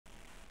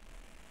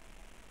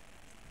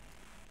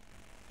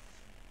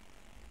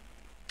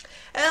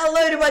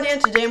Hello everybody, and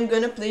today I'm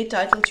gonna play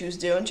Titled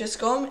Tuesday on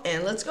chess.com,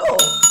 and let's go!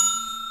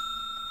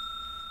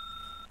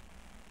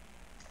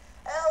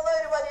 Hello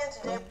everybody, and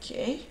today...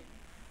 Okay.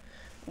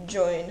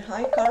 Join.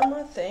 Hi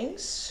Karma,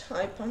 thanks.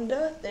 Hi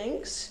Panda,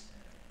 thanks.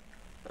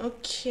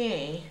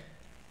 Okay.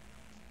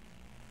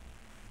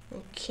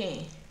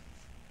 Okay.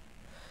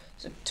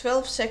 So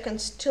 12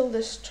 seconds till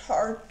the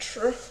start.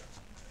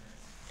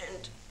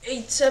 And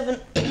 8,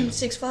 7,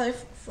 6, 5,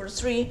 4,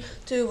 3,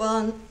 2,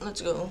 1,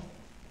 let's go.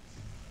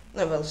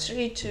 Level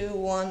 3, 2,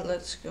 1,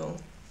 let's go.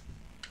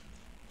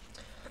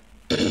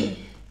 This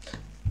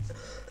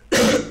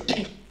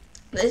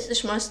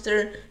is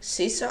Master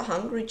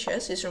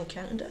sissahungrychess. He's from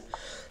Canada.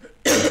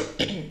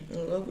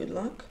 Hello, good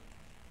luck.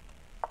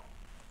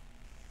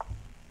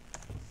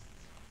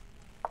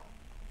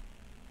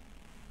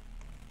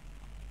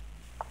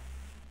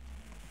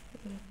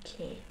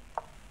 Okay.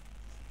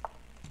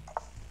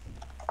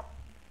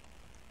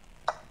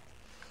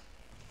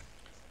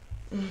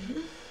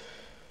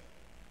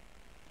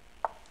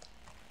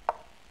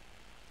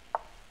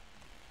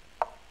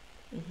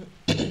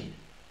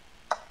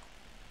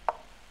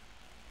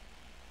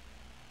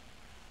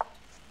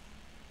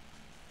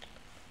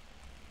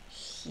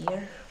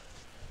 Here.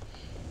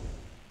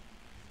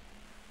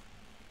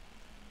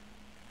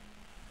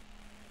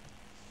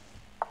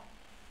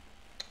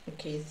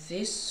 Okay,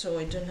 this, so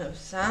I don't have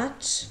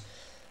that.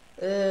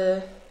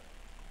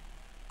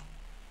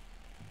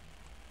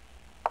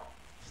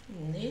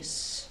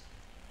 This.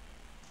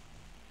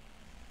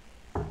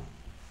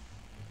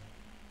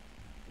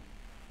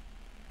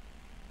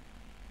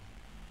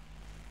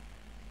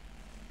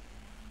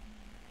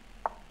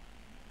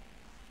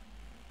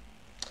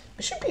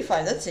 Bishop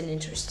b5, that's an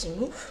interesting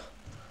move.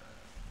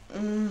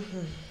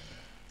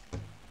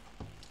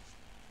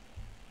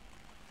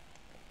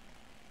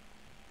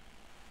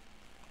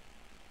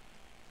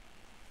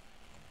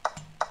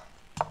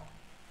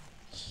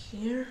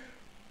 Here.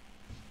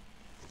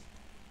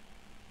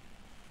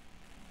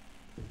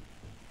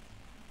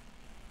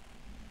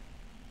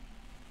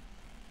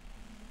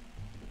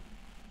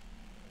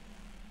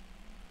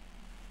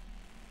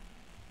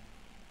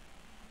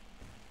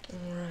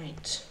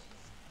 Right.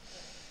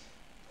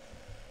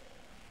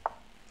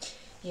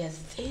 Yes,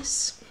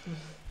 this.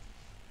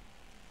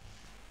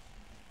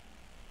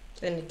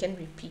 Then it can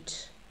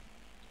repeat.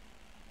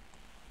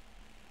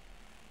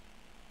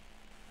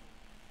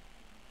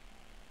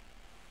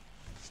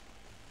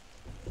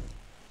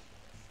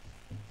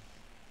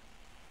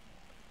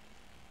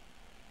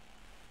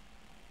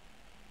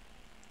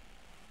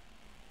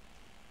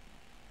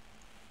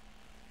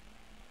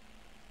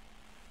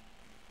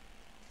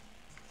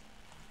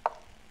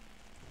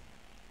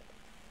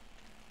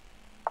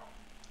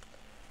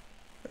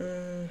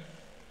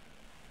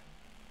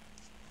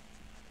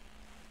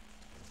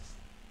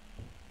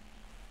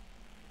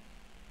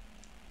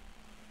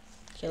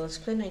 Okay, let's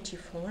play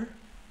 94.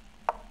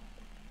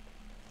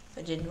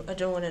 I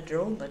don't want to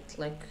draw, but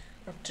like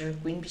after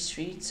queen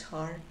b3 it's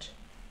hard.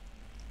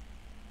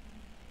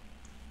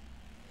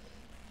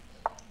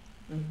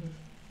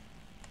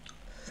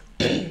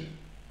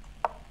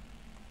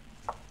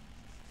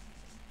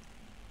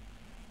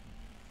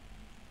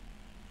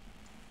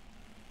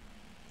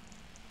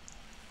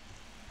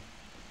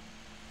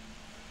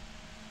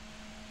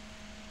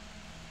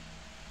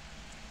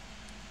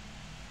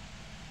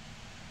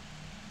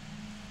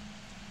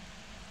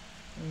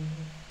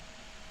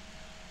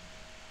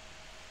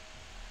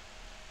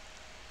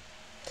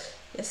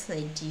 Yes,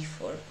 knight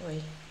d4.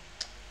 Oi.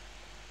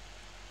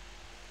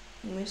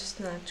 Missed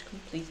that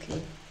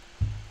completely.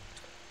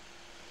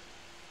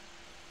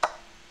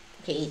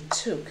 Okay, it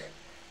took.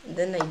 And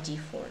then knight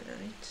d4,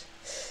 right?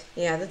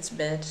 Yeah, that's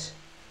bad.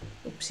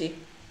 Oopsie.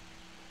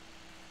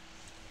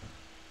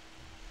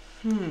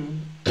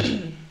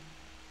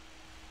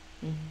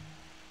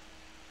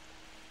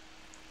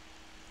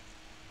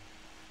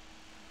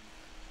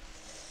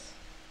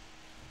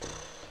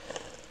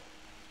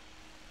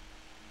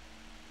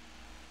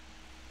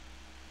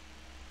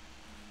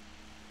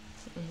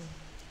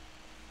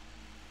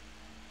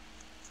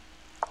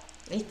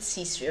 It's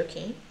c3,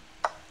 okay.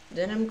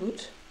 Then I'm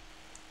good.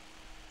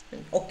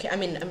 Okay, I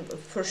mean, I'm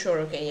for sure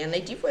okay. Yeah,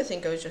 knight d4, I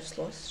think I was just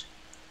lost.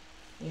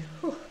 Yeah.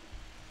 Whew.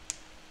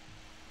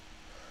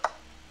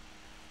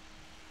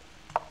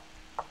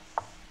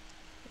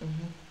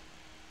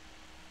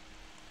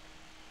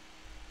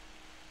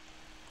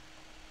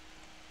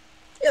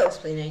 Yeah, let's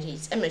play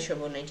 98. I'm not sure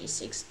about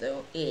 96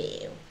 though.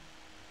 Ew.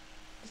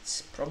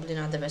 It's probably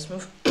not the best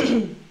move. But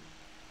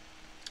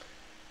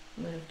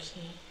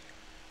okay.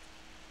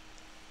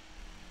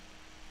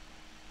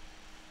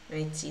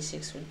 Knight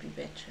c6 would be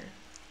better.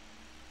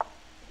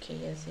 Okay,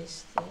 yeah,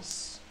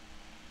 this.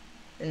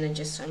 And then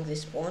just hung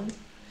this pawn.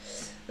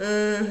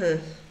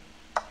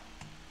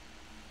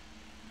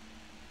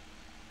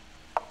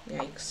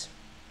 Yikes.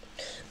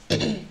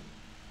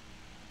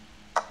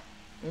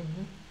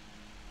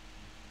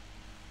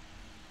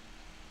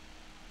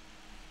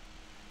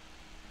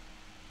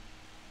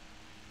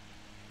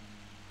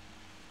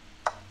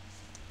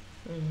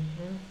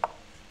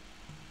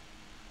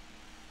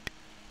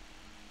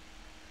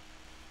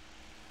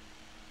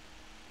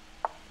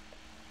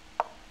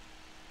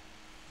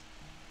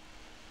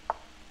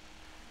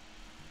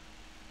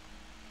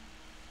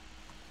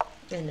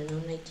 I don't know,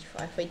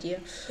 95 idea.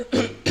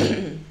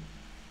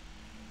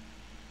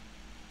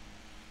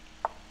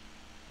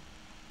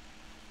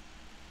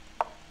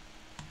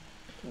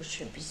 Which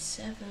should be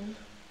 7.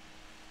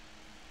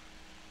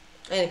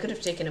 And I could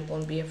have taken a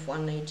pawn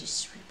bf1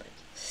 93, but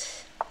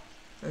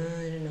I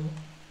don't know.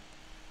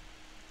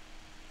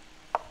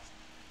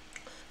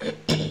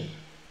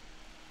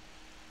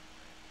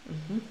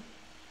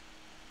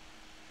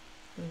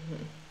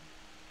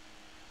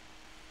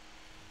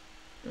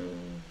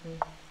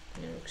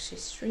 Rook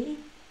c3.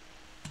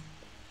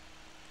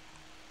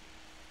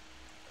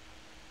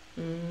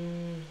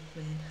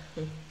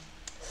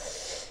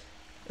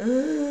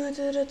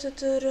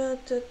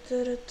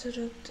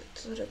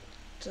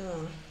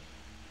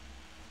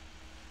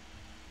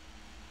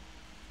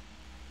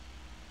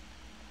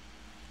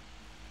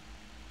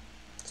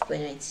 Let's play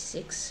knight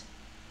c6.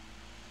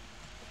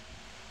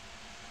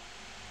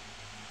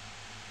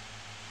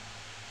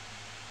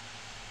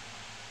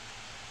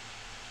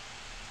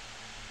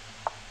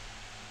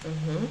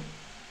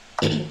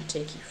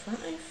 Take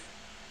e5.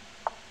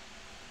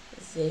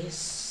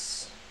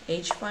 This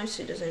h5,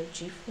 so he doesn't have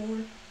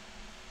g4.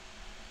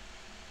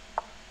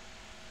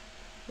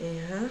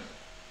 Yeah.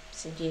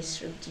 cd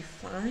through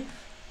d5.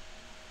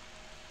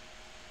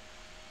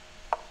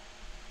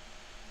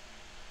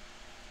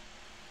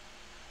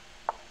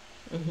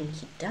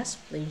 He does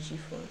play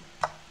g4.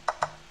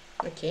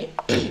 Okay,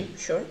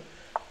 sure.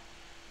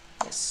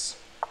 Yes.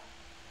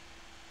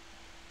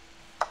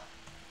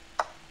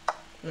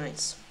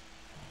 Nice.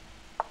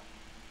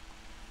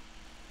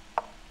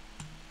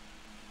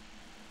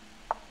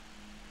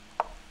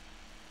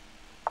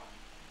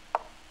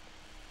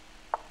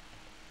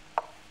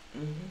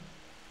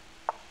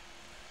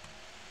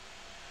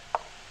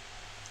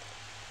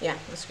 Yeah,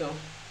 let's go.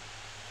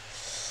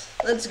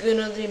 Let's go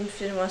to the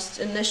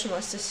National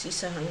Master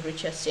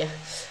sissahungrychess. Yeah,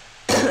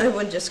 I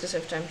won just because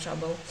of time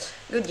trouble.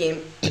 Good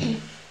game.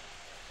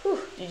 Whew,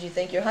 did you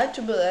think you had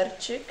to be that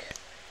chick?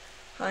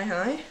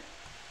 Hi.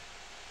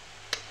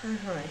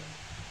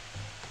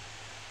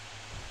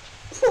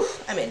 Whew,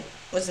 I mean,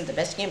 wasn't the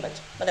best game,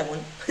 but I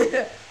won.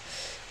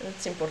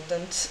 That's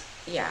important.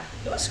 Yeah,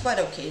 it was quite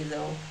okay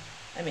though.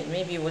 I mean,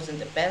 maybe it wasn't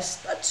the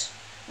best, but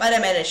I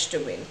managed to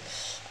win.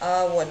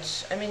 I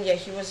mean, yeah,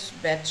 he was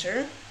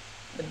better,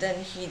 but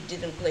then he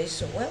didn't play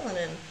so well, and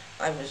then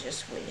I was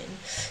just winning.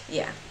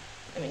 Yeah,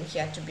 I mean, he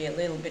had to be a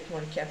little bit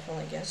more careful,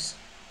 I guess.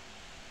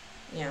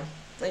 Yeah,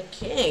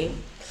 okay,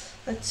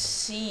 let's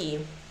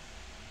see.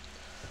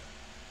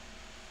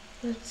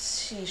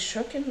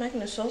 Shock and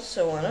Magnus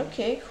also won.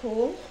 Okay,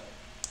 cool.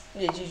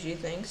 Yeah, GG,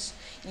 thanks.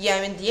 Yeah,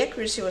 I mean, the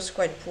accuracy was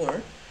quite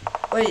poor.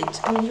 Wait,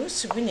 I mean, he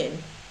was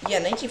winning. Yeah,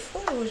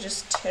 94 was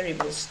just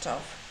terrible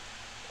stuff.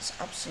 It's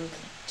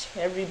absolutely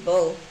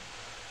terrible.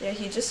 Yeah,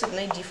 he just said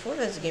 94,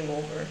 that's game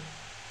over.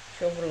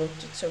 He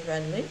overlooked it so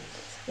badly.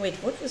 Wait,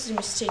 what was the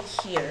mistake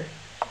here?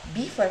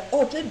 b5.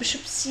 Oh, I played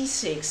bishop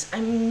c6.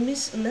 I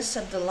messed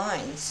up the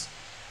lines.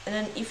 And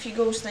then if he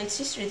goes knight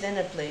c3, then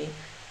I play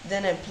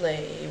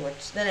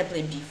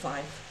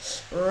b5.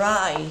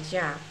 Right,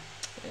 yeah.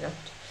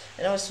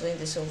 And I was playing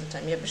this all the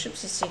time. Yeah, bishop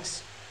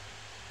c6.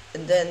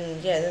 And then,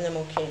 yeah, then I'm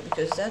okay,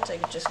 because that I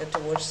just got to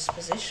watch his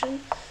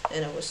position,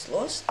 and I was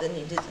lost. Then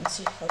he didn't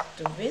see how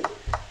to win.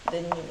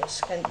 Then he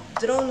was kind of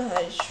drawn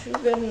high,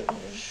 sugar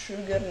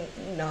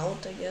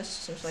out, I guess,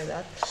 something like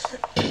that.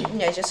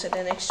 Yeah, I just had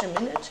an extra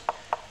minute.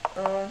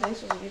 Thanks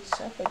for the good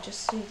stuff. I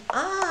just see.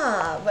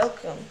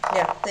 Welcome.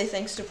 Yeah, say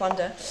thanks to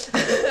Panda.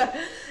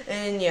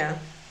 And yeah,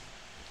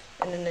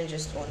 and then I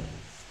just won.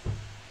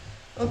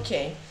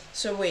 Okay,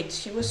 so wait,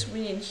 he was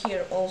winning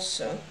here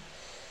also.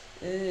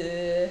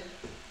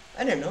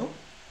 I don't know.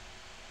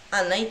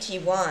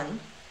 91.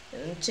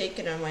 And I'm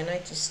taking on my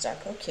knight is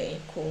stuck.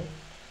 Okay, cool.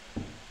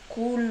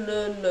 Cool.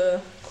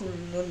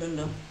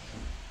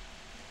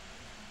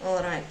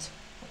 Alright.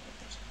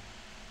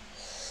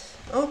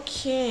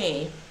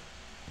 Okay.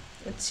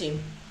 Let's see.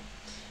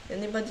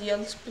 Anybody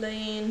else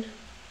playing?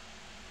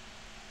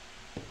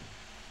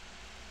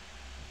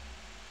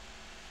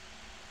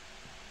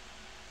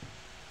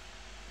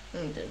 I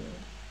don't know.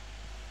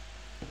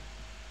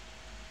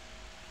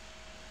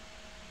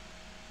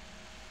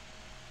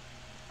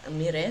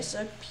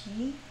 Mireza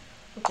P.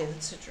 Okay,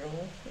 that's a draw.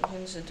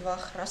 Against the dva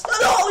hrast. Oh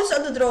no, it's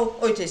not a draw.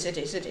 Oh, it is.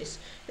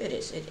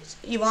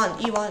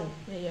 Ivan.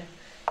 Yeah.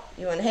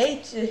 Ivan,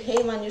 hey,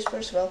 Manus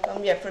first.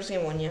 Welcome. Yeah, first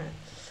game 1. Yeah.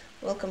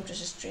 Welcome to the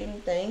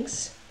stream.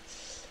 Thanks.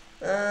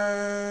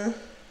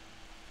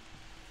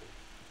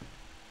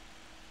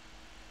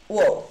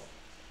 Whoa,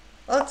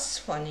 that's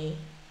funny.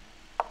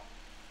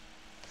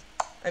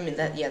 I mean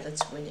that. Yeah,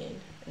 that's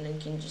winning. And then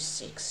king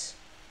g6.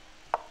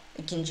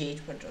 King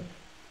g8. Pardon.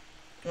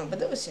 No, but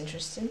that was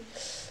interesting.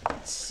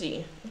 Let's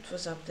see what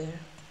was up there.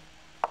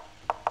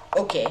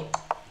 Okay,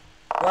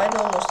 White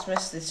almost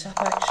messed this up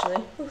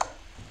actually.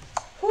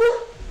 Whew.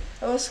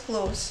 That was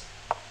close.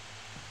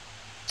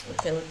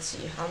 Okay, let's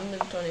see.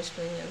 Hamilton is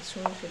playing against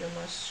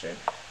Grandmaster,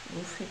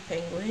 Goofy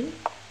Penguin.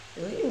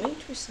 Really,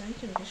 mate with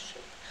knight and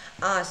bishop.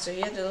 So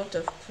he had a lot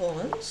of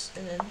pawns,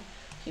 and then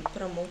He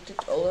promoted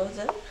all of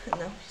them, and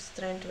now he's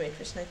trying to wait for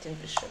his knight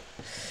and bishop.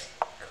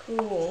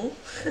 Cool.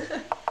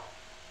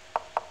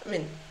 I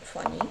mean,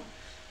 funny.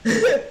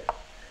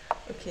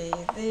 Okay,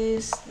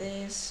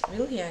 this.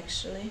 Will he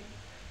actually?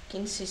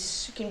 King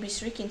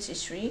b3, king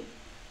c3.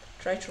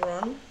 Try to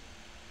run.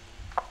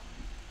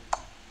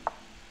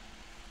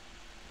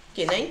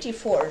 Okay,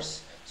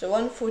 94s. So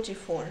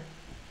 144.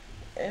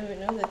 And we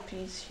know that p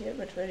is here,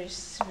 but where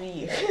is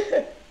 3?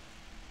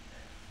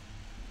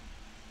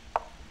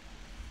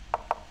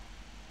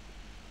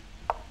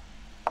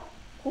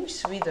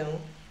 Who's 3 though?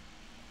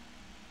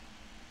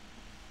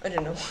 I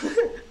don't know.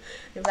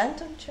 He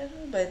went on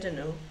channel, but I don't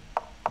know.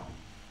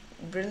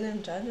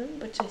 Brilliant Adam,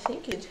 but I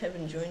think he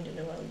haven't joined in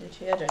a while, did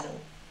he? I don't know.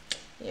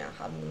 Yeah,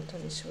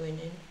 Hamilton is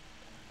winning.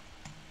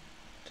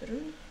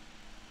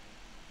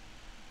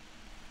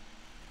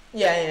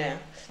 Yeah,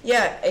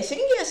 I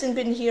think he hasn't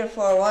been here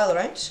for a while,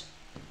 right?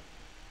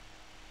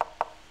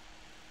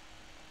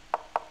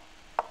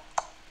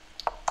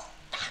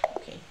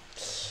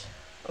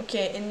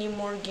 Okay, any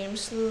more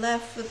games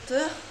left?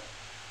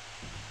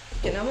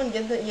 Can I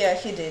get the... Yeah,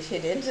 he did.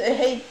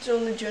 Hey,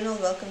 Troll Journal,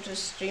 welcome to the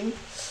stream.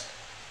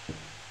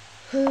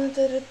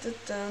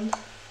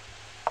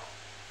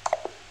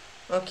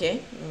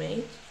 Okay,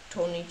 mate,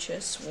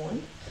 Tonychess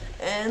won.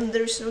 And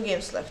there is no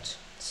games left.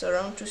 So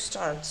round 2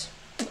 starts.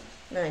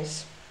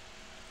 Nice.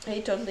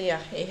 Hey, totally,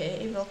 yeah.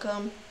 Hey,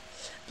 welcome.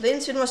 Playing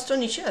with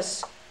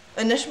Tonychess.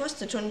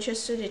 Grandmaster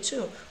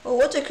Tonychess32. Oh,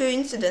 what a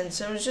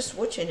coincidence. I was just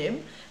watching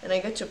him and I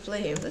got to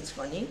play him. That's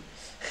funny.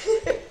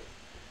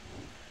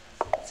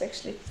 It's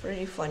actually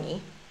pretty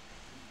funny.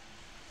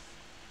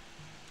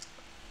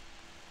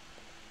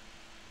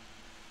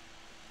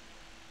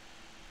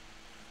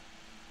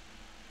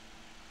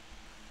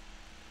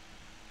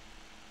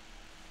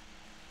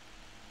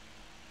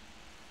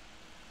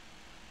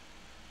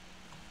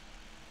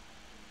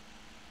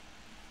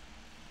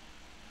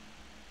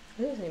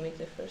 Why doesn't he make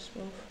the first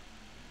move?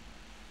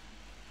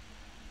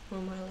 Or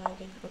am I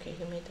lagging? Okay,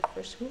 he made the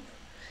first move.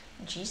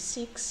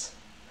 G6.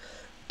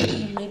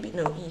 Maybe,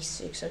 no,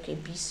 E6. Okay,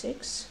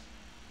 B6.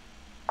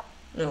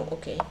 No,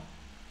 okay.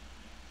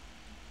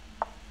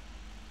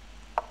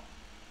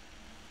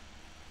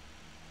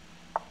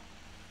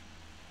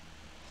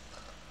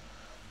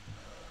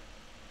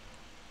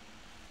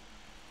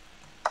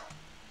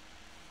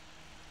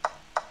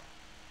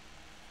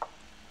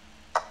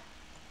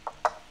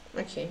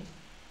 Okay.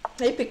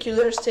 Hey,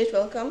 Peculiar State,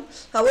 welcome.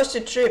 How was the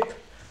trip?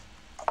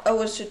 How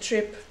was the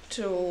trip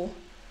to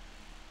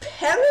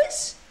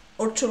Paris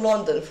or to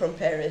London from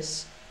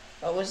Paris?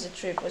 How was the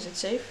trip? Was it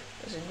safe?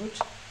 Was it good?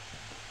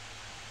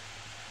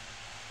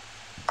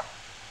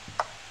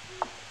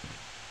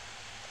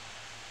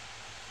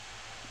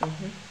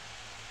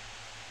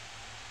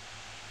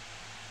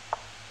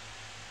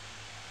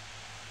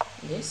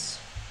 Yes.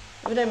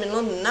 But I'm in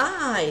London.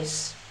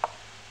 Nice!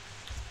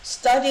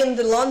 Study in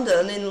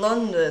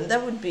London.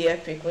 That would be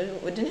epic,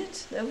 wouldn't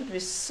it? That would be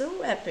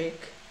so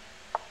epic.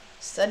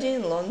 Study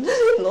in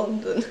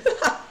London,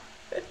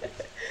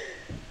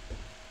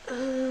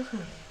 I'm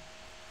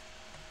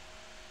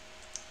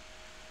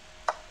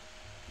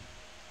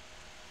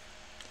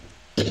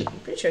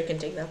pretty sure I can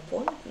take that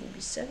pawn. Maybe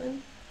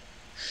 7.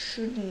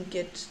 Shouldn't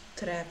get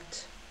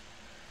trapped.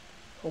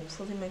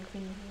 Hopefully my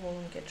queen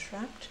won't get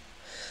trapped.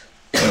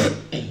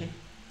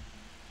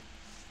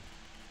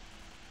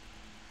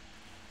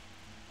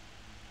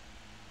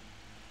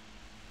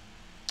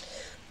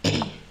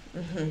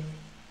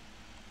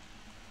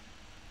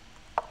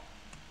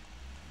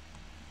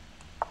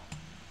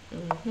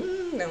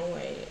 No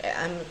way.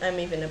 I'm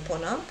even a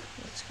pawn up.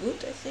 That's good,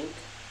 I think.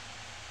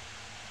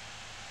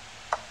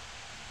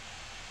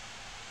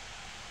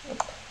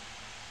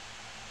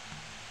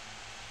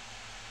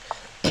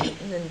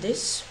 And then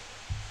this.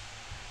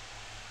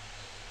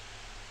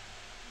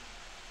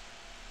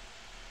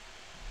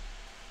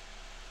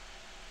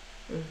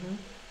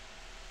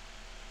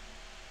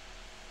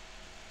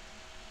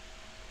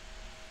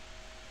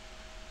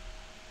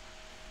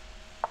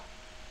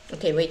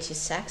 Okay, wait, is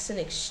Saxon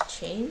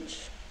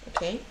exchange?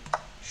 Okay,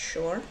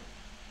 sure.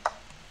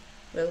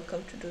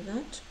 Welcome to do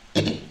that.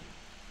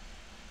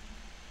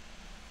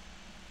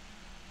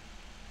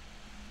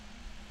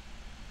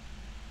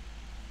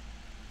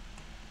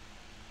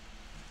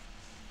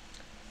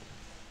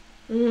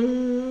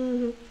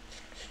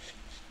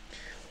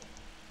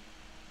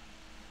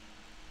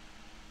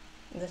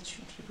 That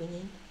should be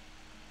winning.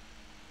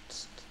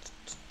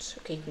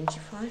 Okay, queen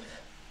g5.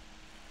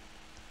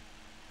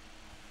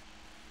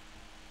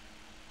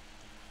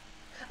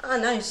 Ah,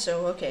 nice.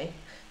 So okay,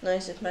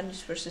 nice that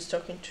Magnus versus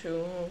talking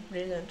to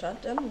Brilliant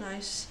Adam.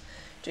 Nice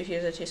to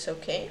hear that he's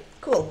okay.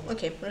 Cool.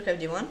 Okay, rook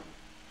f1.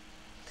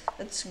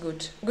 That's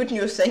good. Good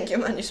news. Thank you,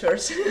 Magnus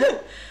versus.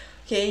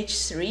 Okay,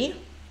 h3.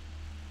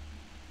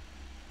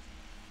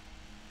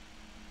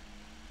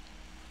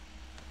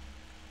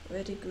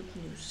 Very good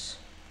news.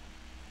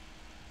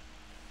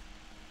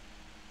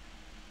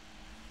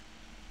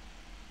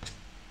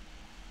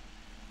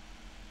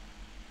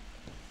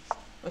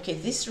 Okay,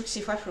 this rook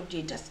c5 rook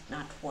d does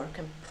not work,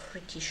 I'm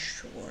pretty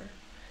sure.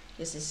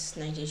 Because this is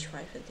knight h5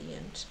 at the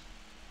end.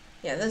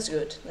 Yeah, that's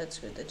good. That's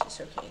good. That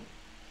is okay.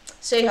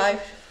 Say hi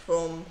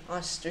from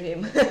us to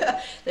him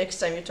next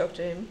time you talk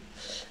to him.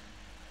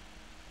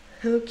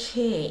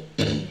 Okay.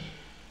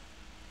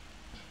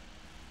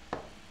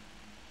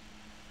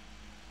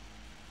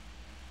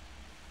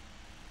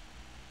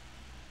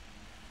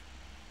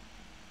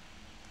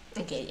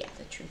 Okay, yeah,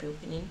 that should be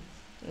opening.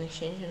 And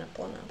exchanging a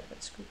pawn up.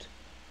 That's good.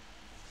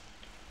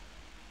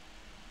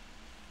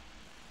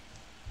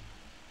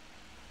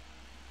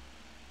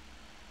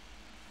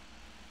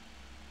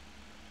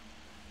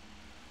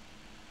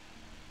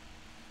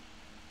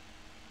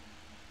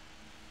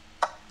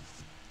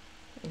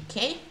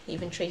 Okay,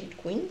 even traded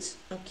queens.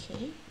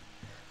 Okay,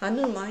 I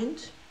don't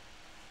mind.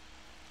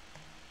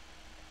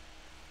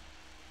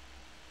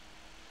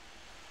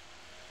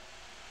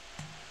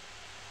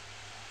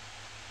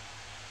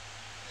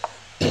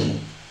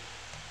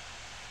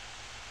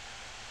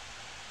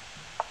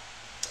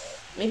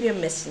 Maybe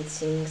I'm messing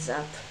things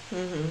up.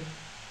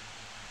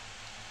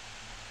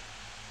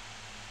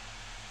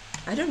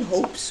 I don't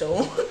hope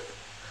so.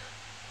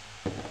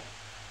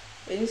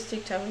 We need to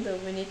take time though,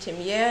 we need him.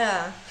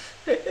 Yeah.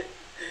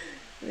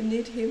 We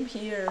need him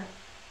here.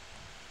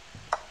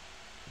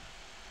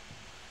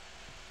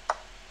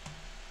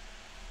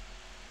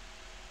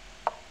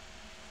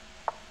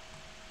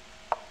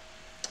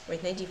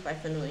 Wait,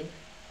 95 annoying.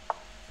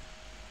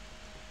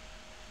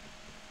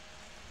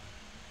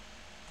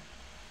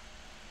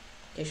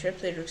 Okay, should I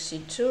play rook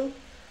c2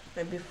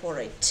 right before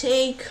I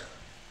take?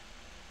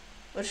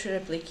 Or should I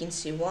play king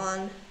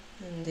c1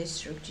 and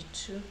this rook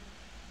d2?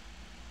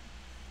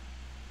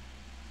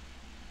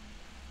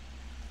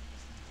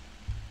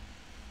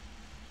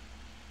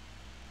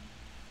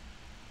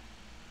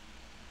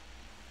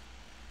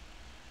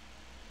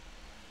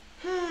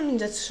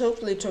 That's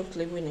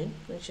totally winning.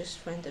 We just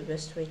find the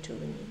best way to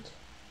win it.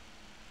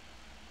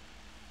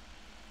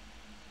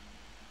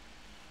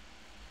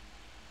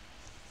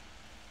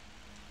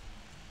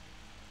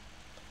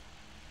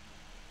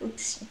 Rook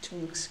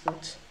c2 looks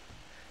good.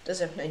 Does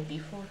have knight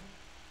b4.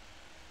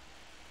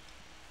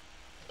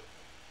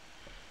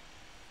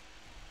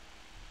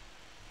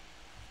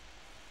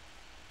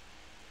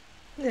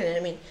 I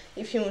mean,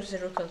 if he moves the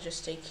rook, I'll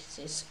just take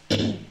this.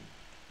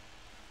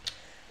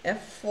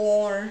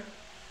 f4.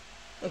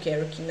 Okay,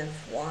 rook in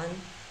f1.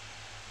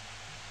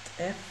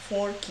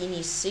 f4, king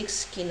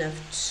e6, king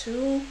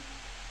f2.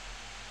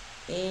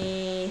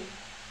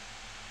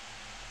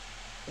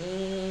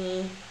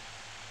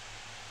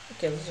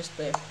 Okay, let's just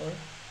play f4.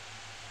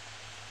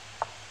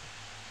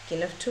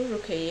 King f2,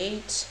 rook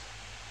a8.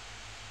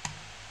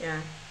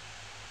 Yeah.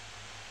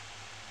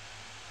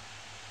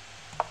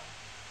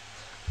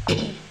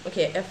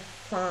 Okay,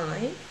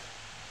 f5.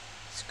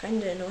 It's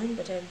kind of annoying,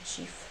 but I have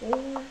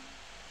g4,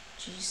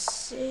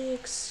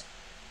 g6,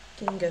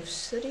 king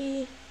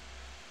f3.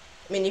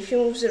 I mean, if he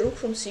moves the rook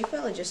from c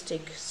file, I just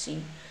take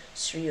c3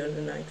 or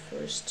the knight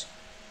first.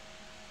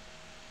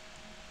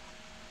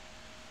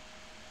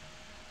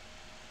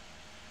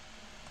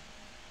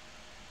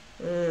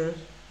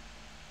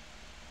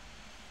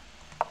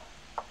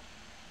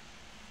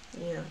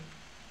 Yeah.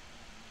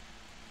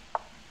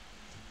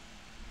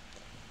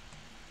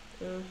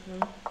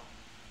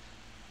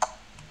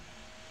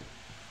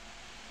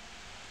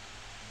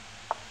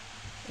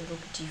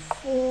 Rook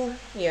d4.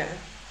 Yeah.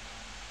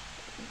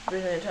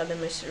 Brilliant.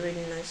 Adam is a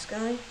really nice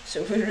guy,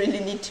 so we really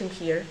need him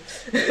here.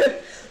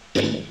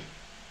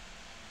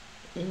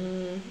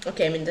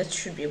 Okay, I mean that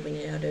should be a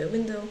winning out of the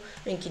window.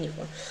 I mean king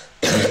e4.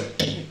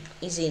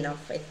 Easy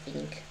enough, I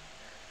think.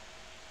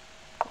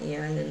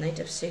 Yeah, and then knight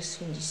f6,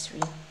 king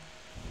d3.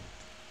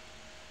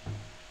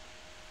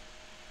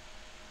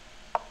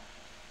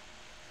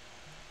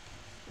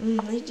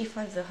 Knight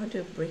d5 though, how do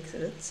I break that?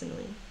 That's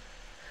annoying.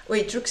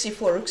 Wait, rook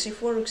c4, rook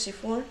c4, rook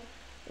c4,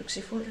 rook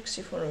c4, rook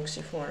c4, rook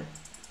c4.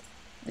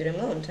 Did I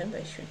low on time?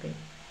 I should be.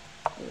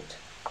 Good.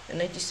 And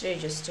knight d3 I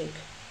just take.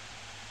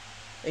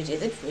 Wait,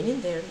 did it win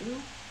in there?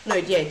 No,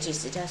 yeah, it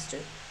is, it has to.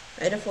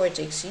 Knight f4 I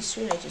take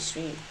c3, knight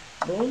d3,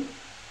 boom.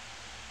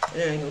 And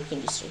then I go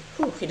king d3.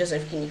 Whew, he doesn't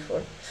have king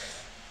e4.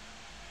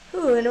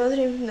 Whew, another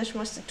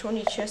Grandmaster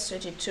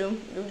Tonychess32.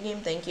 Good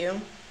game, thank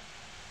you.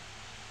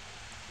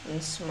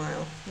 And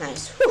smile.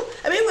 Nice. Whew.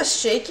 I mean, it was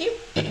shaky,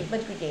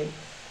 but good game.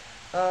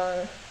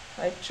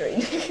 I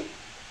trained.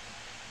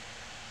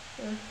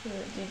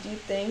 GG,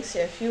 thanks.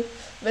 Yeah, few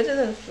better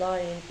than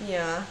flying.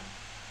 Yeah.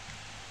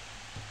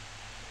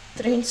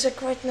 Trains are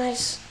quite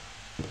nice.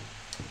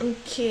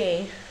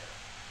 Okay.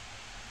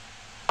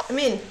 I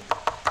mean,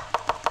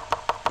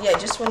 yeah, I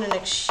just won an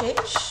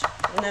exchange,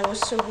 and I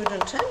was so good on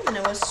time, and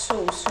I was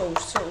so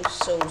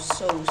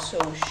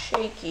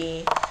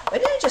shaky. Why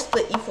did I just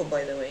play e4,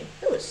 by the way?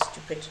 That was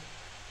stupid.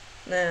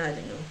 Nah, I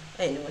don't know.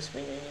 I know what's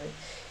winning anyway.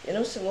 You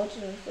know, so lot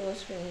of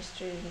philosophy and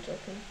history isn't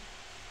talking.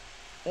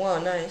 Wow,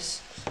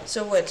 nice.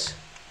 So what?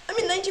 I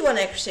mean, 91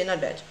 accuracy, not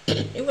bad.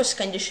 It was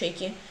kind of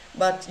shaky,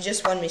 but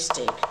just one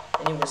mistake,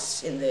 and it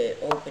was in the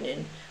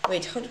opening.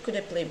 Wait, how could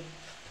I play?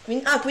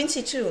 Queen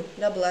c2,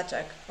 double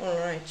attack.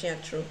 Alright, yeah,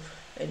 true.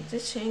 And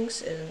this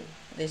hangs and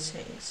this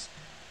hangs.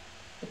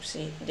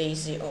 Oopsie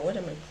daisy. Oh, what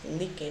am I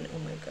clicking? Oh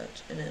my god.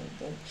 And then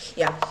boom.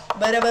 Yeah.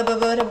 I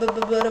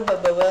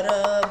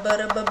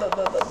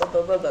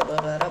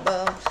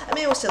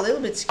mean, it was a little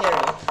bit scary.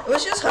 It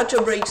was just hard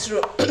to break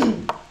through.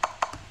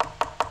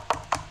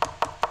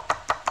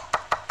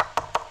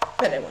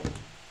 But I won.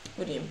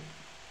 Good game.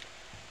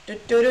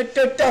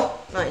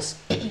 Nice.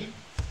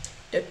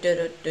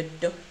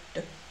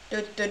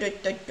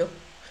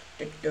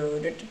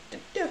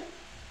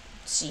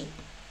 See.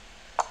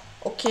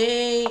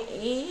 Okay,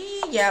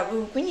 yeah,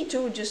 queen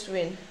e2 would just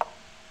win.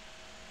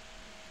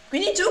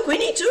 Queen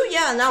e2,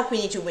 yeah, now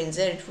queen e2 wins.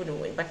 There it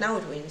wouldn't win, but now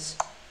it wins.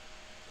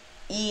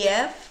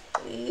 ef,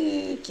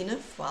 king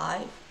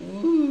f5,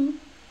 ooh.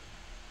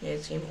 Yeah,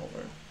 it's game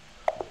over.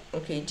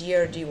 Okay,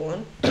 dr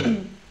d1.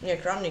 Yeah,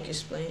 Kramnik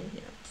is playing,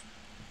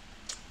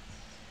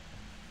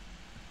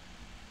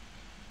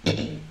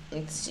 yeah.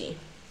 Let's see.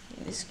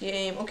 This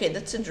game, okay,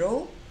 that's a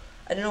draw.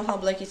 I don't know how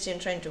black is even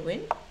trying to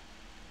win.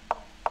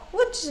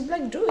 What is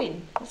black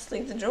doing? It's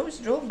like the draw is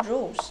draw of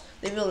draws.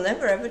 They will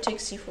never ever take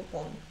c4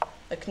 pawn.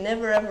 Like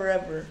never ever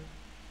ever.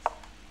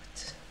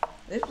 What?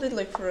 They played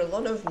like for a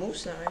lot of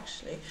moves now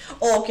actually.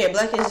 Oh okay,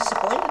 black is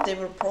disappointed. They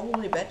were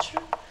probably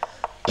better.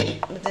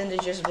 But then they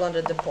just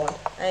blundered the pawn.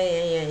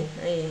 Yeah,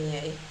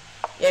 I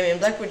mean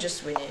black were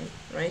just winning,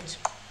 right?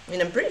 I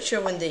mean I'm pretty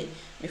sure when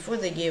before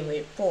they gave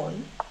away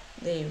pawn,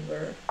 they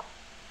were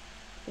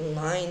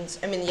lines.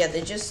 I mean yeah,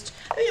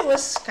 it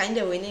was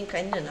kinda winning,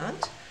 kinda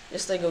not.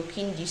 Just like go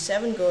king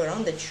d7, go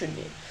around, that should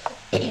be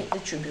winning, I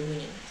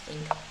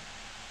think.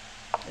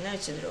 And now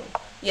it's a draw.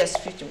 Yes,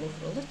 50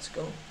 move roll, let's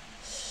go.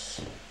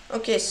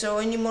 Okay, so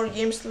any more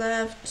games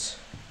left?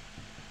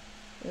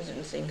 I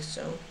didn't think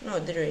so. No,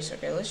 there is.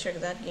 Okay, let's check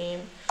that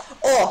game.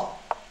 Oh!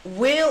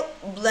 Will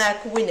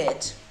black win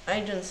it?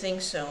 I don't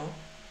think so.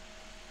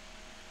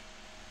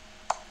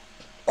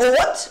 Oh,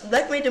 what?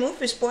 Black made a move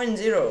with point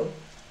 0.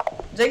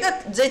 They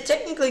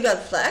technically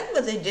got flagged,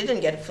 but they didn't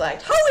get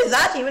flagged. How is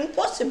that even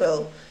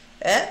possible?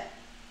 Eh?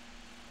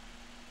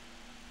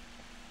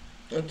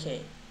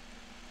 Okay.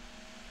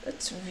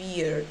 That's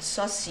weird.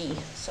 Sassy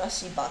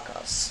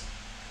bacchus.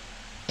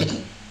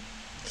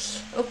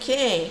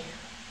 Okay.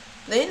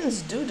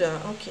 Lane's Duda.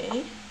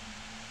 Okay.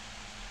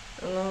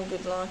 Hello,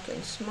 good luck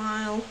and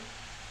smile.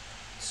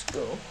 Let's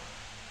go.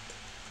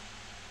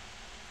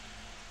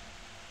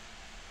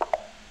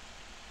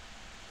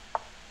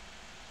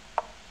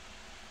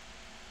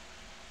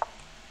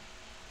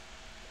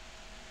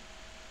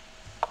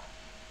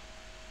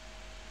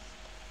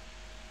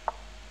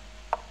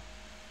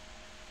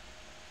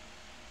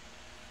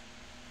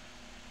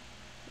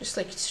 Just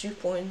like 3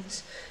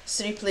 points,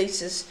 3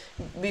 places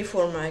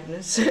before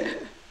Magnus.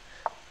 And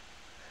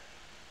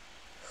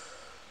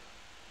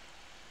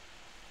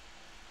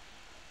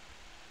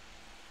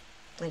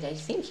I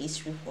think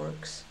history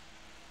works.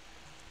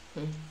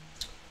 I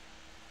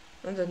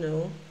don't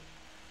know.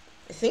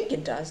 I think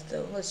it does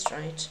though. Let's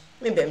try it.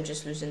 Maybe I'm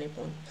just losing a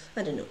pawn.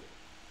 I don't know.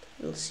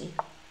 We'll see.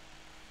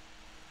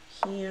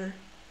 Here.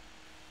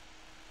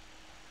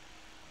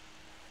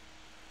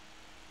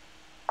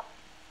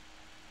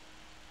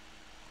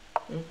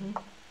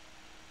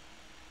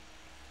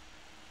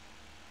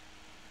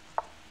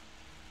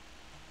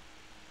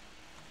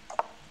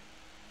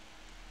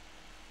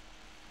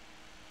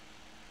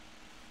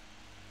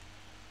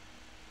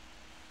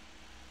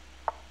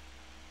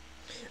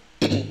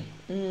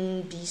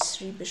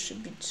 B3, bishop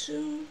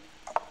b2.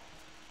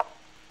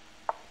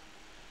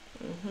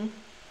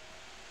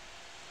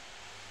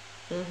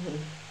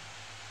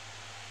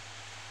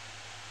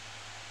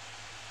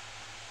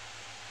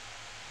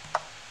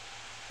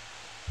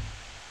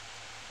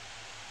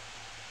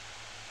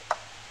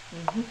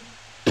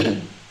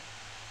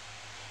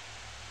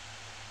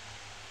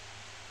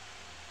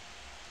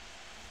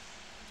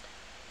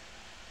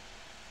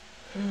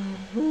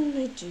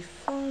 Knight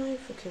g5.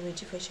 Okay,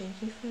 wait, if I change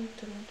e5,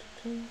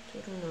 I'm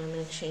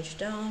gonna change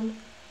down.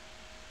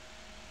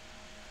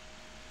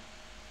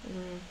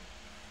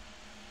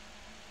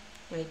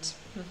 Wait.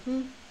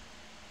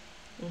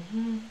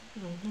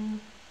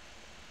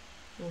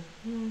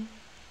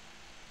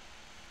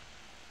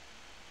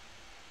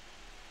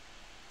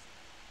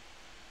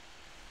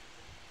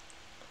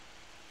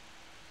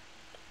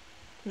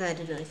 No, I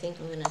don't know. I think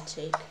I'm gonna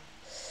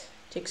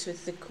takes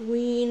with the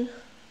queen.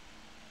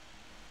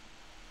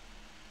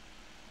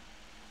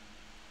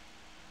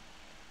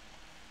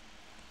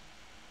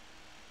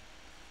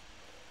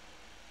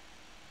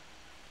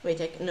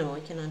 Wait, no,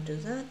 I cannot do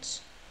that.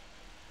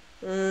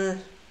 I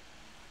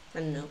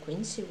don't know,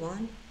 queen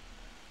c1.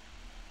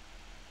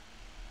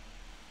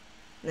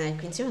 Nah,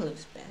 queen c1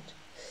 looks bad.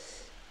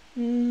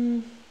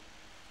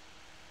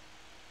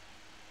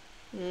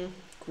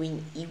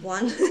 Queen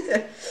e1.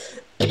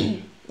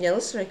 Yeah,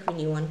 let's try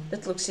queen e1.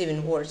 That looks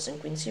even worse than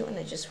queen c1.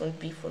 I just want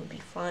b4,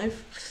 b5.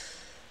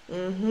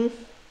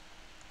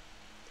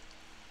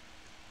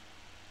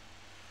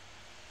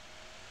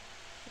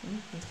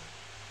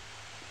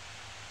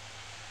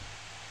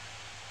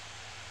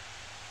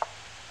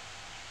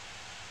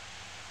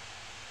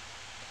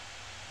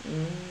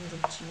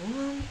 Rook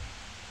g1.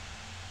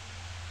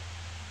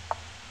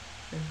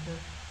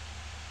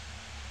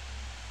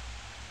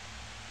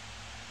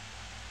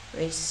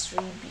 Race 3,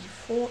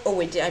 b4. Oh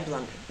wait, I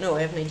blundered. No,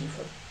 I have knight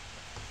d4.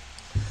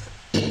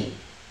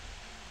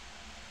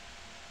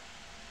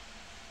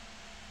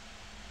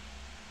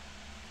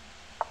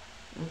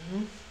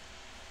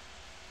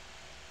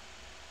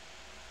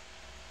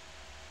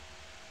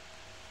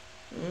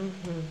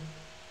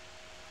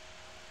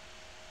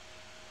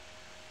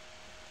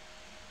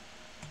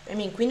 I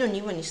mean, queen on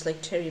e1 is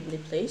like terribly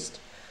placed.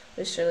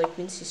 Let's try like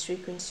queen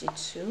c3, queen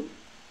c2.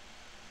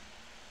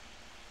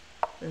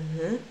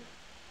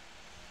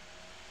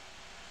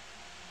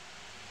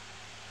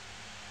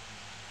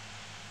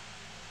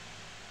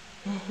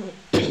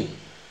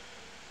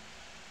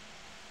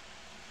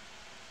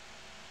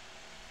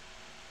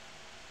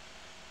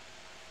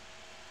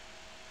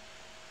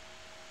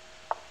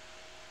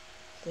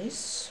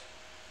 This.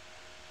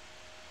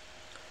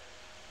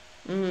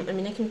 I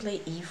mean, I can play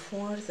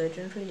e4, though I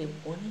don't really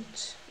want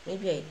it.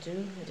 Maybe I do,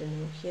 I don't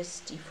know.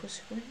 Here's d4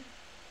 square.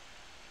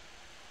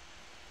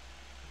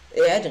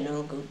 Yeah, I don't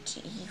know, go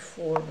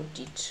d4, rook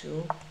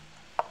d2,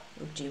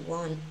 rook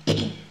d1.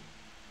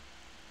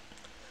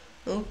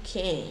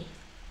 Okay.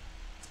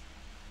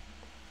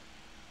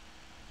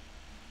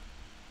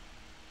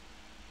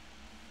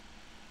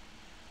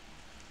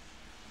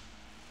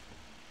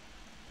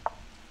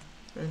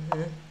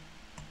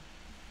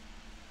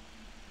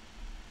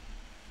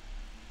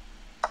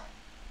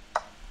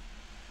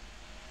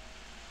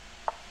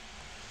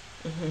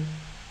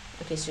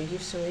 Okay, so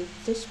give away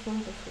this one,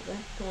 go for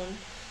that one.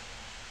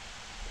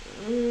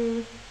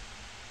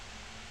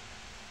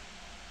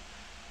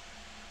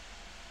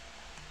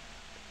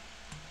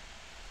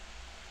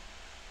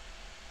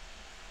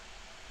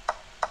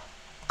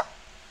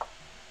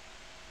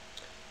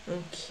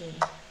 Okay.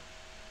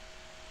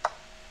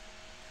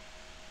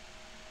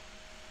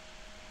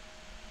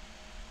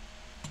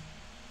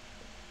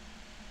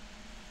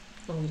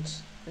 Oh,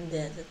 it's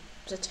there.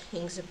 That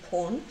hangs a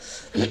pawn.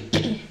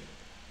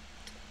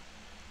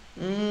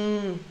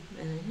 And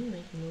I didn't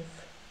make a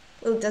move.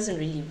 Well, it doesn't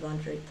really run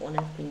very pawn.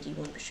 I have queen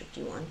d1, bishop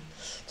d1.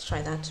 Let's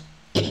try that.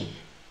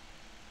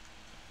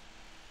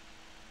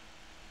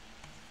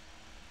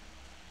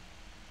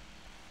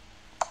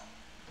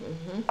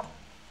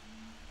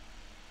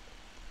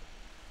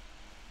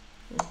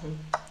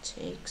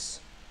 Takes.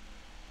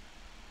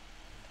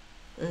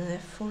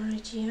 F4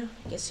 idea.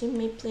 I guess he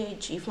may play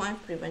g5,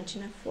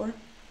 preventing f4.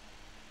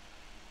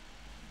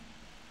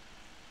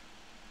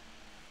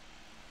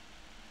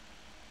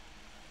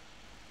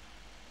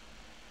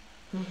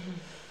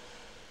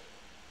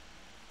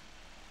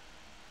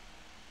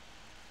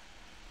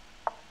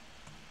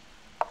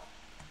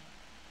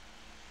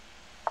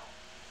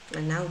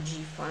 And now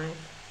g5.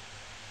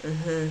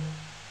 F2.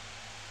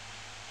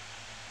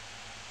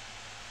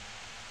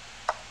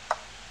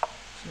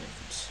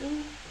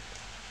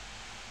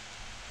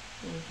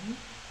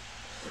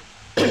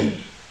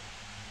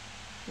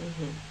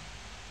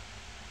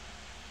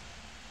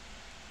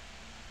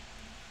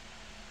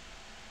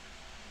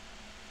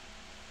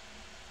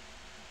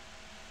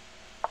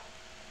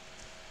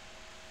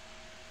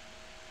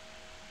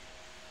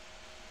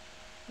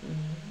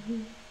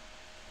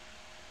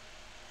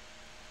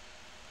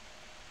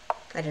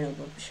 I don't know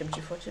about bishop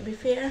g4 to be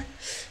fair.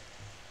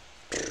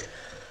 Let's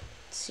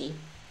see.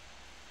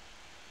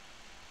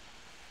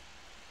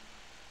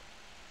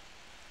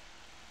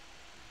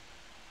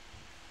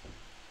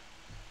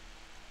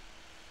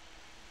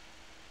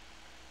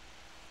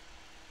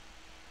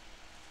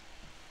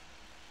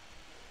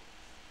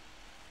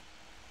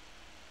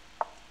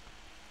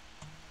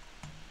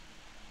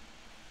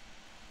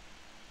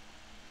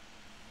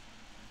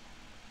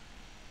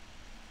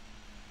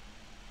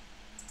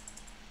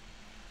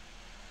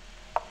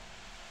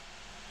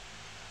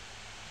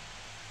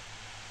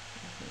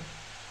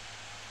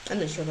 I'm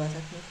not sure about that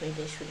move.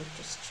 Maybe I should have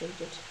just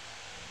traded.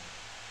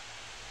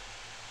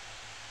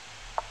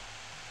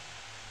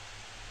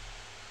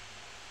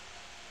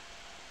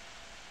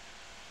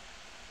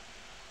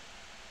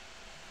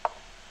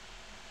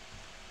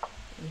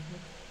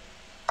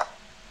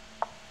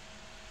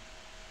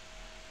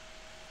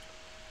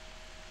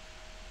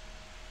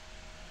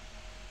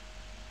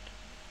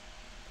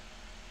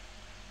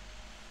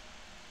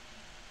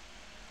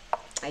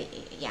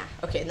 Yeah,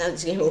 okay, now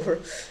it's game over.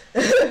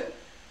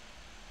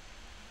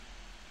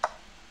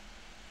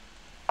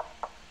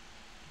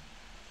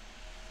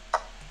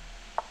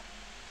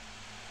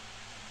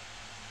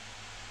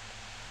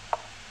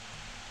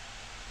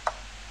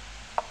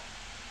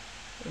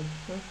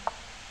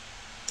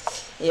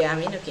 Yeah, I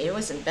mean, okay, it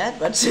wasn't bad,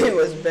 but it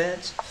was bad.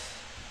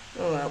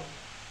 Oh well.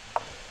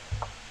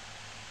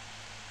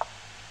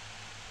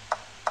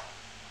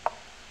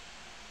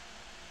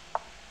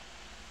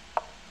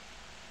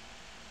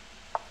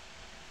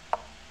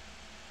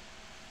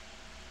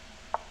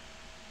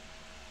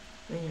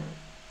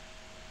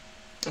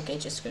 Okay,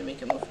 just gonna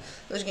make a move.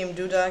 This game,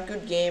 do that.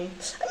 Good game. I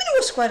mean, it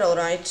was quite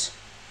alright.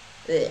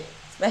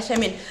 But I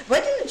mean,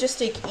 why didn't I just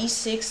take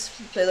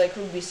e6, play like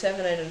rook b7?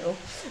 I don't know.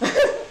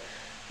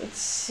 Let's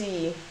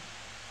see.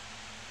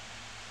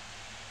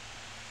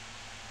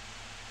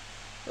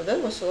 Oh,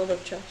 that was a lot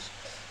of chops.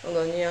 Hold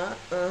on, yeah,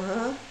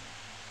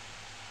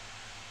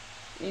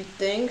 You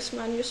thanks,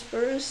 man, you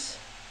Spurs.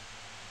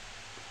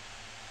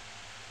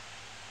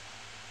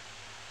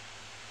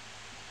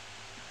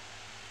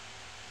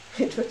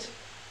 It would.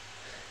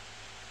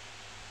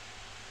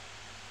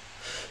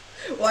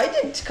 Why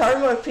did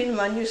Karma pin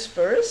Manu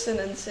Spurs and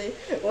then say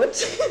what?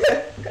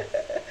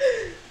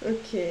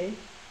 Okay.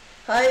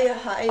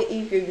 Hi,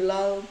 ich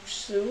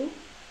glaubst du?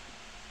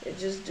 Yeah,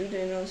 just do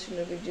the announcing,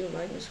 no big deal.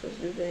 Magnus goes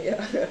do the,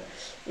 yeah.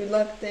 Good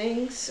luck,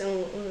 thanks.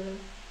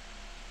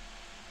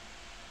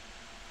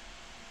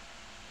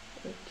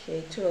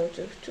 Okay, 2 out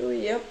of 2,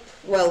 yep.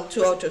 Well,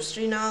 2 out of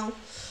 3 now.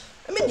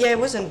 I mean, yeah, it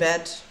wasn't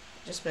bad.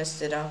 Just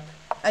messed it up.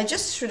 I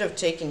just should have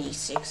taken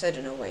e6. I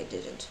don't know why I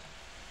didn't.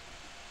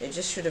 I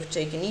just should have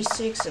taken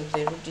e6 and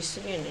played rook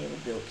d3 and it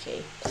would be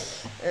okay.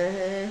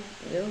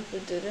 No,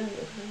 but didn't.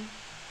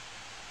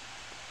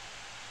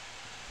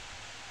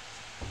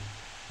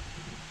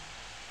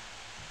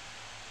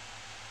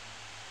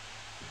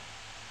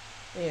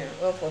 Yeah,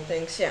 awful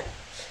thanks, yeah.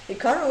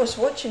 Hikaru was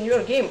watching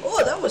your game.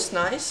 Oh, that was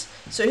nice.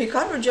 So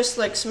Hikaru just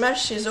like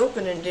smashed his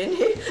opponent, didn't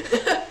he?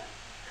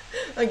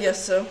 I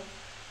guess so.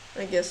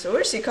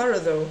 Where's Hikaru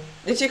though?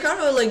 Did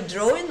Hikaru like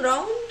draw in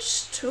round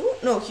 2?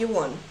 No, he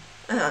won.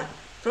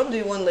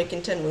 Probably won like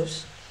in 10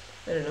 moves.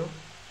 I don't know.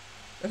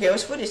 Okay, I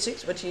was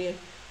 46, but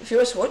if he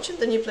was watching,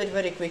 then he played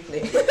very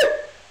quickly.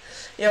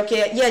 Yeah,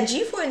 okay, yeah,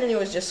 g4 and then it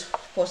was just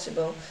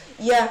possible.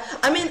 Yeah,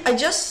 I mean, I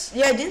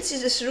didn't see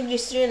this rook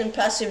d3 and then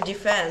passive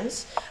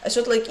defense. I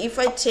thought like if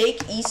I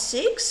take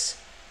e6,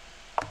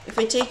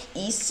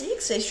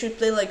 I should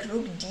play like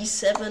rook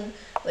d7,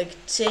 like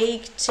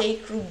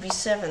take rook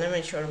b7. I'm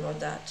not sure about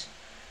that.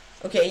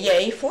 Okay, yeah,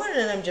 e4 and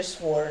then I'm just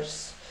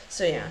worse.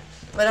 So yeah,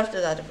 but after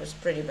that it was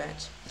pretty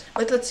bad.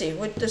 But let's see,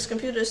 what does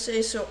computer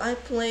say? So I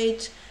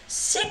played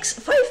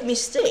 5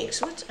 mistakes.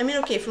 What? I mean,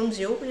 okay, from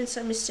the opening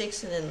some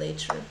mistakes and then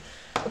later.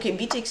 Okay,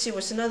 b takes c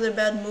was another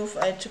bad move.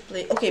 I had to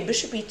play. Okay,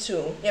 bishop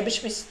e2. Yeah,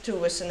 bishop e2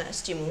 was a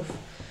nasty move.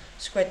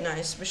 It's quite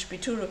nice. Bishop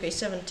e2, rook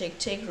a7,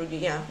 take, rook.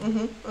 Yeah.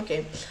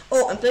 Okay.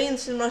 Oh, I'm playing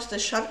Grandmaster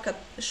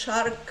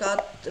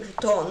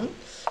Sharkarton.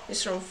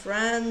 He's from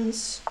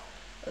France.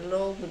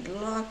 Hello, good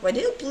luck. Why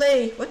did you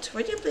play? What?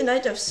 Why did you play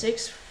knight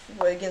f6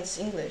 against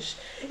English?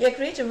 Yeah,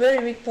 create a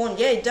very weak pawn.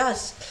 Yeah, it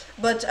does.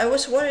 But I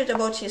was worried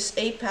about his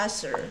a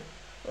passer.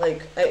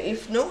 Like,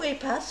 if no a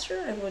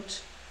passer,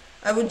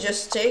 I would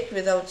just take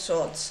without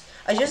thoughts.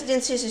 I just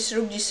didn't see this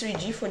rook d3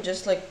 g4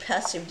 just like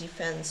passive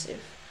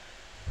defensive.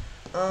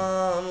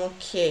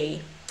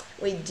 Okay.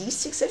 Wait,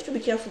 d6, I have to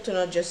be careful to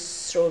not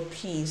just throw a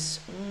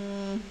piece.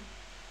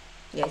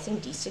 Yeah, I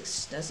think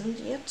d6 doesn't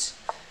yet.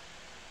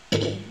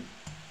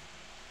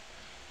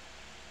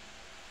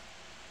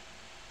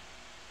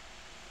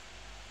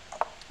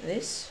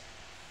 This.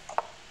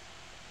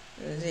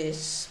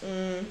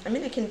 I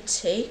mean, I can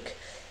take.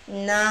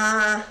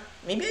 Nah.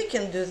 Maybe I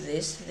can do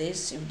this,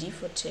 if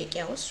d4 take.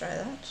 Yeah, let's try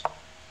that.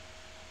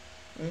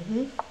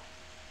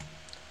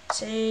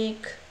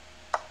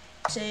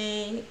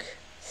 Take.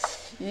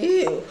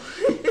 Ew.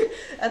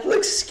 That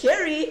looks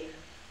scary.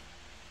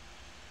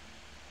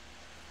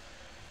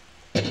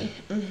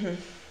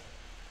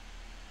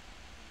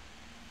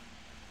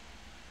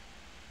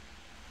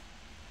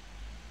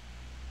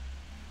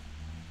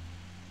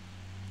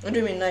 What do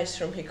you mean nice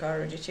from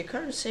Hikaru? Did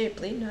Hikaru say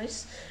play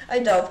nice? I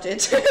doubt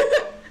it.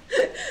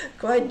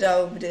 Quite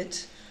doubt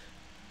it.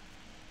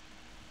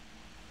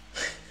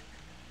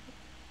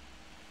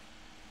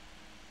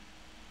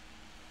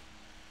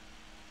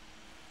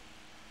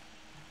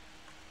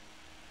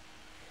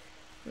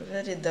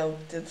 Very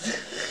doubted.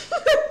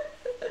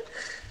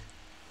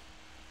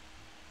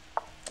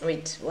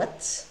 Wait,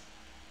 what?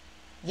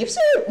 Gives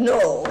her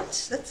no.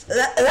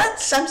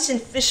 That's something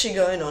fishy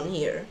going on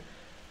here.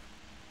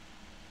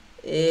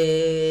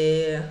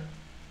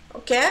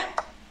 Okay,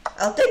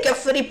 I'll take a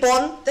free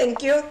pawn,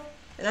 thank you.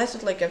 And I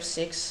thought like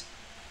f6.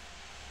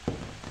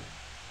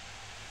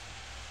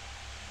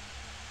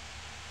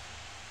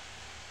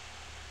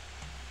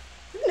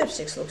 Even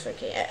f6 looks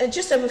okay. I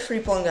just have a free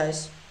pawn,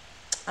 guys.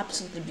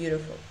 Absolutely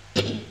beautiful.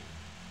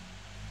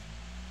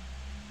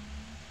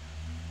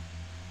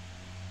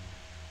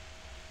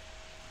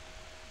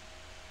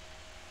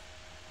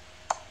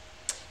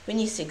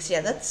 26,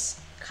 yeah,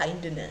 that's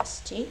kinda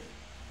nasty.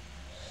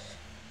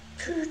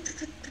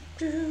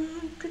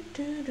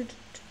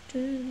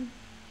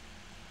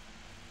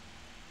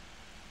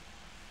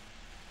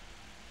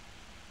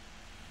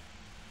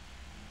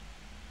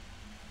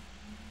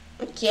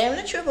 Okay, I'm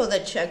not sure about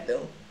that check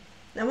though.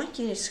 Now my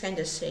king is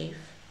kinda safe.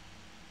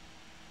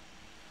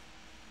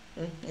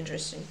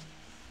 Interesting.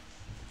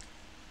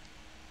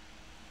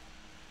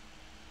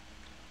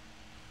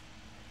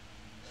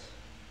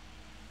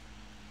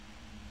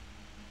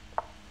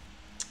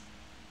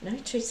 Now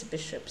he trades the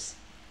bishops.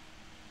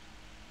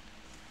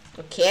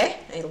 Okay,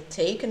 I'll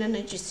take an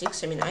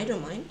g6. I mean, I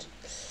don't mind.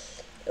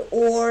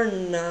 Or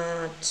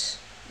not.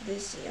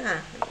 This,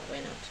 yeah, why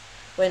not?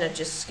 Why not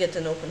just get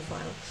an open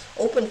file?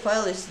 Open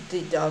file is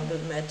the double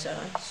meta,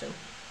 so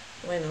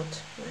why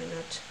not? Why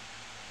not?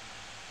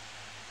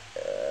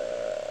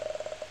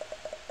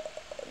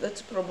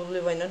 that's probably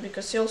why not,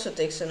 because he also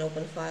takes an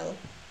open file.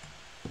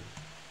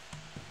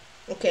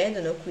 Okay, I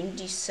don't know, queen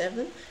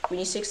d7,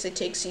 queen e6, I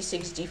take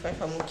c6,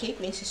 d5, I'm okay,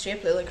 queen c3, I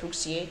play like rook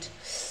c8,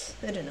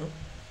 I don't know.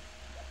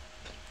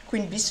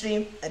 Queen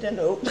b3, I don't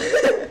know.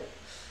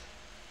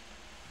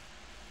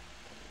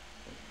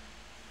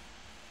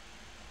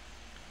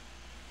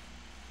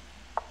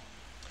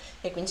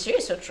 Yeah, queen c3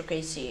 is rook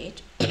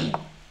a8.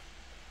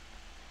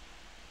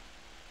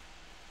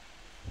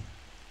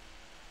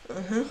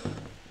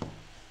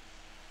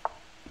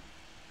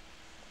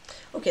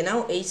 Okay,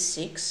 now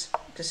a6,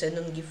 because I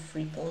don't give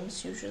free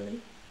pawns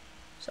usually.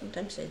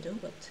 Sometimes I do,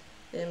 but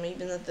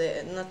maybe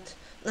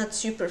not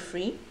super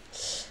free.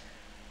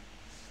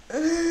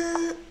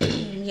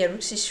 Yeah,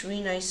 rook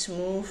c3, nice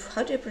move.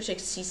 How do I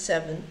protect c7?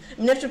 I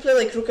mean, I have to play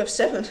like rook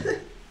f7.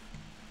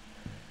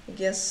 I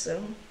guess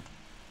so.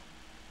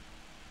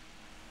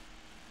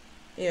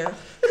 Yeah.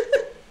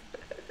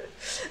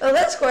 Oh,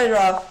 that's quite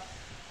rough.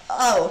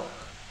 Oh.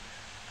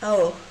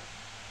 Oh.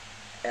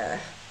 Yeah.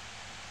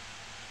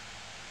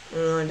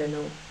 Oh, I don't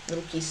know.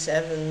 Rook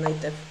e7,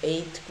 knight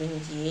f8, queen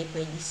d8,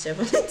 knight d7,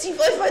 knight c5,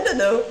 I don't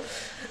know.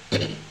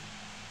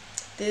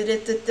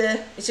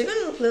 Is he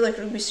gonna play like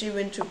rook b3,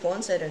 win 2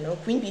 pawns? I don't know.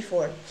 Queen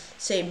b4.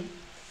 Same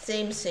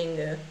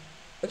thing.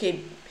 Okay.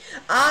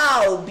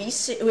 Ow!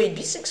 b6. Wait,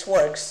 b6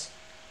 works.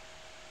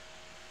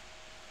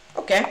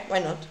 Okay, why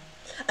not?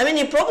 I mean,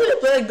 you probably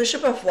play like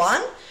bishop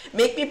f1,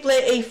 make me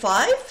play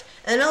a5,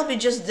 and I'll be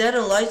just dead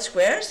on light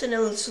squares, and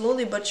I'll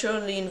slowly but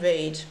surely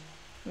invade.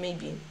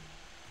 Maybe.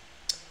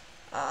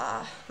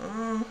 I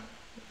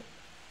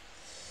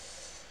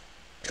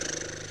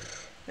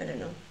don't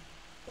know.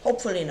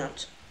 Hopefully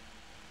not.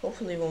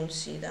 Hopefully won't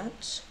see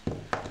that.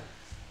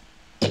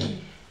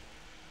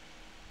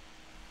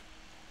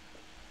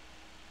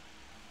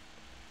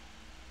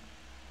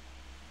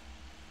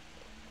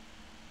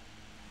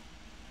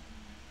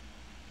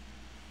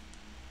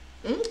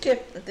 Okay,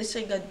 at least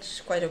I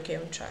got quite okay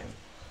on time.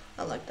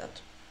 I like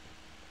that.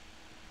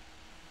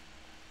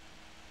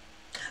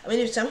 I mean,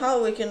 if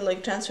somehow we can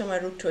like transfer my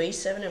rook to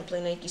a7 and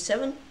play knight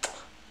e7,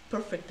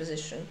 perfect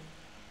position.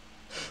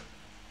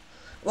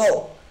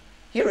 Whoa,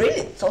 he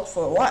really thought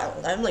for a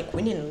while. I'm like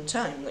winning on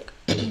time. Like,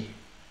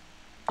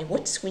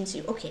 what's queen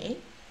c? Okay.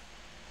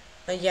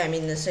 Yeah, I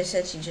mean, as I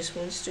said, he just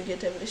wants to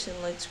get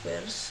everything light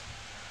squares.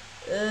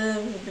 Okay,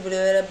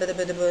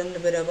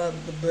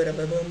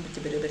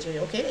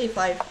 a5.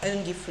 I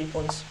don't give free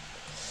pawns.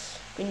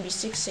 Queen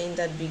b6 ain't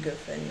that big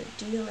of a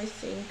deal, I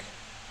think.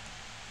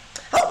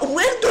 Oh,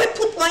 where do I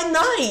put my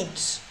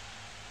knight?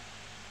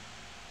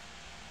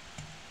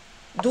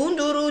 Dun.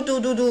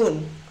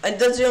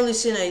 That's the only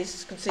thing I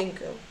could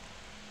think of.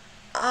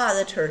 Ah,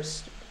 that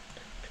hurts.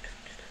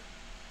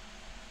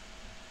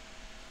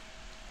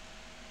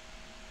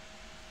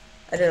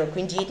 I don't know,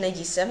 queen d8, knight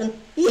d7.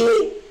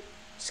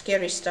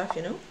 Scary stuff,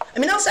 you know? I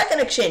mean, I'll sack an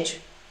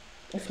exchange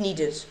if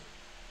needed.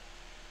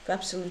 If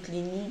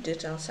absolutely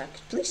needed, I'll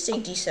sack. Please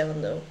take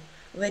d7 though.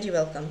 Very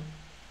welcome.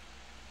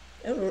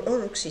 Or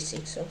rook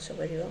c6, also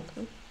very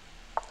welcome.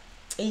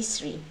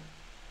 a3.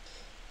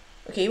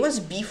 Okay, it was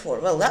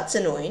b4. Well, that's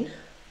annoying.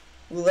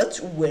 Well, that's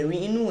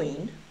very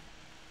annoying.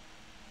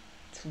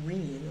 It's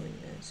really annoying,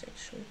 guys,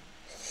 actually.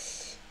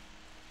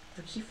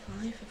 Rook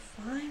e5,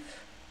 f5.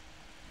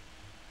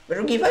 But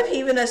rook e5, he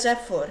even has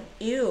f4.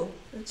 Ew,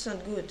 that's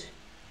not good.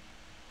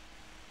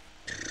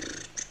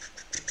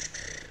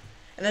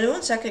 And I don't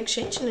want sack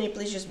exchange, and then he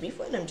plays just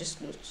b4, and I'm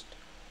just lost.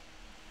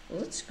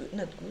 Well, that's good,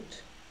 not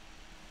good.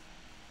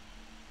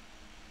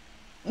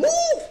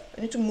 Move!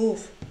 I need to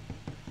move.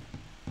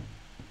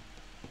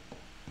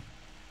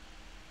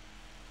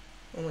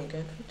 Oh my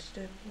god, what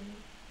did I play?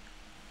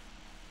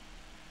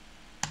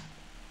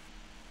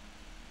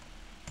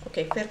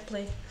 Okay, fair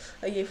play.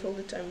 I gave all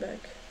the time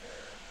back.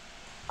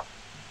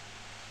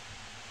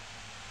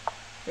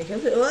 I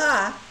killed it.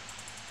 Ah!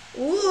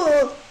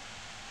 Ooh!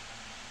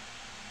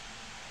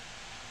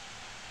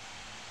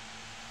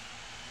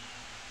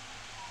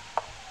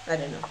 I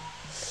don't know.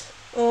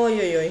 Oi,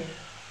 oi, oi.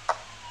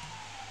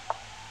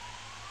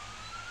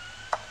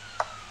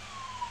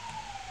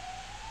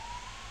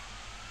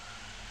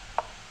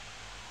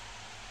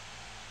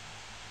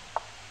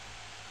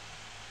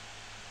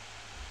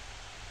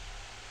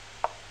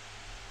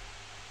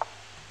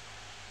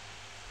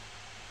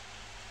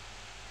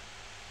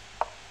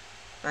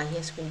 Ah, he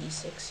has queen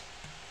d6.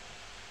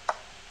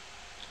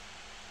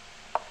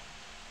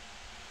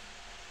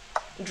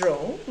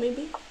 Draw,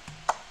 maybe?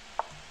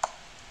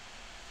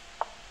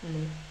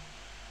 No.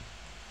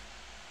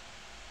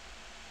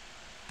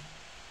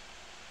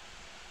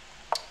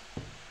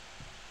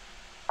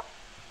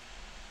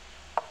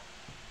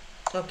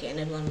 Okay,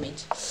 and one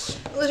mate.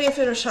 Let's get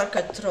for a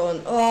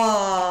sharkarton.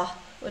 Oh,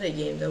 what a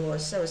game that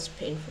was. That was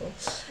painful.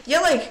 Yeah,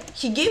 like,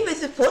 he gave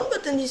with the pawn,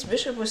 but then his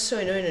bishop was so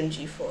annoying on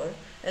g4.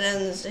 And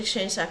then the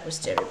exchange sack was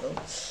terrible.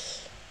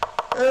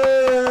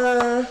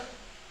 Yeah,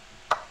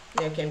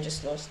 okay, I'm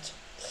just lost.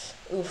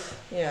 Oof,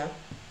 yeah.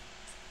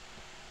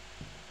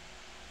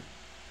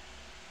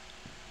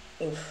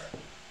 Oof.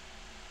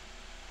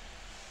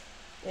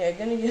 Yeah,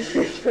 gonna get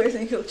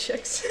illegal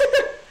checks.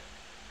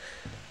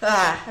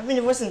 I mean,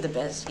 it wasn't the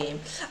best game.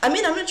 I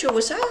mean, I'm not sure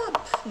what's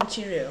up.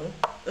 Material.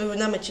 Oh,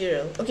 not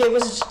material. Okay, it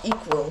was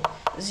equal.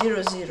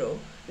 0-0.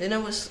 Then I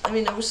was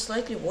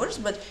slightly worse,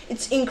 but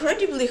it's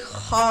incredibly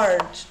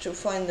hard to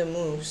find the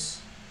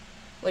moves.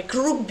 Like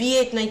rook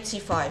b8, knight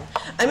c5.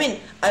 I mean,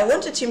 I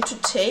wanted him to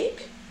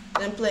take,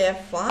 then play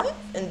f5,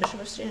 and bishop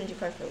f3, and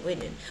d5 and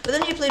win it. But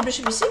then he played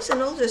bishop e6,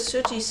 and all the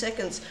 30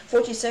 seconds,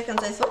 40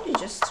 seconds, I thought he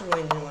just threw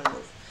in one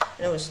move.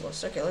 And I was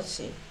lost. Okay, let's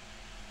see.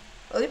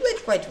 Well, he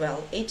played quite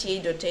well.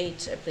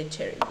 88.8, I played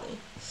terribly.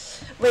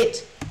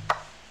 Wait,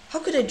 how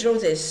could I draw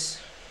this?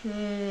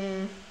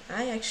 I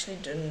actually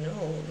don't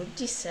know. Rook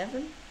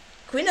d7?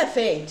 Queen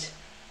f8.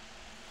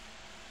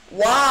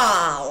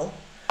 Wow.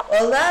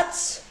 Well,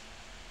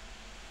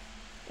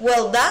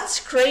 that's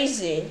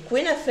crazy.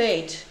 Queen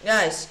f8.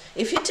 Guys,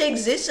 if he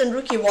takes this and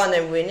rook e1,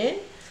 I'm winning.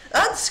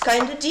 That's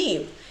kind of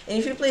deep. And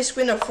if he plays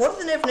queen f4,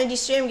 then f knight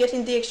d3, I'm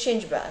getting the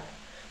exchange back.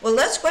 Well,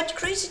 that's quite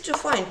crazy to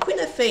find. Queen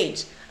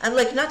f8. I'm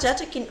like not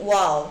attacking.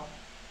 Wow.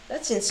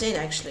 That's insane,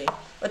 actually.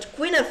 But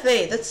queen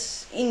f8,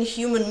 that's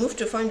inhuman move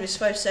to find with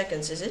 5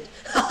 seconds, is it?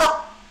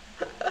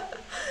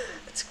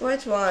 It's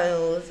quite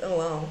wild. Oh,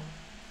 wow.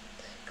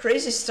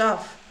 Crazy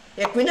stuff.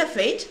 Yeah, queen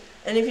f8.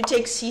 And if you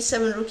take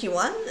c7, rook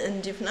e1,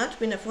 and if not,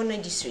 queen f4,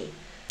 knight d3.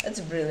 That's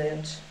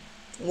brilliant.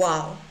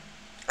 Wow.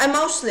 I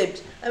mouse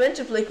slipped. I meant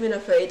to play queen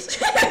f8.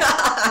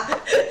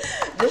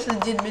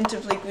 Definitely didn't mean to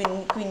play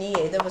queen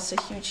e8. That was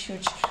a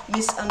huge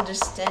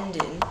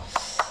misunderstanding.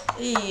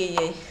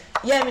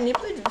 Yeah, I mean,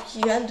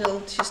 he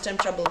handled his time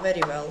trouble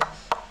very well.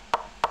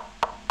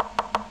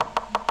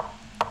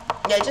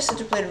 Yeah, I just had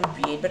to play rook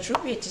b8, but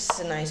rook b8 is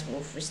a nice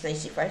move with knight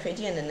c5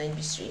 idea and then knight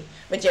b3.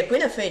 But yeah,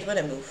 queen f8, what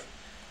a move.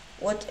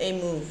 What a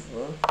move.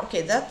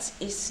 Okay, that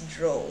is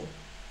draw.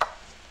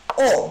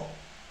 Oh!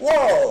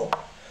 Whoa!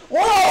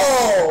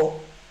 Whoa!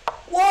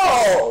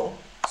 Whoa!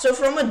 So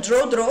from a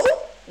draw,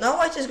 now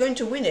white is going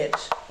to win it.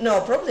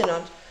 No, probably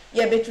not.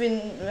 Yeah,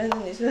 between...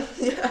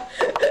 yeah.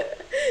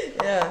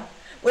 Yeah.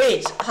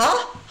 Wait,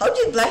 huh? How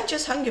did black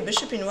just hung a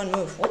bishop in one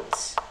move?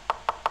 What?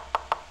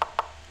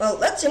 Well,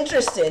 that's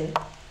interesting.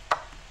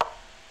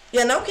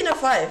 Yeah, now king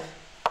f5.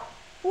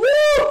 Woo!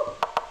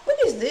 What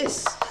is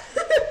this?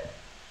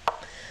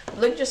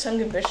 Black just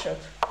hung a bishop.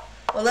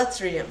 Well,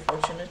 that's really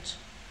unfortunate.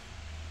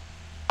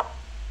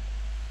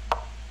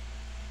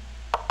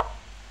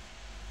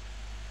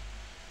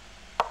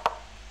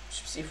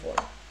 Bishop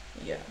c4.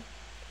 Yeah.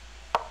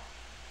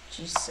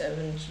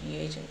 g7,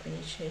 g8, and queen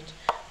h8.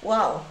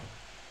 Wow.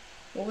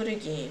 What a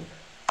game.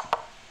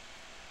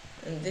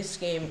 And this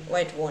game,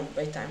 white won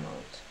by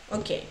timeout.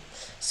 Okay.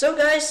 So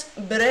guys,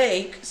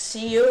 break.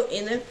 See you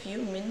in a few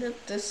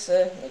minutes.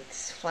 Like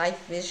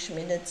 5-ish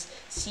minutes.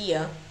 See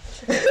ya.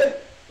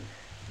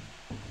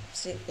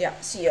 See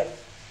ya.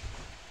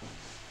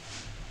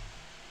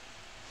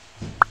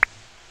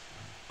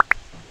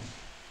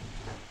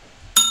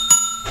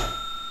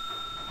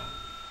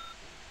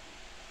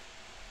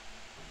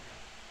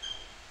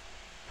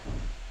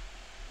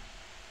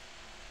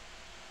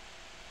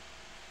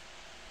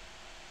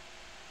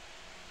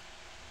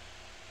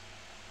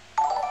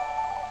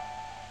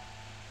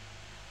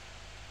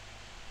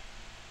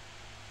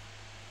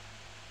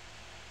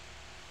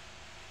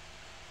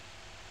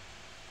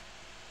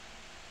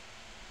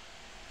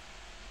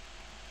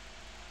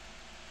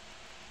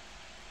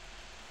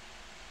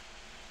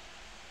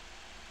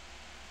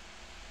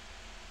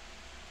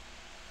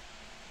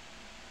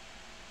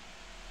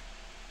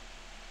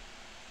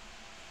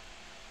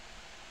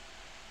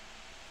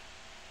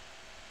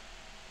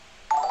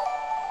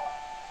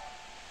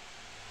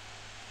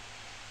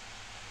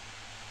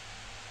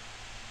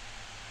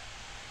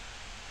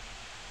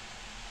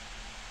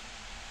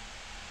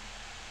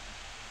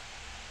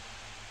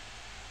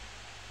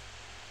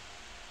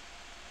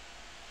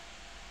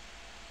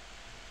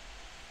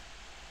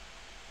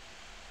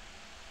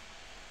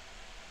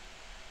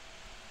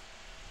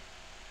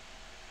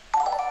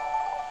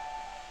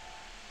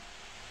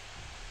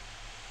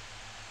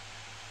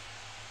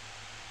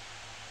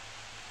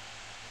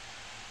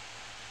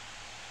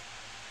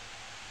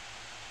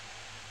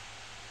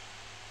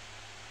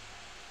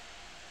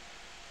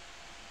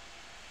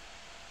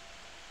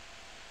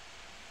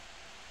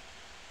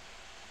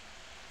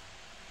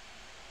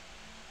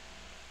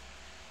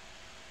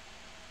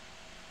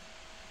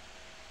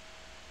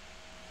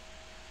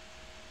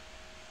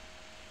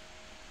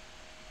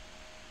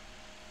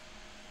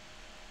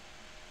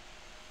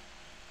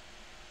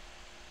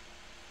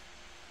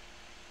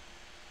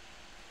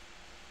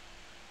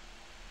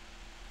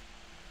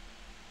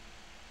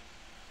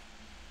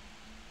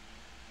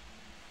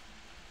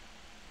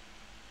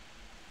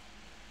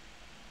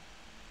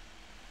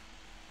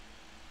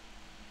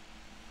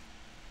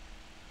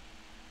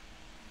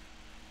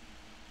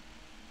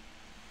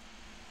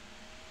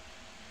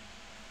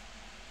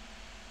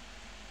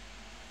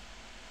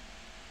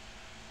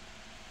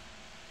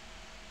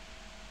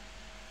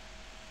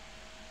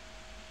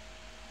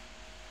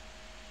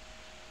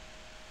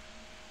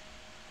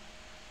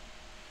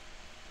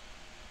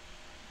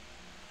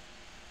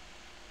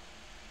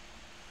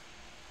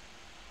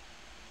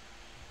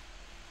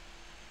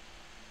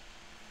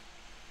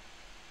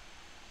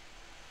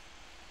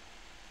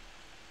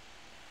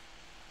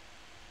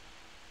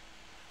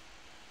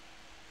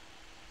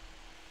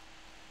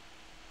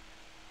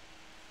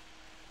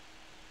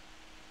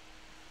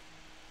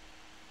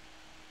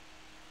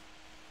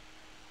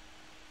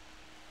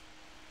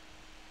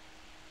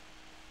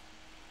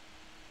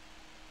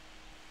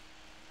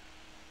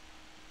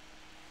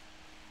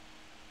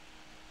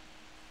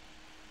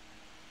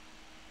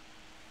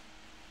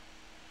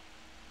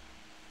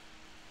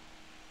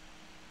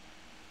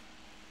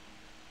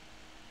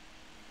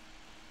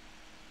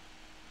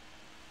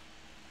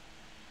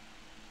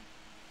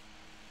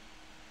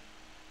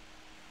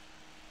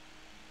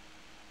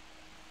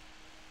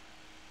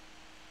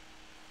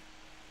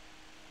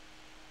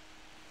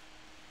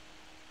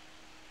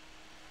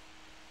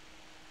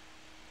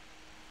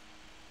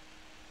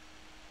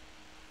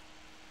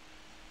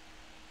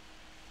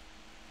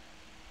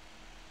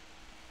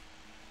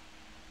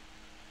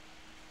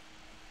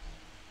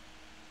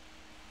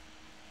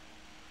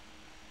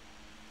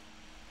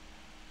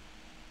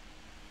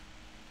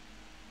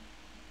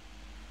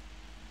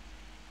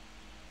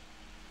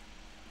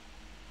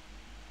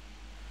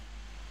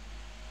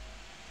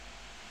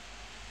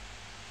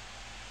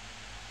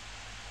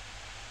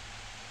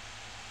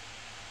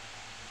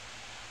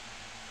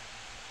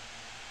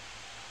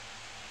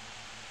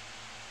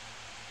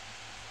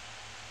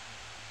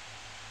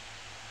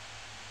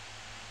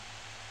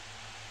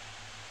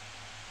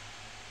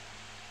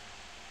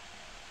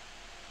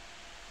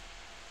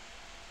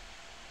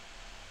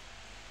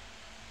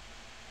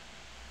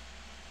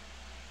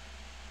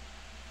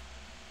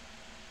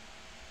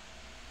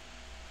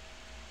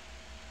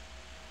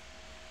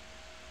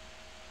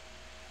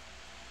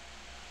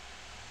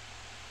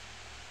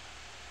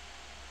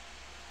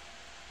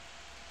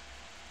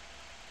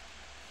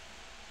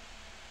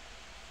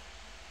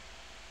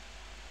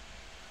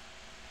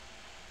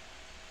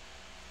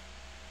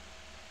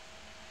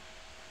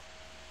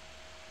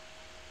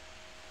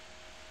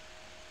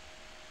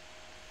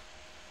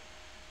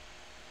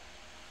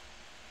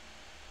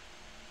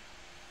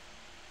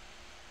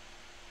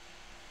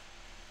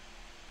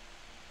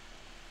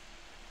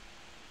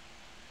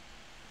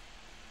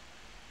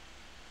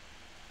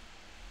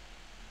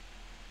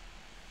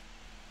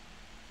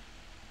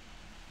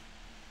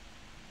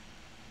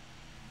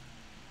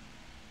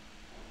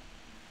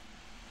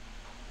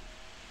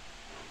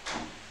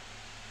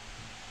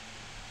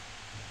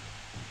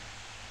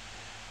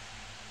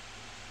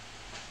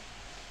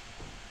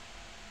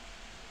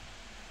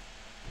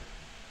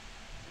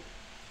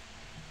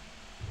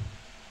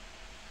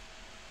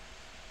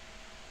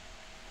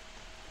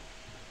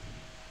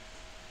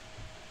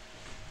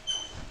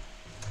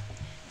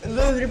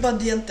 Hello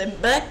everybody, and I'm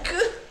back.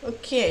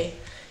 Okay.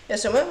 Yeah,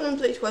 so my opponent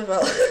played quite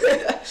well.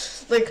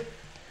 Like,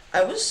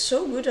 I was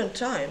so good on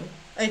time.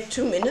 I had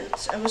 2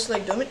 minutes, I was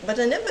like dominant, but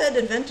I never had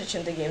advantage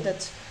in the game.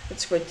 That's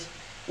quite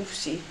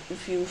oofy.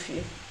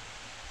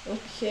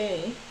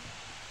 Okay.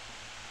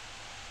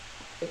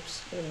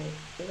 Oops, let me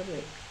open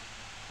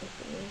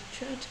my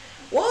chat.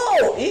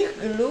 Whoa! Ich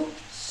glaub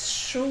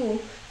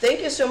zu.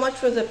 Thank you so much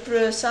for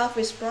the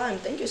Southwest Prime.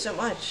 Thank you so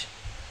much.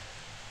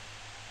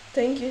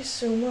 Thank you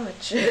so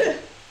much.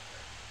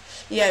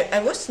 Yeah, I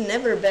was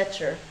never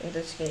better in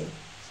this game.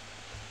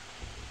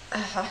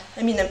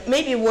 I mean,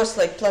 maybe it was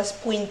like plus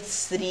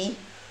 0.3,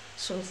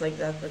 something like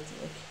that, but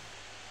like,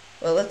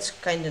 well, that's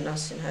kind of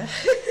nothing, huh?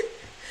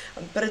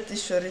 I'm pretty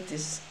sure it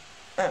is.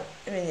 I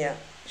mean, yeah,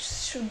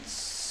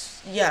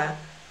 yeah,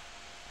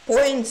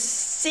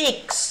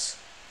 0.6.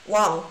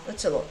 Wow,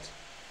 that's a lot.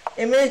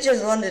 I mean, I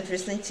just landed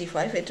with knight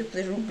c5. I took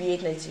the rook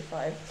b8, knight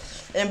c5.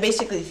 And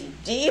basically the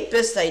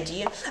deepest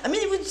idea. I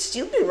mean, it would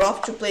still be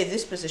rough to play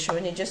this position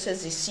when it just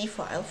has the c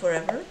file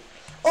forever.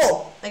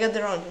 Oh, I got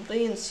the round. I'm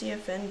playing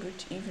CFN.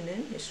 Good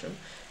evening. He's from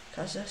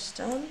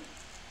Kazakhstan.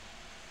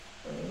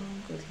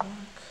 Good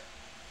luck.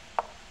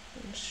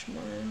 And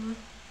smile.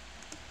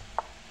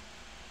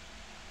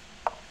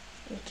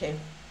 Okay.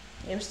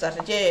 Game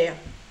started. Yeah.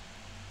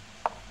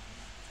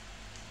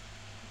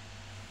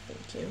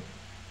 Thank you.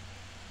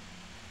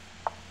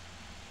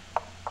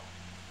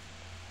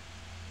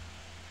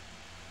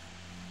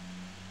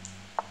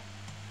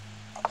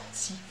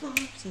 C5,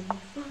 C5,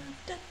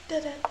 da da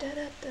da da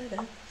da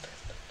da.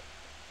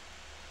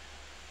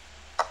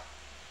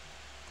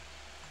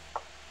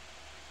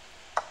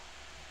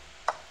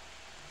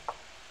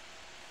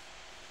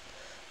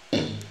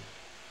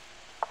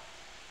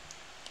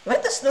 Why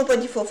does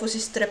nobody fall for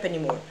this trap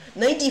anymore?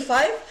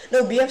 95?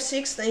 No,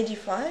 BF6,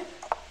 95?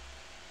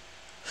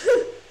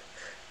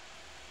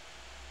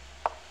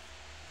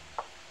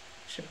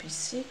 Should be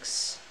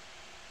 6.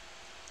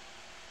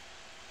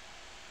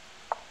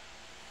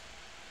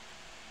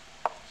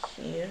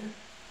 Here.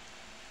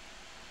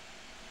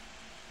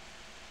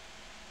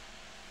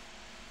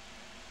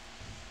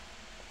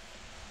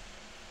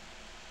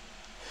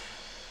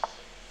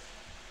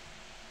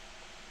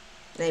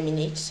 I mean,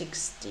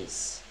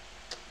 H60s.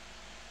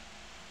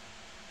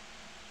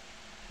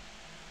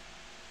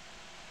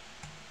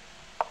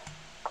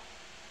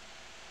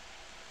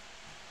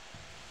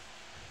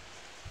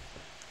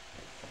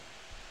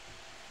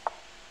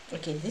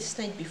 Okay, this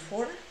night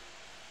before.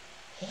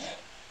 Eh?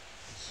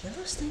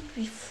 Yellow's night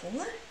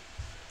before?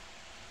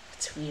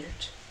 That's weird.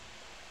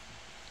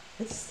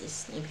 What's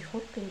this? Knight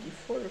before, queen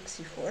d4, rook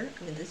c4.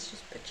 I mean, that's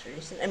just better,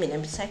 isn't it? I mean,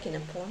 I'm sacking a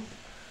pawn.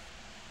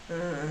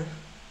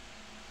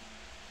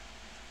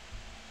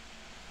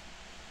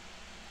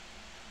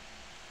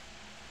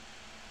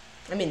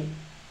 I mean,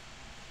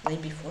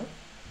 knight before.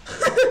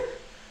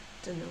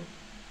 Don't know.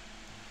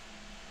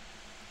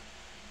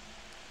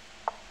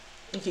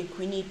 Okay,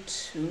 queen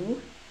e2.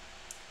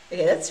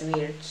 Okay, that's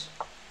weird.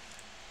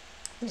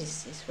 What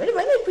is this? Why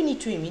not queen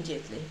e2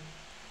 immediately?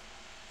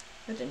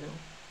 I don't know.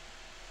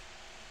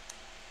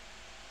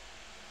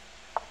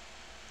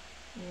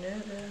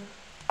 Another.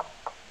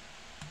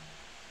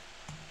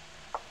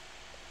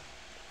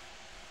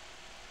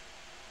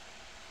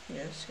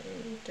 Yes,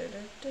 da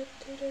da da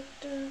da da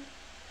da.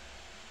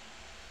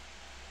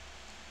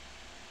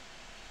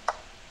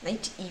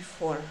 Knight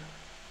e4. Oh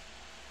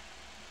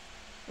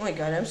my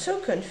god, I'm so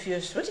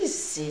confused. What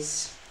is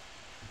this?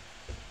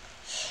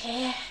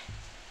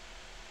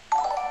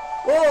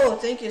 Whoa,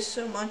 thank you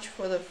so much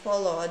for the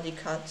follow,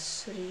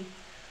 Adikat3.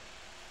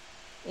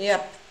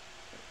 Yep.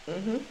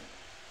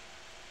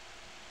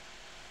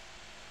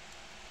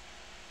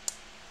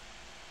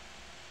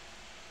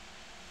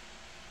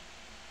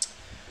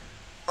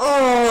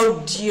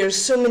 Oh dear,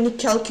 so many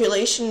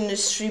calculations in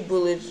this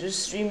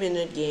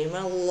 3-minute game.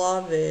 I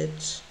love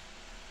it.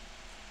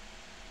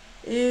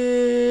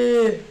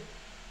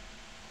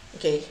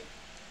 Okay.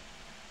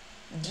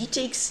 D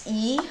takes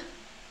E.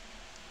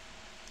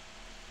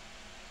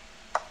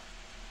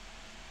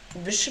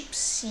 Bishop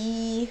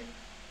C.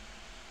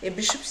 Yeah,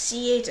 bishop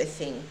C8, I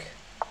think.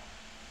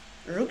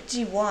 Rook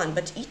D1,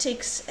 but E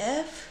takes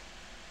F.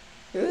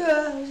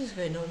 What is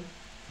going on?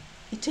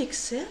 E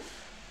takes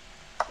F.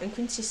 And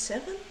queen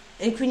C7.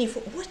 And queen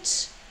E4.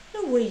 What?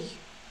 No way.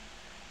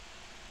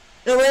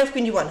 No, I have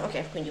queen D1. Okay,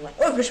 I have queen D1.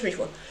 Oh, bishop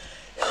E4.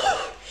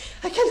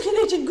 I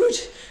calculated good.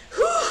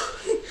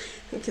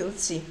 Okay,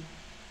 let's see.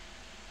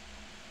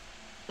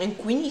 And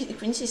queen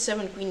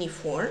C7, queen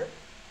E4.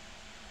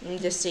 And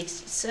the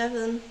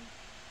 67.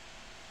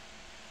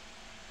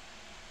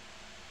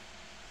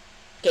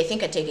 Okay, I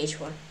think I take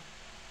H4.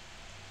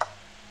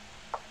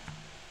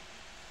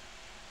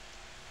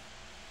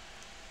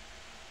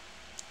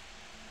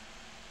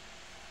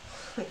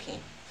 Okay.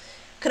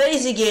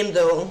 Crazy game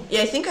though.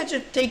 Yeah, I think I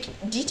should take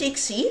D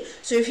takes C.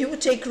 So if you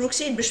would take rook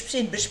C8, bishop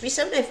C8, bishop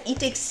B7, if E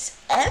takes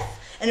F,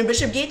 and a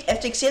bishop gate, F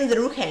takes C, and the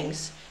rook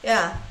hangs.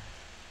 Yeah.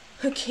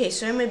 Okay,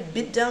 so I'm a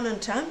bit down on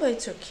time, but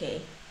it's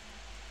okay.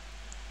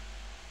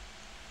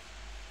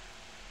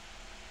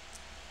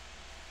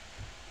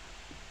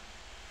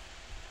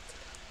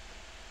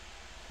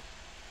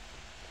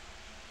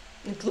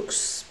 It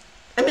looks...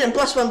 I mean,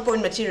 plus 1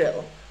 point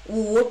material.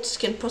 What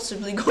can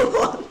possibly go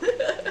on?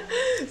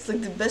 It's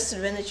like the best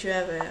advantage you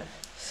ever have.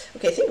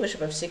 Okay, I think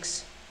bishop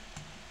f6.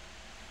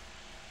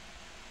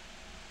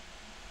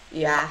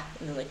 Yeah,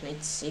 and then like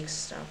knight 6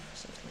 stuff,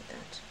 something like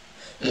that.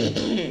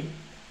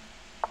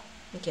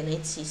 Okay,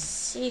 knight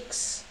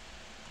c6.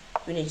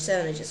 Queen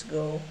h7, I just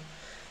go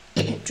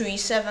to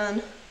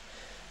e7.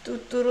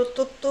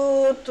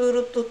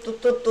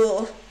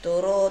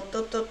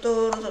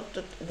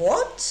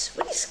 What?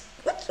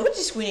 What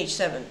is queen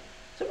h7?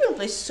 Someone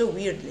plays so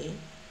weirdly.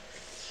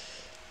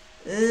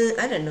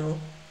 I don't know.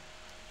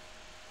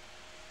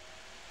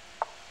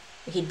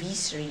 Okay,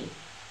 b3.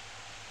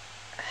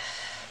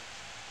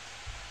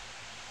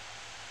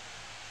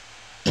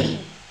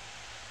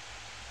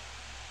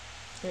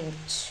 And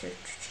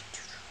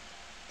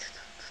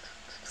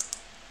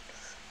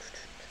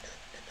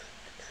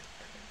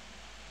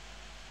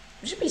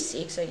bishop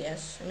b6, I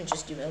guess. I mean,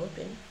 just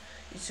developing.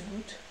 It's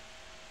good.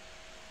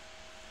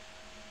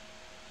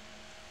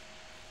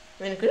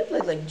 I mean, I could have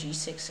played like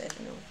g6, I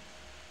don't know.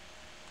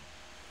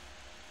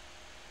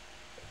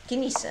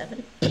 King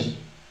e7.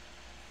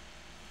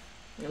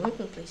 No, my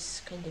plan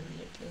plays kind of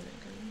weirdly.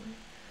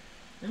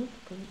 No,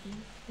 queen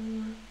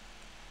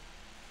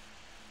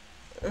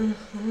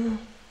e4.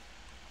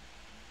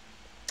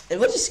 And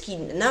what is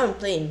king? Now I'm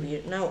playing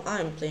weird. Now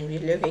I'm playing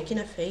weirdly. Okay, king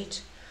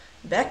f8.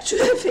 Back to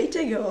f8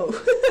 I go.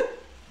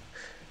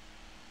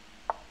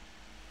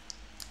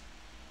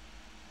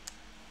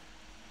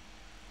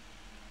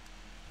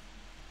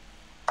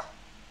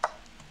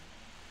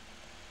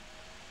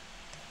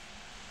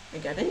 My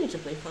god, I need to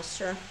play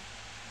faster.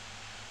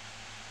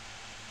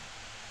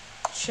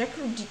 Check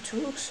rook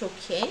d2 looks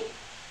okay.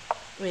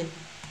 I mean,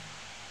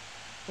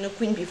 no,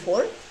 queen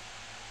b4,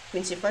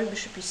 queen c5,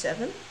 bishop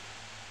e7,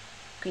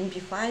 queen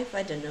b5,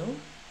 I don't know.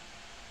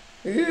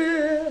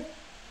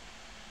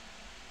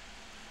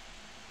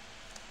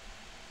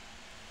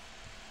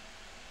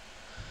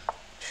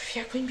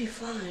 Yeah, queen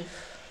b5.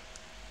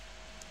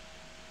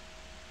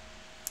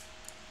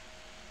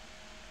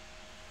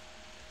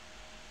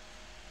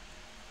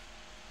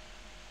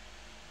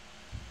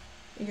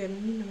 You got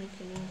me to make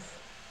a move.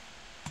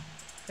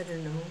 I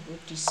don't know,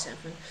 rook d7.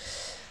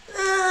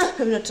 I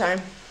have no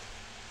time.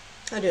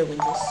 How do I win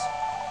this?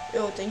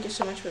 Yo, thank you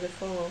so much for the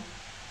follow.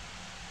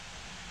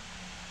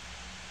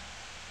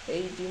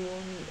 Hey, d1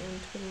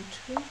 and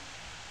 22.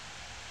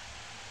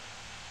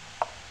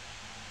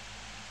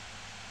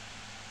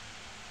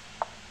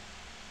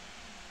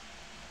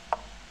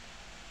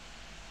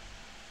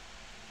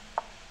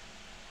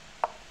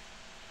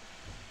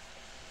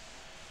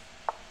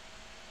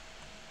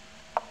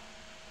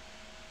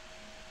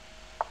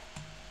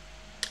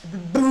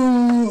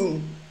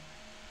 Boom!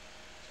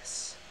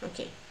 Yes,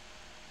 okay.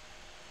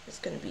 It's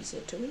gonna be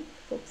easier to win,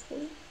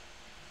 hopefully.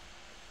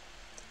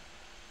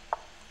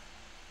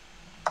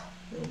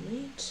 No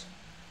mate.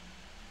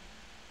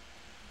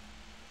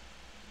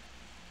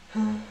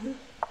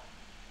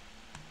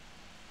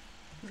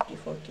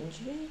 d4, king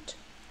g8.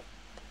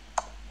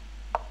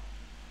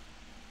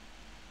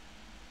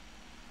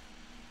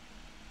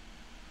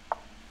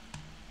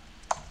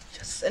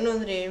 Yes,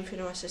 another day in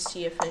Finance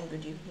CFN,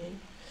 good evening.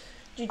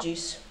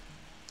 GG's.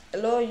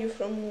 Hello, are you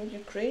from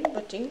Ukraine,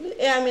 but English?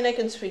 Yeah, I mean, I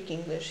can speak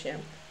English, yeah.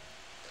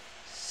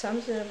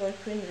 Something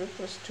about Queen Rook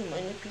was too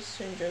many pieces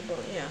to enjoy,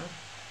 but yeah.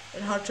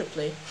 And hard to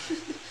play.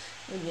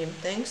 Good game,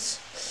 thanks.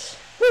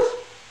 Whew.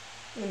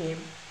 Good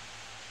game.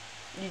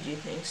 GG,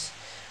 thanks.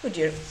 Oh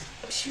dear.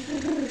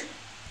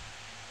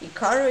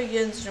 Hikaru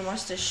against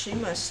Grandmaster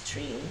Shima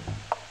stream.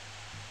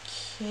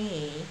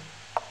 Okay.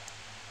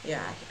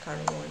 Yeah,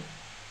 Hikaru won.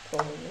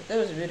 Probably. That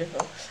was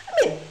beautiful. I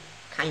mean,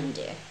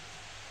 kinda.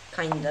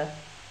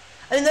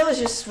 I mean, that was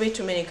just way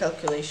too many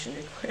calculation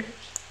required.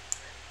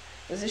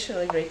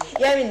 Positionally great.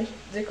 Yeah, I mean,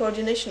 the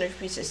coordination of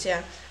pieces,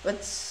 yeah.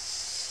 But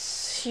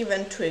he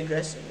went too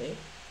aggressively.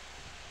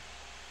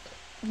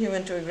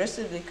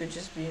 Could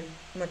just be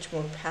much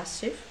more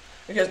passive.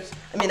 Because,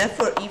 I mean,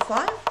 f4,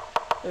 e5,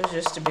 it was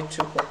just a bit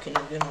too cocky,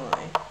 not gonna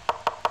lie.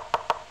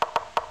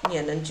 Yeah,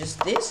 and then just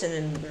this, and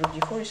then rook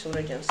d4 is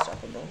already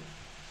unstoppable.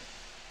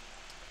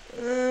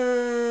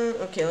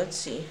 Okay, let's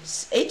see.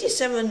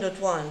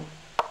 87.1.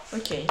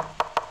 Okay.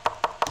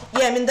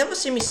 Yeah, I mean, that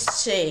was a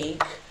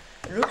mistake.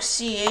 Rook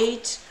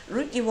c8,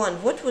 rook d1.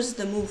 What was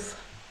the move?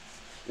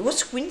 It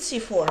was queen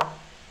c4.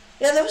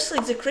 Yeah, that was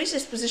like the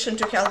craziest position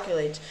to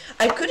calculate.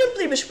 I couldn't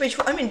play bishop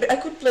h4. I mean, I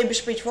could play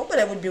bishop h4, but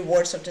I would be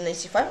worse after knight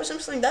c5 or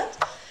something like that.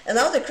 And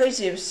now the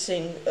craziest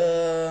thing,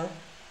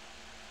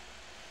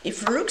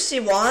 if rook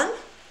c1,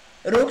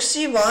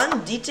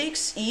 d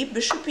takes e,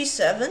 bishop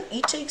e7,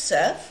 e takes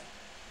f,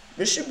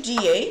 bishop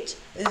d8,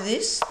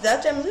 this,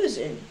 that I'm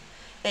losing.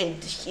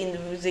 And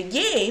in the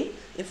game,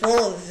 if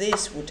all of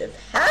this would have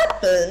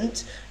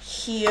happened,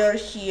 here,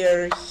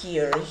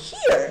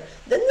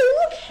 then the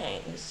rook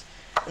hangs.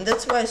 And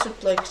that's why I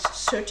took like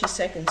 30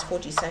 seconds,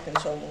 40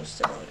 seconds almost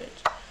about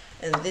it.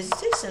 And this,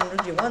 and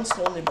rook d1,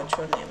 slowly but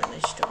surely I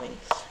managed to win.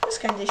 It was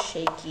kind of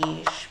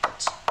shaky-ish,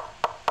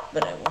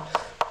 but I won.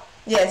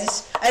 Yeah,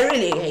 this I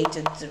really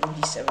hated the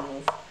d7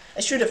 move. I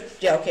should have,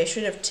 yeah, okay, I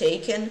should have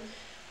taken,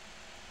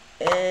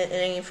 and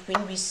then if queen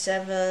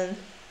b7,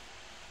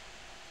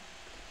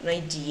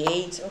 knight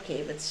d8,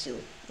 okay, but still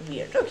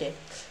weird, okay,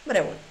 but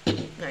I won.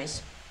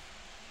 Nice.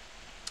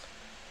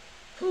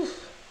 Whew.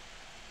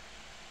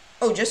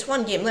 Oh, just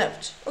one game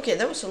left. Okay,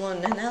 that was a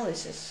long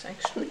analysis,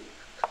 actually.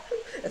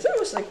 I thought it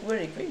was like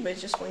very quick, but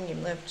just one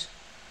game left.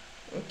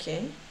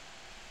 Okay.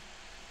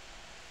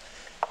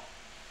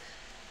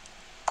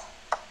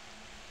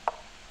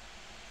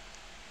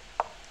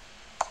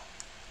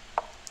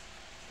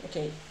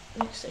 Okay,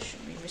 next I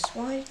should be with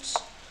white.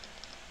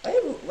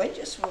 Why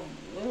just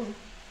one?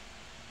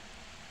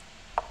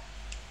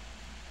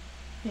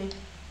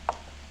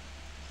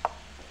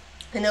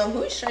 I know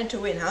who is trying to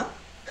win, huh?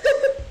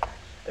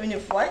 I mean,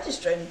 if white is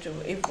trying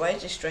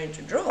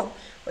to draw,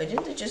 why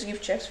didn't they just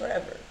give checks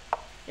forever?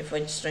 If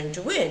white is trying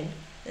to win,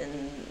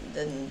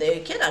 then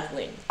they cannot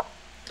win.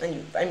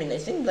 And I mean, I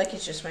think black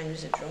is just fine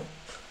with a draw.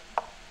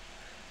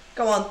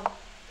 Come on,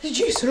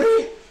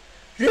 G3.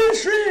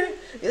 G3!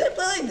 Did I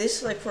play like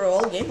this like for a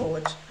whole game or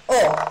what?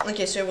 Oh,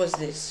 okay, so it was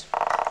this.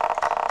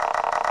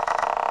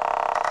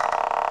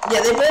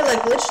 Yeah, they played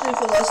like literally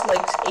for the last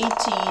like 80,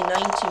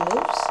 90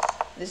 moves.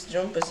 This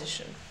drone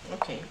position.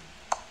 Okay.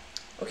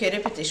 Okay,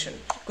 repetition.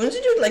 Couldn't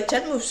you do it like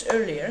 10 moves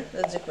earlier?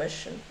 That's the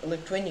question. Or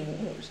like 20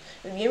 moves.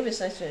 The game is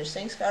nice finish.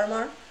 Thanks,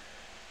 Karmar.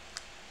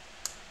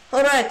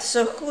 Alright,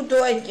 so who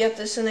do I get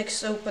as the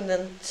next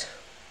opponent?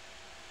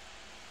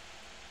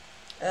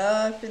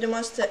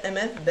 Grandmaster FM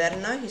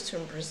MFBerna, he's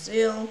from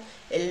Brazil.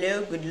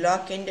 Hello, good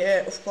luck, and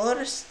of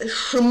course,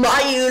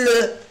 Smile.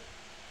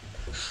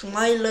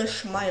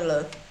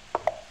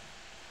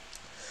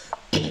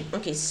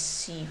 Okay,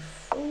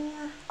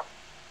 c4.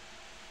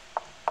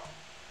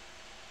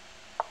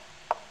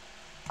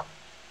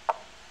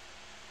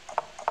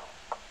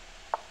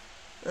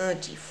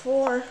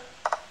 d4.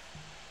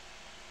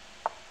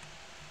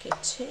 Okay,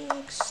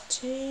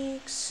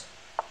 takes.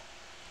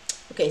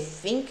 Okay, I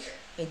think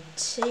I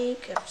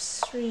take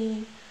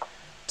f3,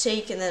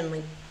 take, and then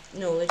my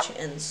knowledge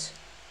ends.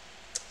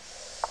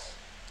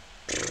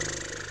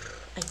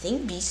 I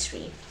think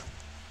b3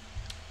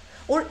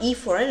 or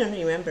e4. I don't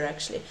remember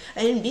actually.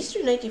 I mean,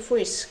 b3 knight e4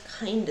 is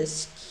kind of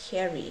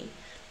scary.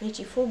 Knight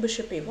e4,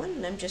 bishop a1,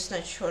 and I'm just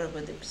not sure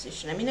about the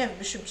position. I mean, I have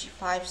bishop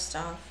g5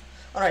 stuff.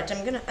 All right,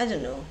 I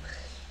don't know.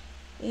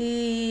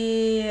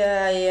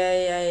 Yeah.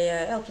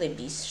 I'll play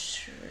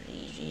b3,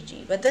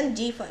 GG. But then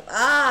d5.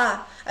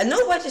 Ah, I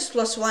know white is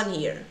 +1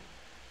 here.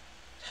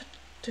 How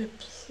do I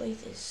play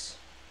this?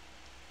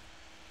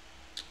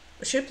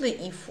 I should play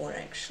e4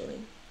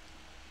 actually.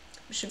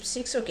 Bishop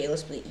 6. Okay,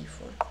 let's play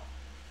e4.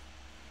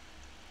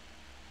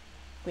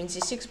 Queen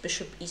c6,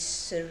 bishop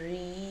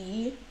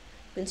e3.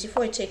 Queen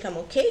c4, I take, I'm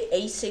okay.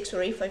 a6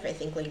 or a5, I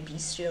think like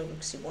b3 or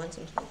rook c1,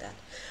 something like that.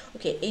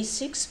 Okay,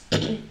 a6.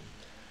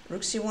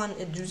 Rook c1,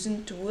 it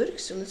doesn't work,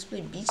 so let's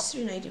play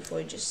b3, knight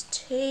e4, just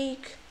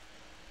take.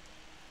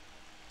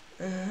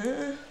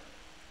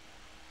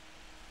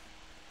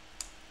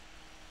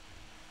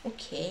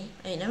 Okay,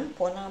 I know,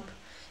 pawn up.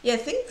 Yeah, I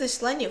think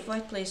this line, if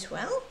white plays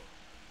well,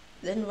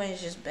 then white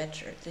is just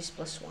better, at least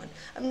 +1.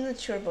 I'm not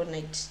sure about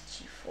knight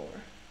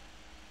g4.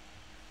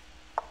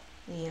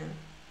 Yeah.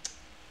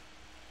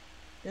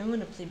 I'm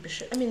gonna play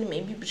bishop. I mean,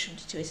 maybe bishop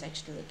d2 is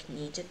actually like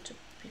needed to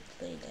be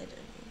played, I don't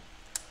know.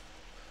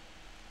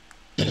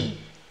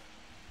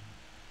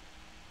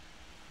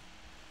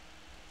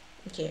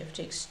 Okay, f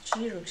takes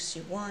g, rook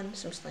c1,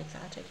 something like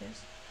that, I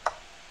guess.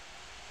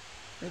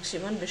 Rook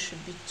c1, bishop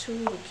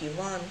b2, rook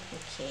e1,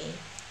 okay.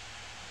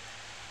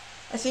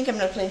 I think I'm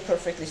not playing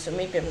perfectly, so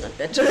maybe I'm not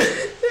better.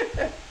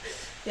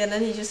 Yeah, and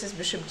then he just has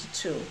bishop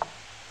d2.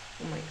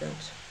 Oh my god.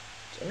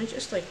 Am I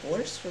just like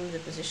worse from the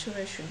position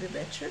where I should be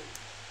better?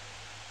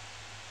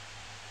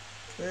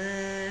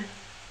 I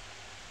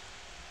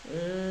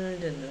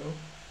don't know.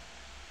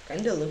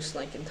 Kinda looks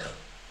like it though.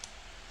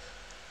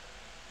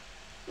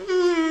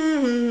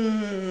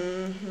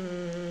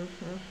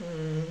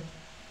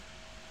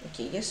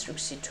 Okay, yes, rook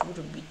c2,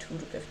 rook b2,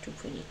 rook f2,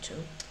 queen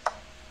e2.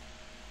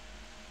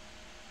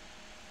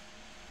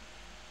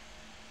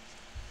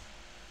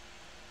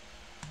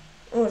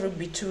 Oh, rook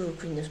b2,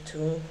 queen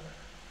f2.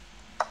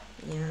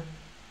 Yeah.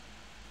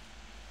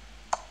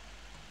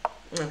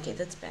 Okay,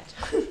 that's bad.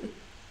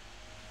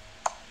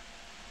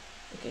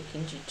 Okay,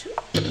 king g2.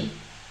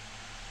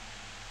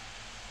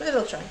 But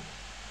I'll try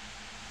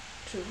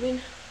to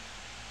win.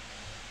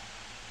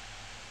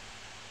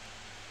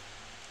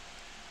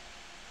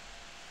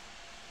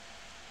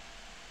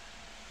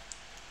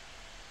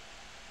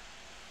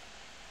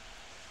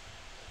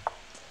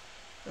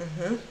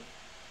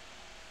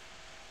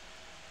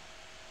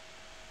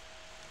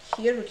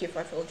 Here, rook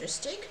e5 will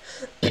just take.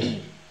 I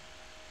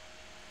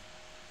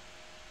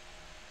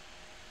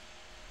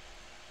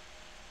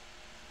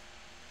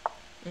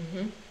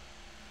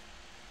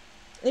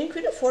mean,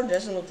 queen f4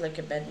 doesn't look like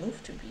a bad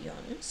move, to be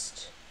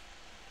honest.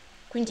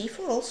 Queen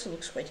d4 also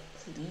looks quite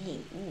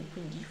clean. Ooh,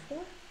 queen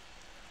d4?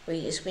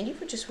 Wait, is queen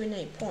d4 just win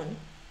a pawn?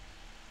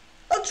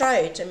 I'll try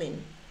it, I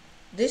mean.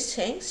 this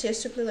hangs. He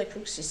has to play like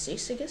rook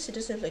c6, I guess. He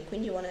doesn't have like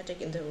queen d1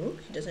 attacking the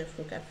rook. He doesn't have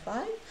rook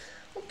f5.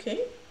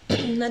 Okay,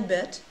 not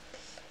bad.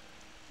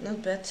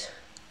 Not bad.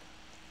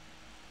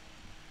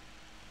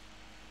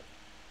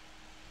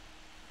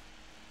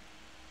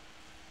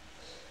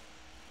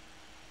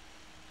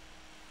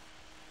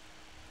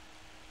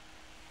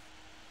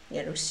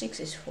 Yeah, rook 6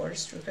 is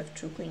forced, rook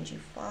f2, queen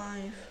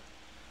g5,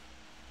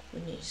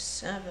 queen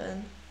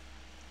a7.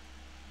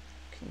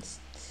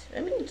 I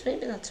mean, it's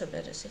maybe not so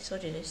bad as I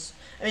thought it is.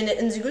 I mean,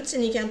 and the good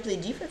thing, he can play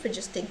d5 and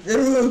just take the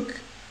rook.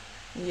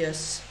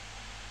 Yes.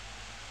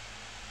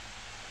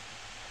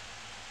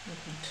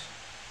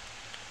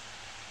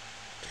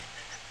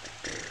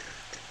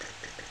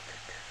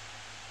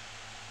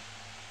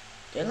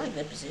 I like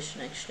that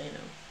position actually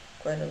now,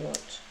 quite a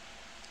lot.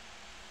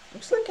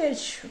 Looks like I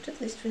should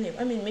at least win it.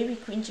 I mean, maybe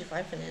queen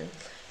g5 and then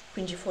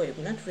queen g4, you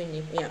will not win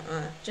it.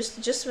 Yeah,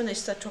 just when I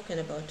start talking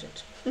about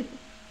it.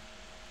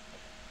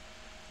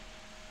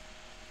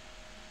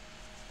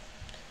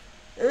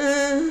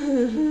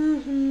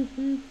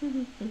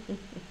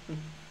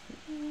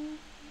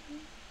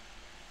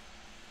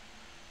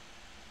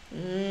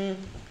 I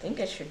think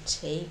I should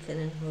take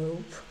and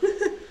hope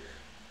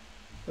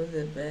for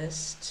the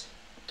best.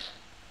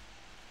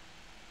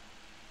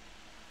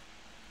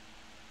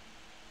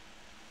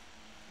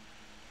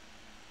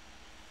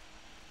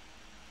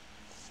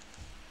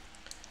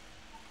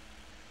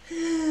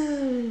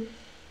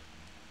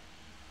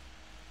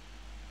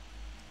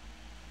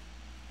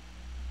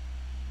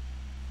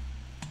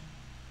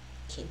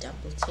 Okay,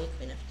 double take,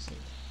 we have to see.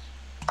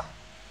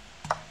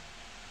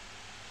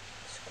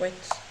 It's quite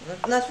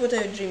not what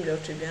I dreamed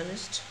of, to be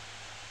honest.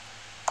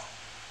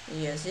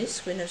 Yes,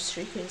 this queen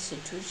f3, queen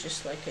c2 is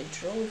just like a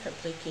draw. If I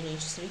play king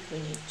h3,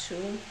 queen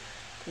a2,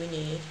 queen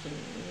a8,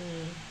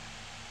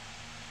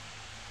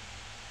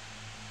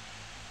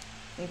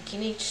 and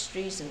king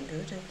h3 isn't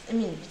good. I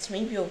mean, it's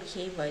maybe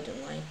okay, but I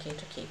don't like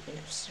it. Okay, queen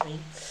f3.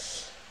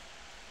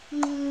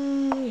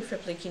 If I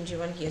play king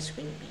g1, he has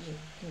queen b.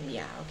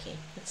 Yeah, okay,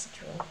 that's a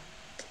draw.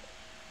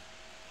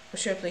 Or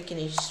should I play king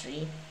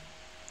h3?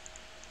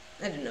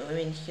 I don't know, I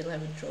mean, he'll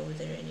have a draw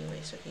there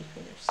anyways. Okay,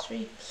 queen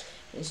f3,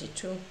 queen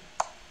c2.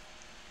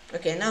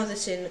 Okay, now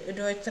this in,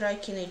 do I try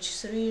king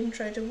h3 and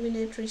try to win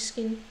it,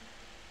 risking?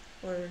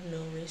 Or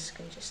no risk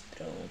and just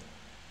draw?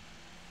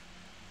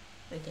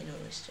 Okay, no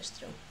risk, just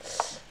draw.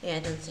 Yeah, I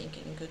don't think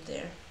I'm good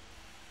there.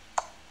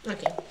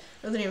 Okay,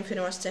 another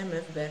Grandmaster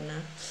FM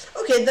MFBerna.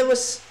 Okay, that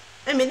was,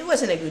 I mean, it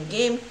wasn't a good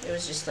game. It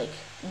was just like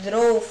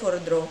draw for a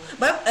draw.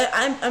 But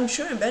I'm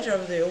sure I'm better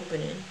of the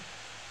opening.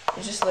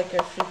 It's just like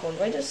a free pawn.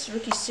 Why does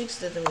rook e6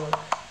 doesn't work?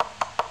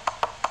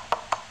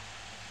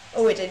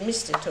 Oh wait, I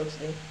missed it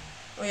totally.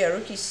 Oh yeah,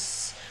 rook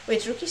e6.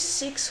 Wait, rook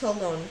e6.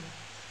 Hold on.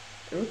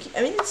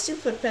 I mean, it's still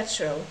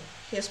perpetual.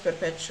 Here's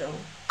perpetual.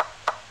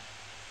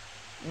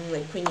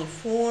 Like queen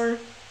e4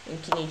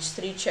 and king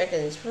h3 check,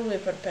 and it's probably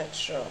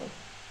perpetual.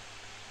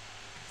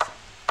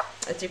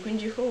 I take queen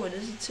g4. What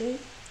does it say?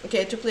 Okay,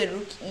 I have to play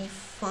rook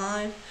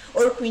e5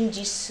 or queen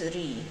g3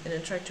 and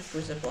then try to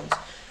push the pawns.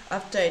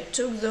 After I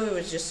took, though, it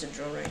was just a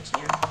draw right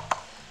here.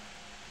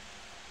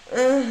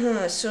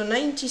 So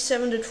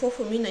 97.4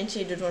 for me,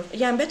 98.1.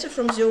 Yeah, I'm better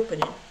from the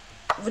opening.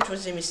 What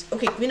was the mistake?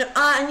 Okay, queen.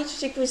 I need to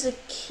take with the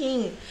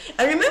king.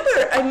 I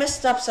remember I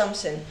messed up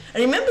something. I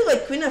remember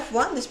like queen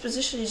f1. This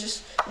position is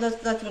just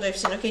not what I've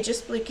seen. Okay,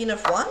 just play king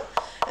f1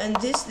 and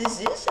this,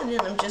 and then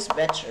I'm just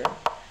better.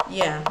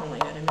 Yeah. Oh my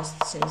god, I messed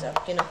things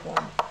up. King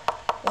f1.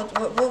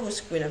 What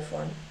was queen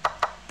f1?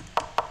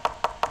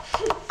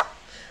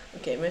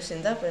 Okay,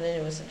 messing up, and then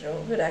it was a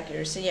draw. Good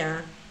accuracy,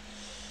 yeah.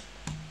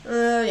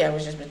 Yeah, it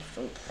was just a bit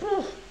from.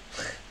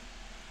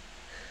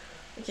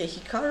 Okay,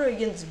 Hikaru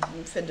against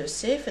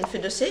Fedoseev, and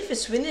Fedoseev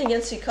is winning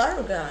against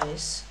Hikaru,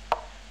 guys.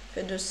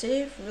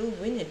 Fedoseev will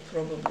win it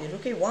probably.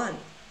 Rook a1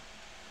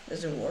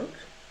 doesn't work.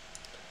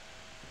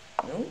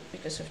 No,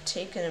 because of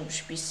taken and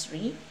bishop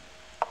b3.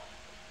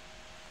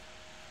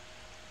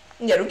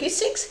 Yeah, rook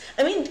a6.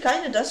 I mean, it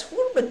kind of does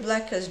work, but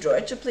black has draw. I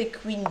had to play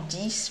queen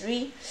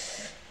d3.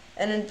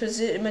 And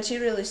then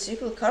material is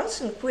equal.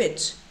 Carlsen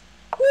quit.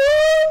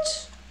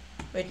 What?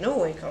 Wait, no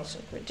way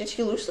Carlsen quit. Did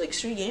he lose like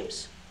 3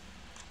 games?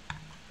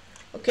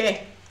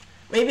 Okay.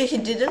 Maybe he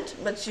didn't,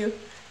 but you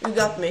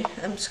got me.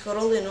 I'm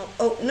scrolling on.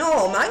 Oh,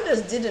 no,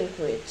 Magnus didn't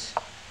quit.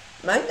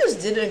 Magnus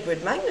didn't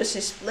quit. Magnus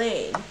is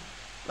playing.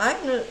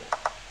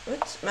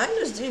 What?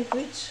 Magnus didn't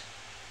quit.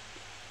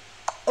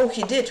 Oh,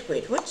 he did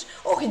quit. What?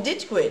 Oh, he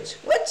did quit.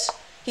 What?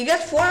 He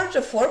got 4 out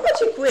of 4, but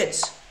he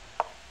quit.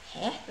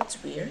 Huh? That's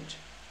weird.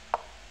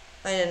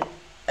 I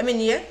mean,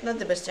 yeah, not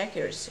the best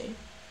accuracy,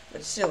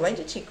 but still, why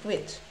did he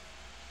quit?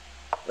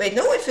 Wait,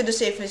 no, if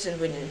Fedoseev isn't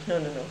winning. No.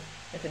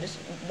 If it is,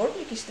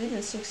 Bortnik is leading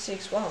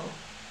 6-6. Wow,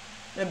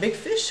 the big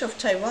fish of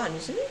Taiwan,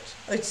 isn't it?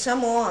 Oh, it's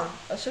Samoa.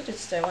 I thought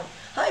it's Taiwan.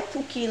 Hi,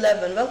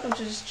 Pookie11. Welcome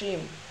to the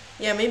stream.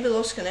 Yeah, maybe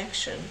lost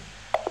connection,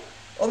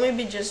 or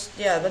maybe just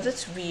but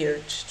that's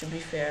weird. To be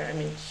fair, I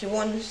mean, he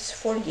won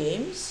 4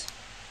 games,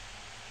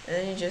 and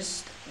then he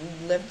just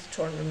left the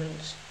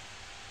tournament.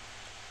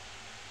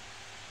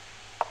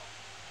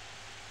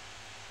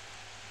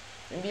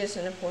 Maybe he has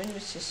an opponent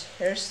with his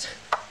hairstyle.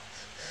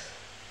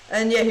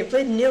 And yeah, he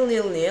played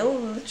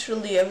 0-0-0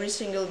 literally every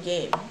single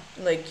game.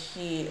 Like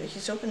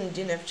his opponent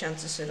didn't have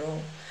chances at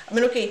all. I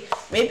mean, okay,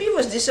 maybe he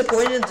was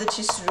disappointed that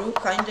he threw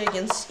kinda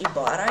against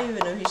Ibarra, even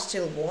though he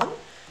still won.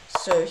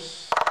 So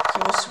he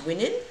was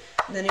winning,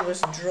 then he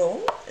was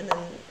drawn, and then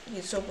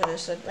his opponent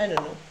said, I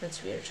don't know,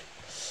 that's weird.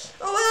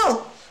 Oh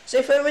well! So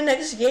if I win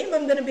next game,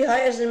 I'm gonna be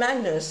higher than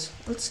Magnus.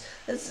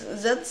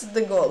 That's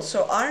the goal.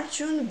 So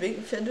Arjun,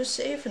 Big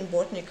Fedoseev, and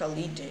Botnik are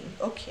leading.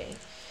 Okay,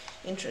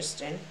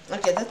 interesting.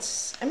 Okay,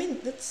 that's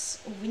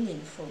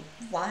winning for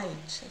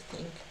white, I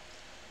think.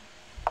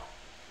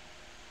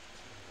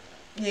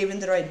 Yeah, even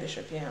the right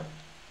bishop, yeah.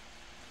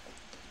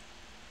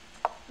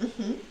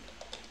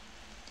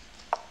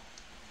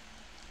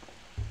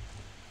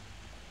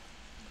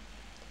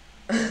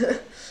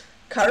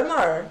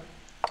 Karmar.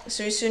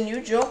 So it's a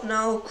new job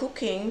now,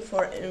 cooking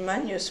for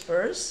Manu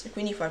Spurs.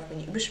 Queen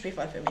e5, bishop e5,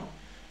 I mean.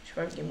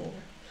 Bishop e5, game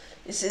over.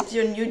 Is it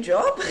your new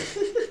job?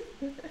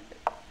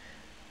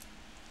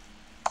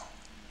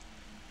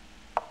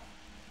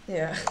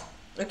 Yeah.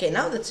 Okay,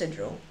 now that's a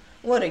draw.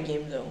 What a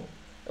game though.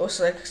 It was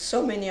like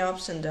so many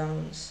ups and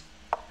downs.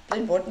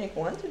 Played Botnik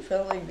once, it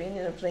felt like being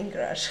in a plane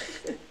crash.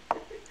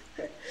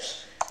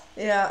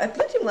 Yeah, I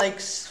played him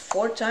like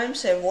 4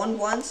 times. I won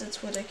once,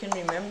 that's what I can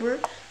remember.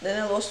 Then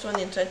I lost one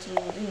in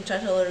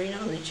title arena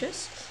on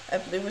chess. I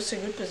played with a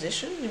good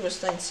position. It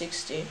was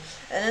 960,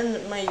 and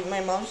then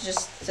my mouse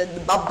just said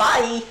bye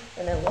bye,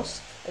 and I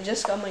lost. I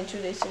just got mine 2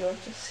 days ago.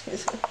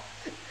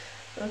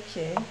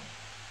 Okay,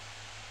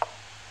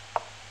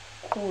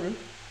 cool.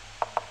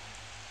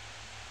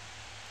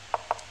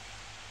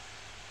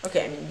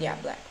 Okay, I mean, yeah,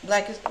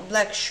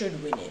 black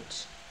should win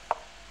it.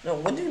 No,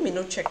 what do you mean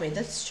no checkmate?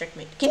 That's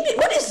checkmate.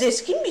 What is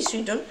this? King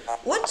b3, don't...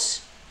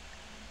 What?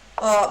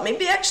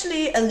 Maybe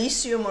actually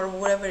Elysium or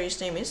whatever his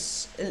name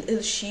is.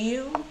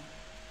 Elysium?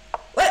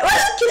 Why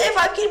not king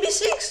a5, king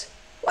b6?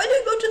 Why do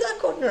you go to that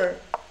corner?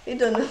 I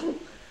don't know.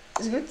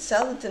 It's good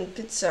salad and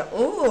pizza.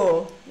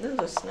 Oh,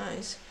 that was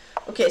nice.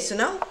 Okay, so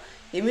now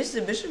he missed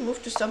the bishop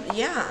move to stop.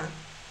 Yeah.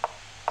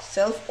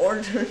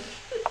 Self-order.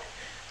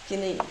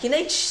 King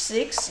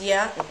h6,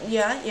 yeah.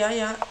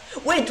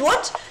 Wait,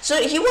 what?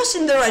 So he was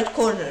in the right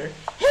corner.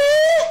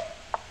 Hey!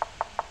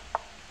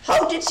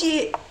 How did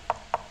he...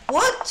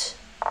 What?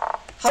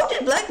 How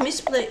did black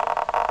misplay...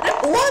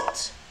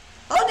 What?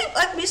 How did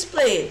black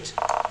misplay it?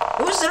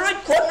 It was the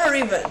right corner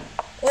even.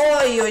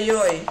 Oi, oi,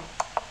 oi.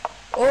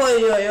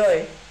 Oi, oi,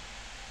 oi.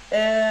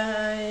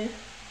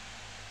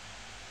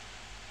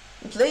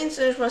 Playing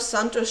was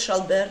Santos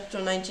Alberto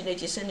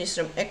 1987 is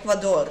from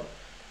Ecuador.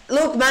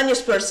 Look, Manu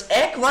Spurs,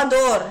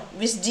 Ecuador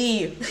with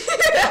D.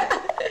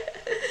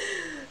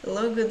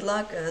 Hello, good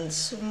luck and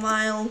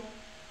smile.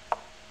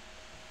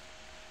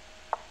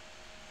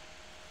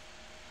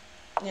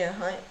 Yeah,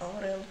 hi,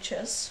 Aurel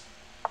Chess.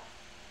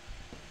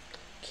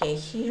 Okay,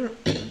 here.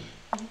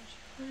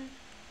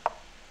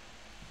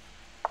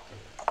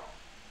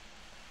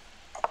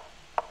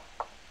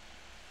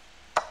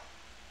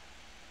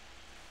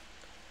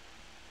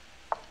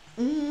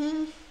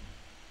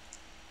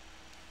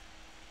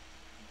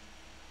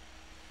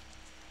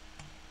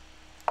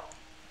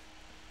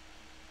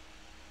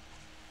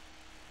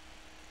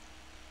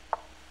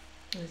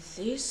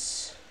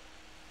 This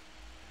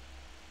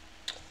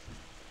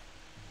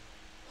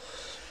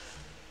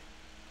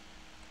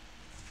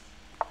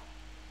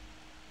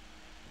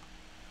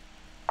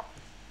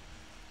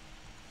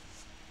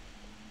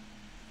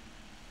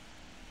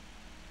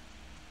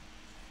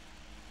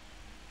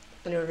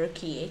your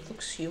rookie 8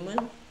 looks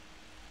human.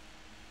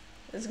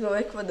 Let's go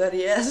Ecuador,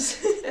 yes.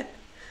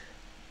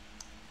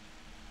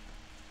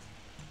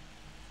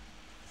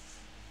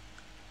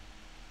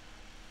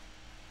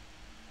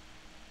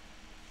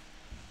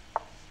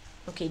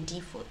 Okay,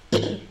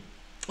 d4.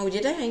 Oh,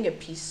 did I hang a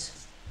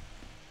piece?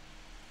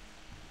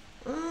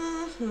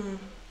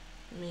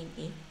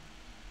 Maybe.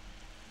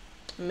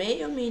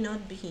 May or may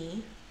not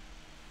be.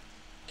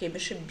 Okay,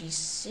 bishop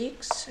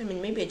b6. I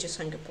mean, maybe I just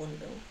hung a pawn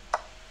though.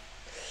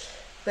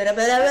 Okay,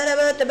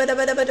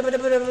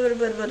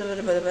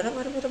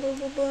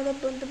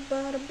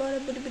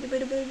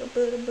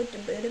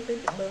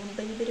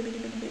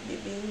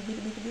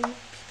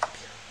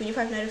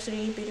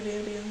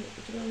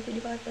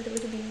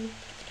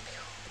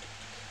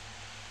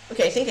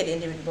 I think I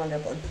didn't even blunder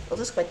pawn. Well,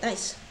 that's quite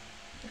nice,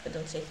 if I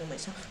don't say so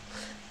myself.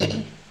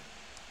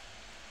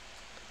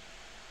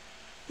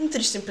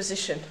 Interesting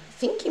position. I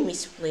think he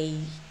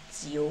misplayed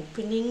the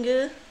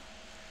opening.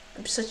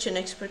 I'm such an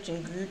expert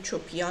in Guccio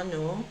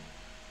piano.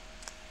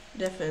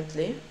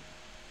 Definitely.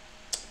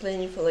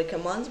 Playing it for like a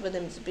month, but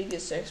I'm the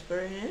biggest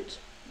expert in it.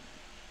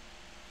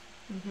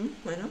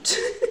 Why not?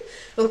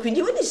 Well, queen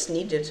d1 is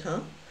needed,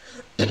 huh?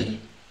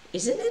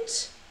 Isn't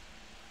it?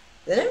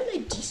 Then I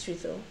like d3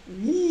 though.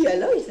 I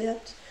like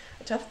that.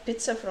 A tough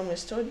pizza from a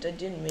store that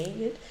didn't make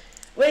it.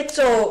 Wait,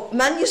 so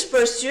Manu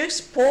Spurs, you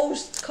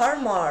exposed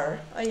Karmar.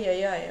 I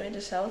made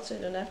a salad so I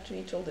don't have to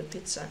eat all the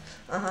pizza.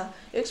 You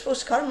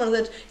exposed Karmar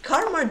that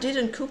Karmar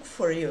didn't cook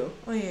for you.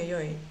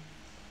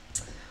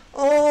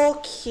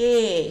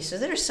 Okay, so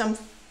there's some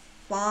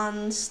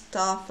fun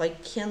stuff I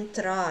can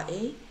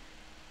try.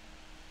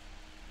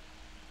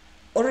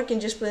 Or I can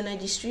just play knight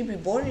d3, be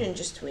bored, and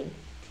just win.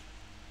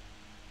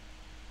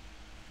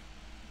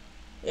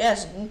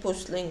 Yes, don't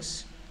post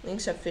links.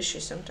 Links are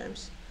fishy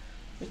sometimes.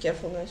 Be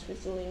careful, guys,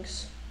 with the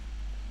links.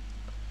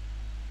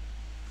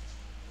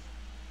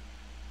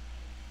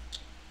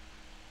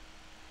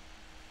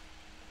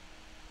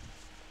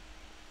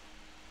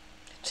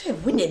 Did I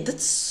win it?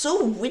 That's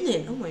so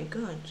winning. Oh my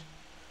god.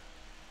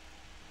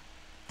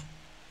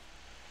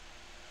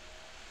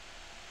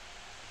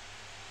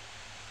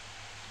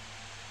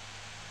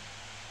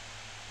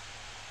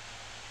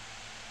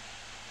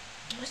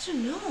 I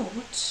don't know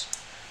what.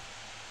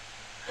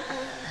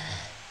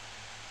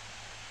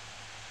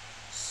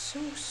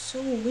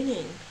 So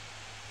winning.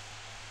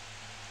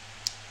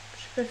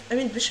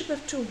 Bishop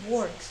f2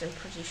 works, I'm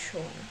pretty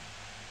sure.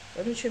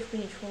 Why don't you have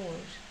queen e4?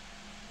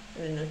 I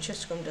don't know,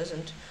 chess.com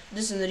doesn't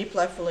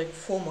reply for like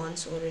 4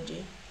 months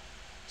already.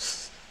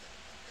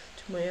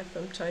 To my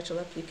FM title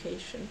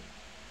application.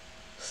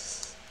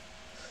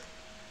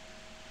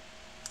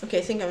 Okay,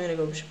 I think I'm gonna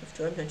go bishop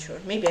f2, I'm not sure.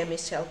 Maybe I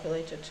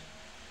miscalculated.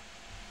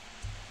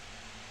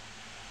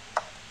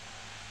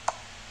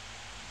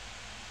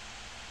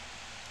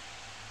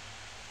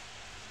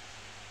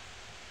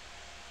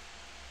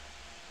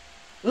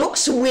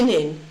 Looks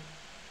winning.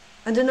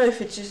 I don't know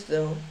if it is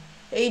though.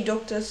 Hey,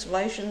 Dr.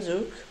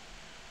 Zweichenzook.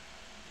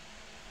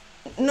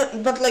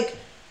 No, but like,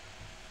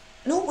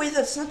 no way,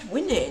 that's not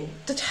winning.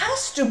 That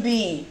has to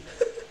be.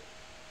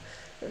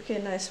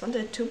 Okay, nice. One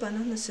day, 2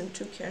 bananas and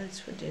 2 carrots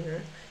for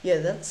dinner. Yeah,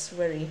 that's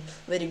very,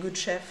 very good,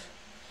 chef.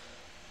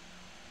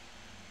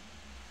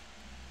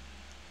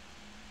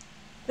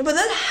 No, but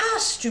that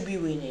has to be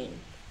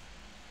winning.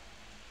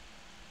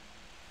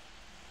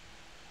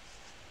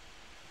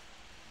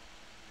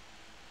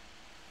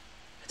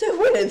 They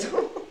win it.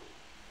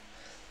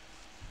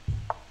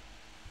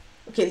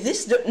 Okay,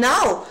 this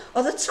now.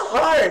 Oh, that's so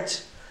hard.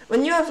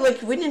 When you have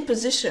like winning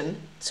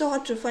position, it's so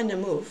hard to find a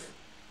move.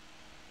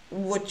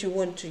 What you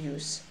want to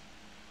use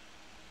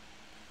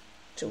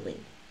to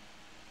win.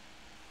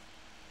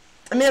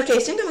 I mean, okay, I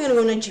think I'm gonna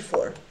go knight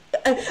g4.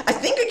 I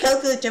think I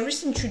calculate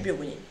everything should be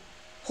winning.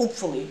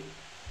 Hopefully.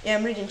 Yeah,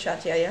 I'm reading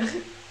chat. Yeah.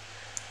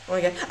 Oh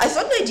my god. I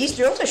thought knight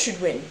d3 also should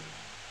win.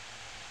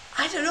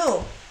 I don't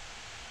know.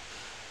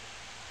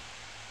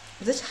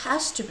 This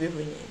has to be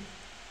winning.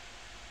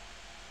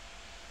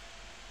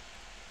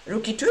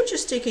 Rook e2,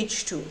 just take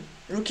h2.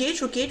 Rook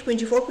e8, queen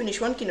g4, queen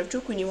h1, king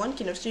f2, queen e1,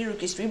 king f3, rook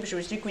e3, bishop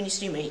e3, queen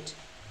e3, mate.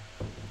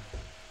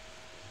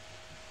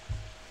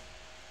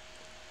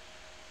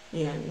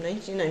 Yeah, I'm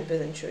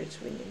 99% sure it's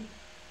winning.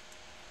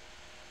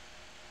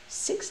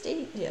 6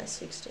 days? Yeah,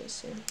 6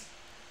 days,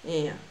 yeah.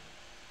 Yeah.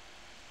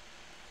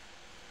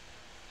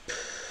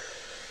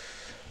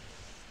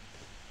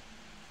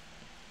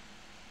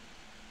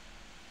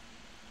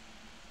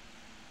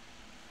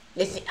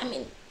 I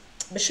mean,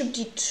 bishop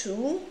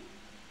d2,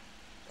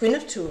 queen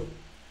f2.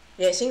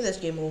 Yeah, I think that's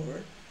game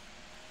over.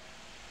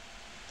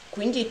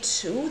 Queen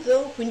d2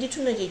 though, queen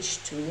d2, knight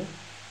h2.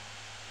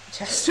 It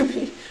has to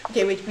be.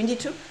 Okay, wait, queen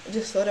d2. I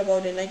just thought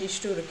about the knight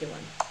h2, rook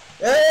e1.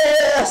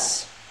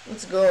 Yes!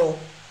 Let's go.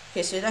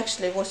 Okay, so it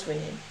actually was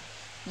winning.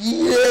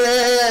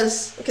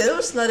 Yes! Okay, that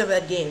was not a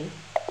bad game.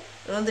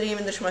 Another game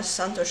in the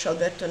Santos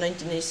Alberto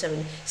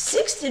 1987.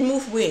 16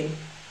 move win.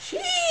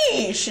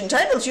 Sheesh!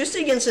 Entitled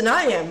Tuesday against an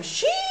IM.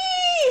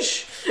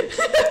 Sheesh!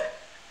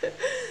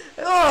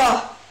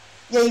 Oh!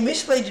 Yeah, he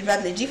misplayed it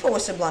badly. d4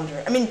 was a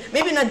blunder. I mean,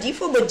 maybe not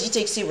d4, but d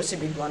takes c was a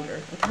big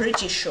blunder. I'm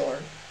pretty sure.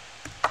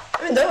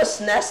 I mean, that was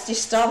nasty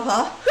stuff,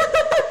 huh?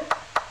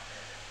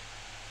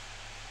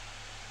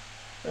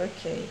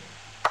 Okay.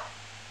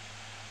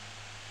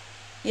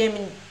 Yeah, I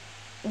mean,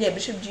 yeah,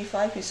 bishop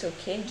g5 is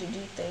okay.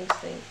 GG,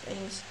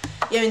 thanks.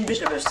 Yeah, I mean,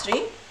 bishop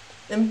f3.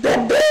 And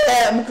bam,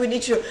 queen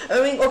e2.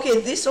 I mean, okay,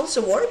 this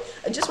also worked.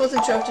 I just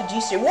wasn't sure after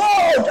g3.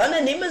 Whoa!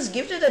 Anonymous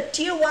gifted a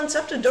tier 1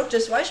 sub to Dr.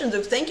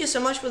 Zweichenzook. Thank you so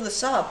much for the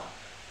sub.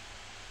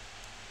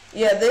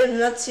 Yeah, they've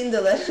not seen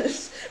the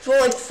letters for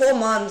like 4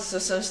 months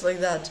or something like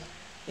that.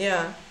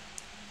 Yeah.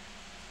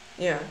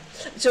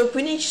 So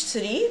queen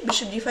h3,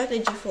 bishop d5,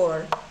 knight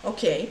g4.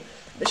 Okay.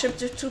 Bishop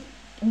d2.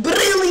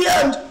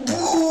 Brilliant!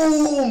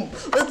 Boom!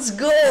 Let's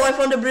go! I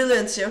found a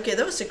brilliancy. Okay,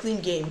 that was a clean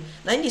game.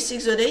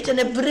 96.8 and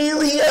a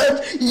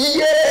brilliant!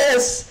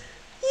 Yes!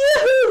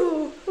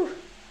 Yahoo!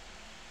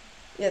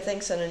 Yeah,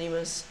 thanks,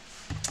 Anonymous.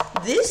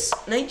 This,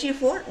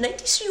 94,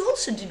 93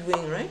 also did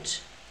win,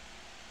 right?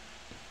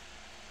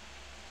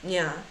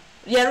 Yeah.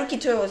 Yeah, Rook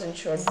e2 I wasn't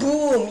sure.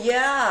 Boom!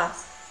 Yeah!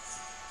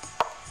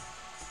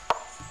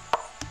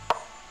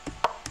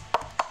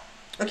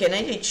 Okay,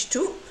 knight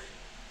h2.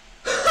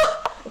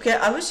 Okay,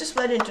 I was just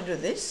planning to do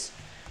this,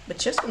 but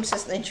chess.com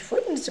says knight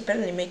g4 and it's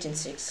apparently mate in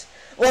 6.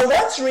 Well,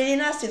 that's really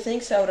nasty.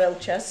 Thanks, Aurel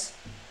Chess.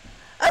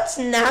 That's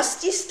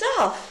nasty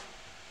stuff.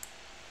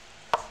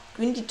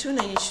 Queen d2,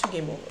 knight h2,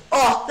 game over.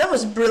 Oh, that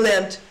was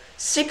brilliant.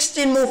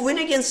 16 move win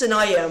against an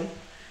IM.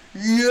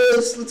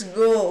 Yes, let's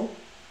go.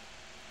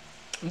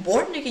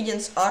 Bornik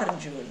against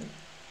Arjun.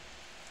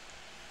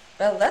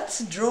 Well, that's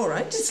a draw,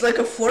 right? It's like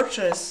a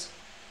fortress.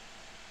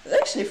 It's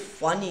actually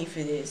funny if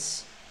it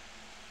is.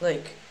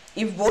 Like,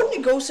 if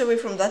Borny goes away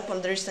from that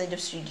pawn, there is knight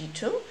f3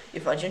 d2.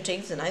 If Ajahn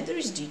takes the knight, there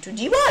is d2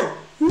 d1.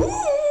 Woo!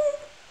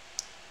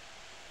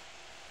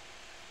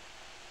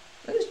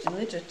 That is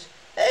deleted.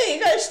 Hey, you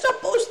guys,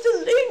 stop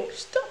posting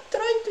links. Stop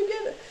trying to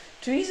get it.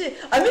 Too easy.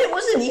 I mean, it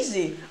wasn't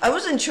easy. I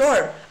wasn't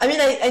sure. I mean,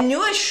 I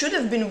knew I should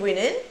have been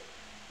winning.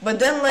 But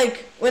then,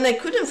 like, when I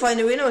couldn't find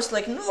a win, I was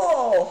like,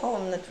 no, how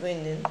I'm not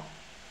winning.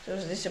 So it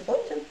was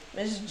disappointing.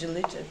 Message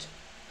deleted.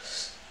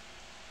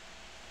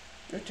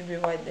 Good to be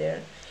white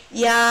there.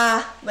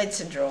 Yeah, but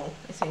it's a draw,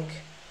 I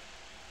think.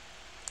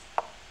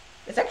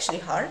 It's actually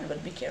hard,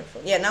 but be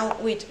careful. Yeah, now,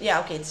 wait. Yeah,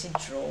 okay, it's a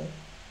draw.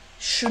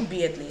 Should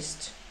be at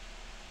least.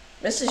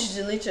 Message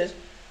deleted.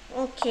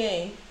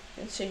 Okay.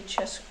 Let's say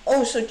chess.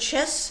 Oh, so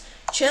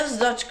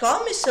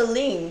chess.com is a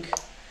link.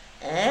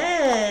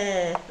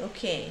 Ah,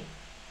 okay.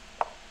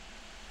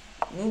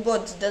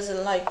 Moobot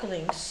doesn't like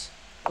links.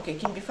 Okay,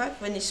 king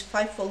b5 when it's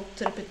fivefold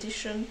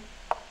repetition.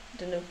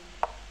 Don't know.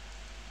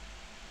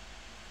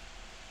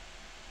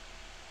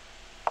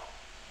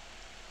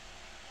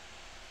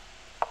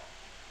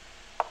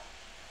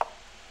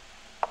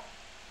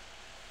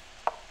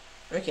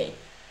 Okay.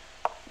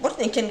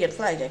 Botany can get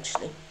flagged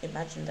actually.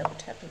 Imagine that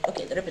would happen.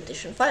 Okay, the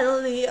repetition.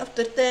 Finally,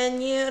 after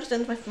 10 years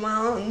and 5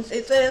 months,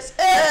 it is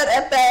a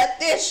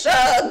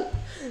repetition.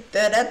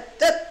 Da da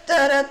da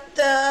da da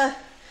da.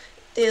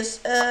 It is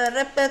a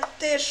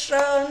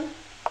repetition.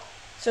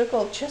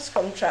 So-called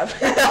chess.com trap.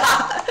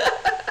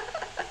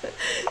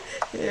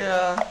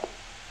 Yeah.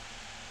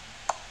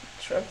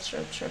 Trap.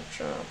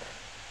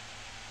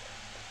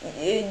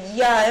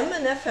 Yeah, I'm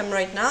an FM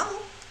right now,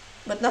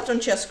 but not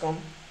on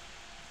chess.com.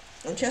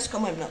 On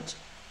chess.com I'm not.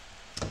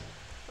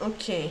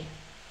 Okay.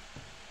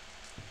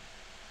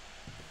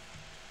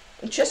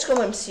 On chess.com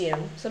I'm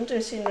CM.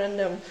 Sometimes seeing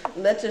random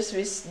letters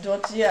with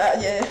dots.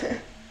 Yeah.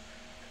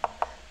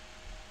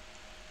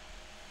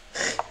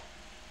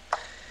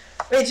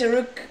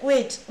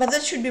 Wait, but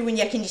that should be when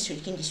yeah, king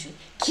d3.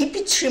 Keep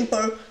it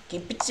simple,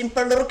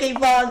 rook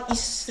a1,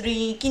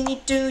 e3, king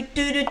e2,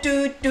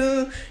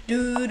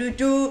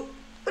 do.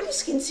 What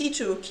is king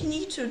c2? King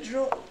e2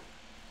 draw.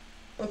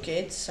 Okay,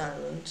 it's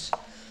silent.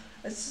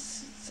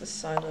 It's a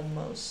silent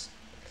mouse.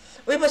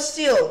 Wait, but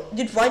still,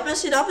 did white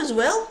mess it up as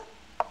well?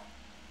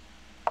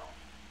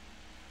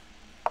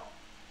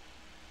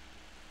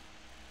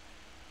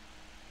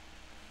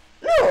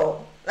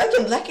 No, I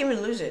can black him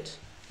and lose it.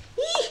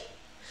 Eee!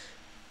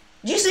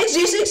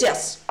 G6,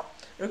 yes.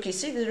 Rook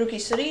e6, rook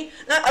e3.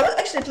 No, I will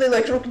actually play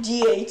like rook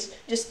d8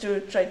 just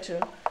to try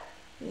to.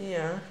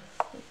 Yeah.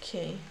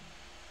 Okay.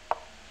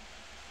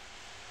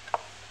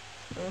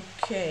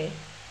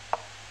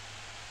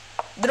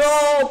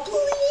 Draw,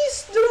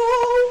 please.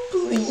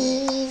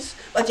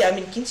 But yeah, I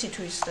mean, king c2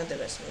 is not the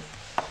best move.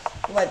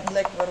 White,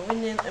 black were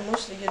winning. I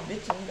mostly get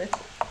beaten, but.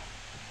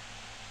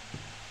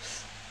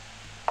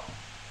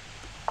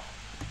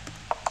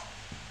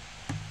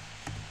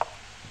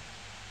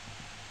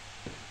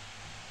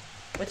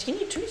 But king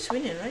e2 is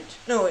winning, right?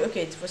 No,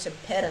 okay, it was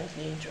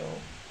apparently a draw.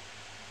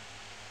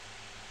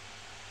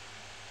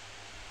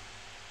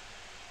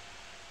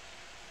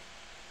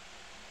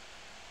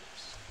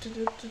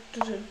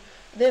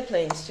 They're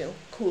playing still.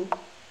 Cool.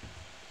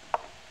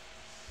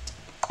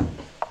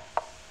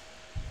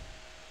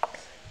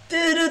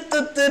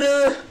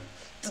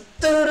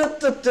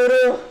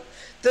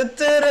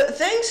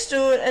 Thanks to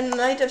a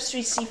knight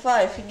f3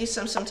 c5, he gives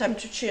them some time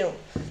to chill.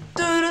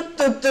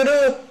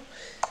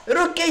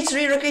 Rook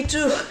a3, rook a2.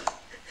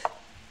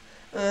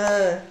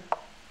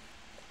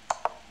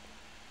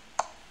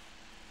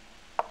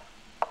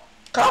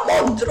 Come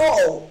on,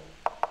 draw.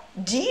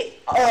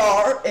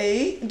 D-R-A-W.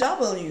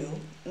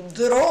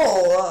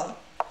 Draw.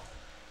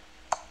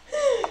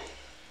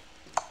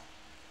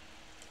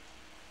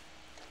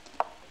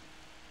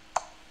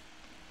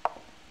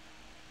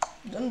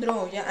 Don't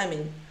draw, yeah, I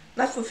mean,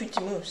 not for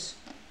 50 moves.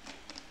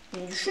 I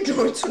mean, you should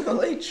draw it sooner or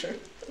later.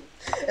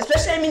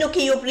 Especially, I mean,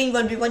 okay, you're playing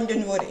 1v1,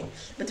 don't worry.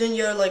 But when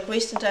you're like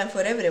wasting time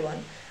for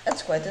everyone,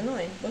 that's quite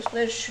annoying. Both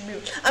players should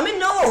be. I mean,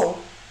 no!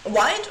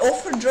 White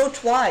offered draw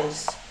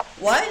twice.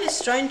 White is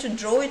trying to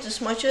draw it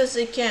as much as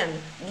they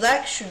can.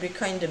 Black should be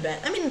kinda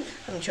banned. I mean,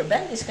 I'm not sure,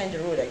 banned is kinda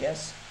rude, I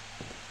guess.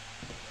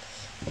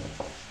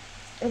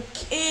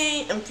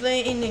 Okay, I'm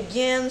playing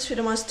against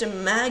Grandmaster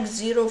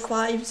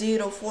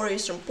Mag0504.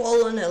 He's from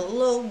Poland.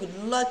 Hello,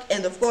 good luck,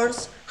 and of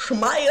course,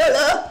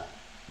 Shmaila!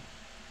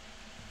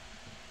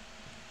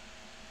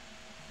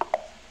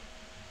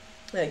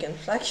 I can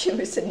flag you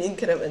with an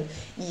increment.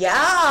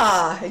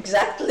 Yeah,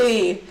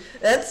 exactly.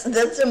 That's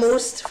the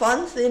most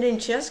fun thing in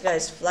chess,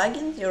 guys.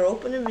 Flagging your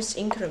opponent with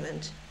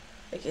increment.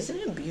 Like, isn't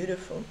it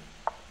beautiful?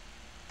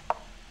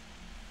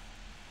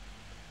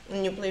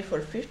 When you play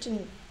for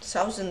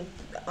 15,000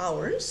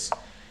 hours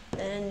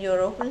and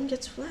your opponent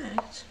gets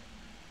flagged.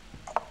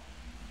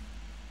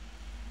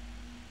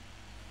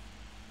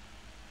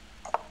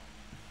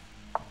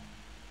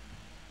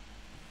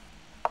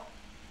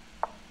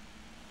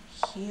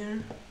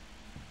 Here.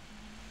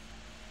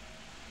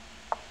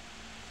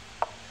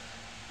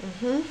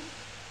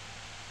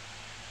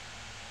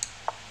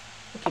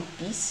 Okay,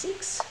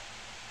 b6.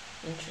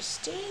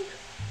 Interesting.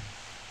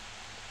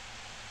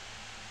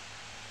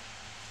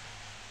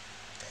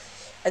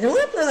 I don't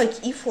want to play like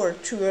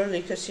e4 too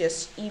early because he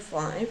has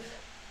e5.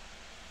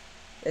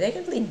 But I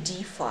can play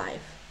d5.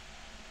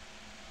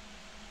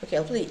 Okay,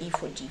 I'll play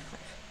e4, d5.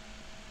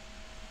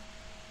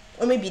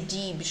 Or maybe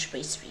d, bishop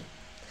a3.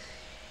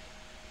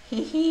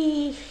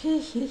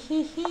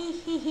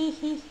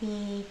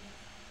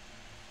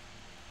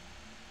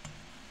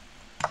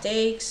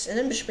 Takes, and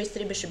then bishop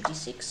a3, bishop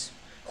d6.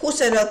 Who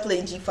said I'll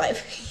play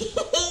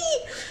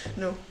d5?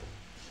 No.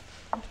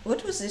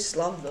 What was this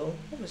love though?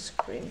 That was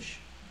cringe.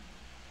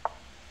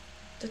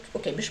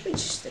 Okay, bishop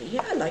h3.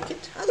 Yeah, I like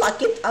it. I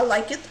like it. I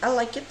like it. I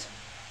like it.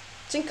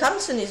 I think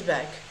Carlsen is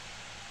back.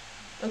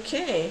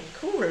 Okay,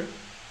 cool.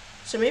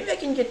 So maybe I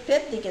can get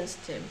paired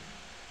against him.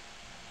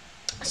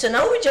 So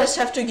now we just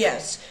have to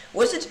guess.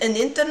 Was it an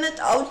internet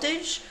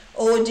outage?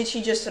 Or did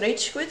he just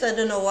rage quit? I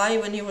don't know why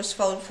when he was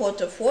found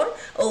 4-4.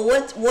 Or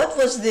what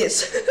was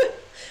this?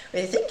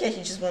 I think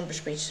he just won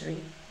bishop h3.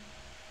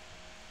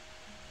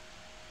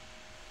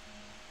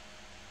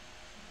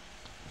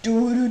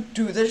 Dude,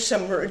 there's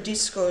some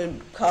disco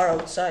car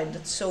outside.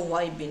 That's so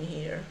vibing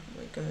here.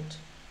 Oh my god.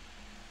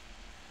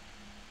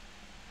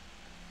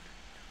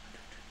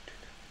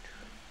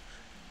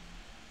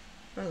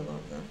 I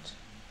love that.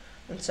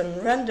 And some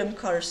random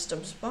car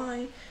stops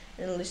by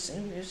and listen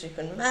to music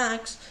on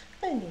max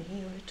and you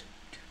hear it.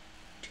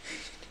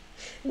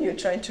 You're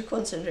trying to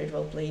concentrate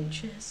while playing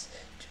chess.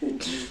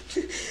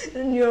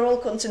 And your whole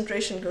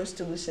concentration goes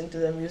to listen to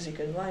the music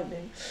and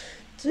vibing.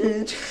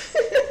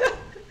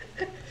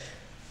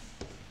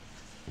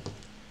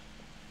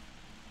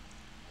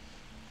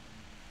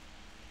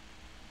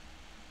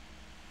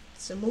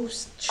 It's the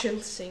most chill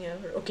thing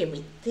ever. Okay,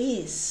 wait,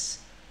 this.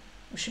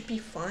 Bishop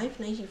b5,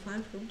 knight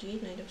e5, rook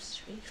d8, knight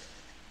f3.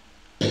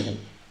 I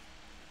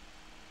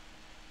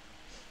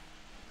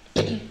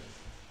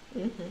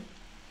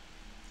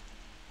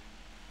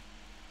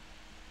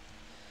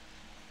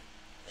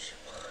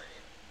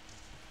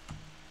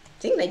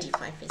think knight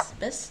e5 is the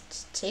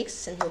best.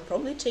 Takes, and he'll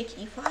probably take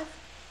e5.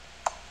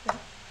 Yeah.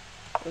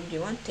 Rook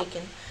d1,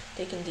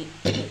 taking the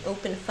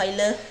open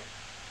file.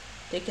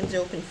 Taking the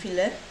open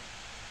file.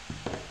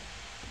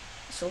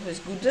 It's always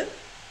good.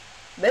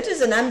 Better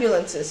than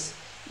ambulances.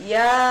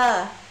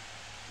 Yeah.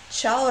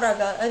 Ciao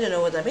raga. I don't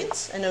know what that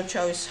means. I know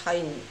ciao is hi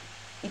in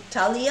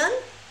Italian.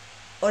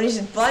 Or is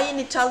it bye in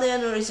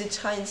Italian or is it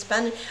hi in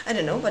Spanish? I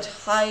don't know, but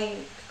hi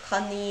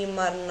Hani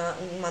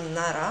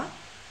Manara.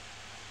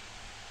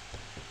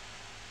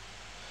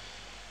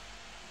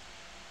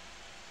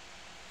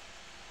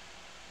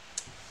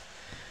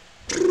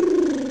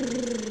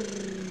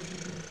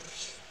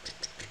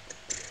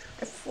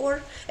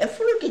 F4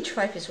 rook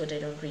h5 is what I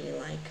don't really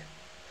like.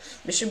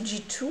 Bishop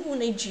g2,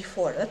 knight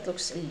g4. That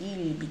looks a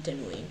little bit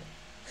annoying.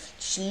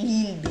 Just a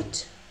little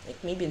bit.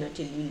 Like maybe not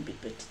a little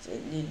bit, but a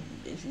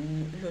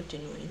lot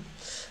annoying.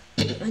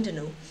 I don't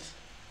know.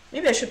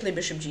 Maybe I should play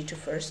bishop g2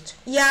 first.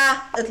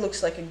 Yeah, that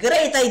looks like a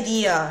great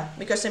idea.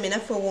 Because I mean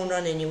f4 won't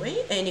run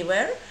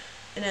anywhere.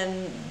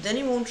 And then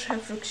he won't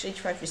have rook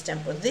h5 with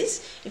tempo.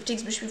 This, if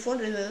takes bishop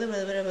b4,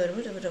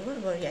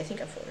 yeah, I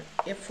think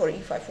f4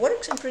 e5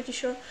 works, I'm pretty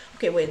sure.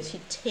 Okay, wait, he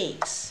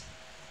takes.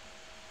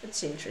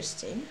 That's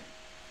interesting.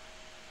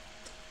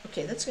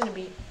 Okay, that's gonna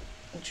be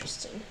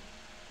interesting.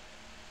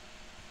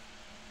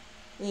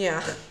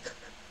 Yeah.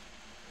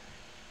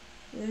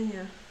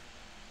 Yeah.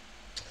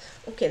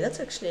 Okay, that's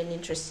actually an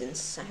interesting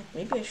side.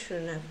 Maybe I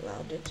shouldn't have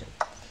allowed it.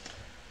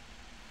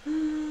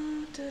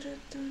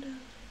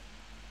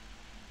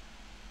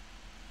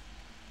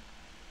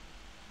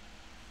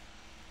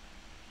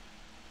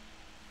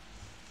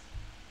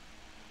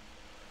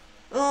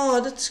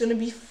 Oh, that's gonna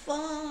be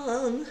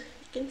fun.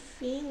 I can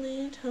feel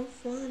it, how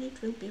fun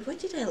it will be. Why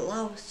did I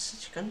allow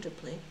such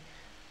counterplay?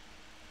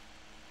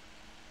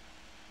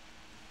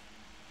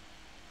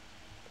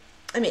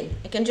 I mean,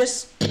 I can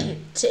just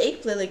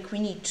take, play like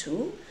queen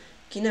e2,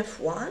 king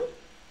f1,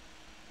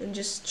 and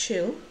just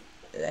chill.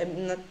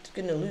 I'm not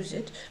gonna lose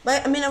it.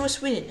 But I mean, I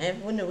was winning. I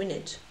want to win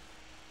it.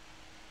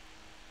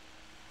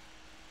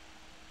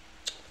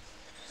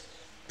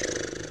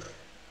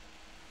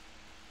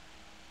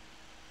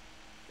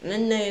 And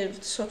then I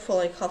talk for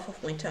like half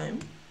of my time.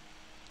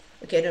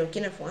 Okay, no,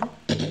 king f1.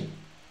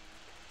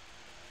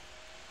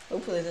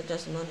 Hopefully that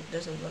doesn't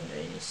blunder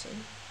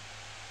anything.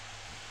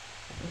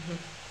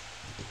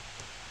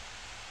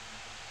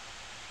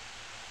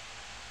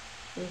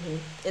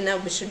 And now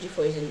bishop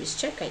d4 is in this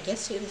check. I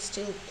guess he'll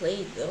still play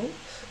it though.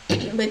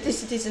 But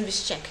this it is in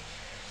this check.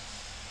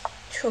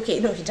 Okay,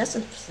 no, he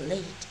doesn't play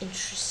it.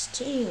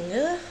 Interesting.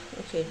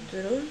 Okay,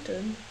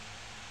 dun.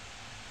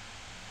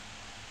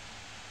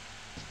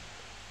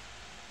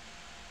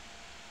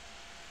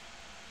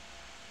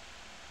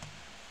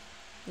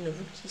 No,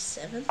 rook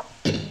d7.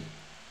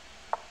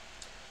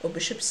 Or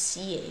bishop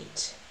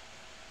c8.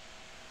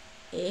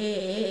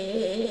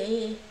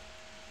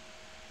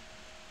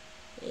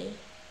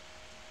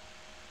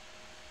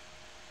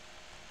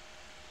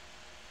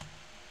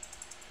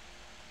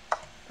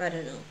 I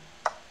don't know.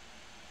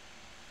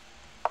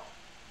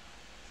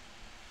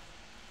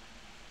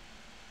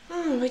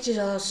 Which is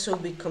also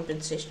big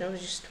compensation. I was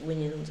just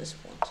winning on this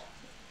spot.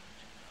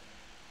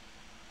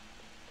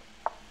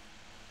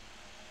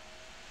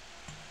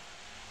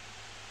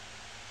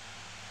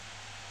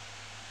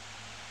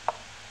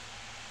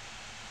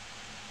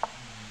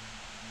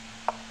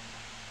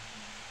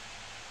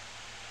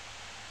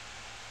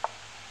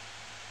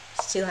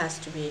 Still has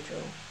to be a draw.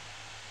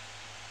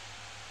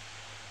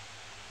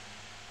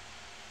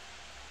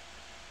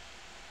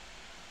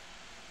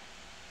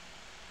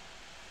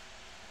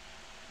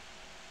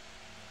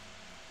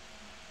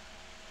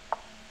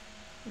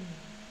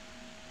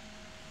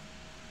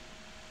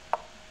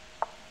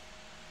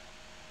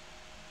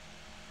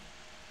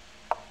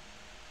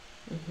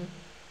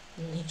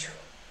 Ничего.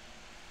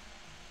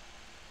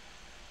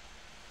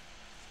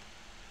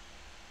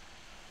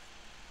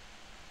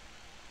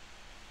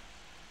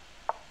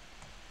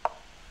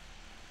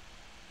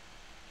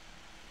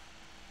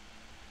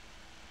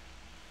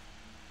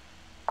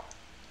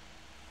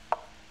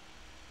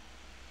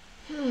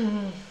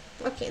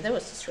 Okay, that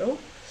was the throw.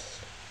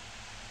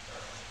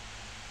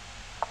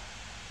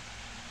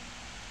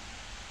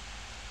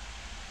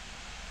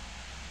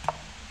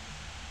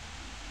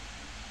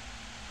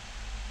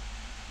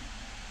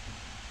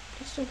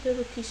 Please don't play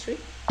rook e3.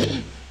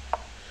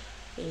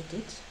 He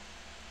did.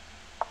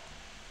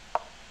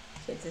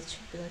 Okay, that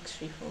should be like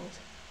threefold.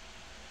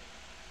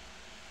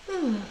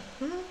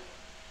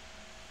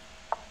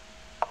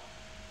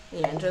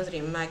 Yeah, draw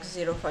 3 max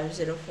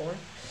 0504.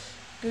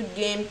 Good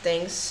game,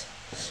 thanks.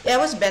 Yeah, it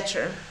was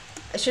better.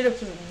 I should have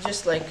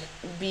just like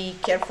be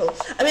careful.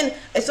 I mean,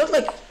 I thought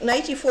like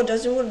knight e4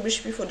 doesn't work,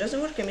 bishop e4 doesn't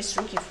work, I missed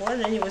rook e4,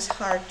 and then it was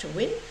hard to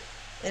win.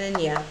 And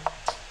then yeah.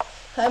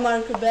 Hi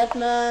Marco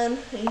Batman.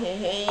 Hey hey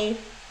hey.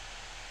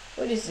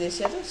 What is this?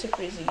 Yeah, that's a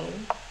crazy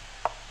game.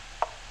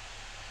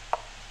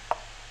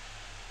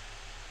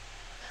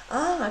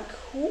 Ah,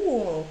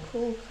 cool,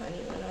 cool,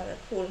 Cherniaiev,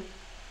 cool.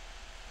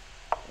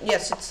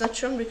 Yes, it's not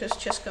shown because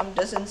Chess.com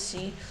didn't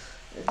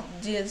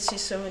see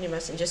so many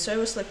messages, so I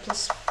was like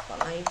 +5,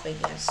 I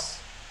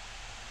guess.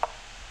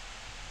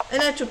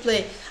 And I had to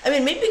play. I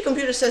mean, maybe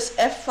computer says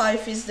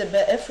f5 is the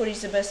f4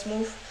 is the best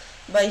move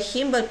by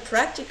him, but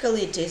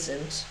practically it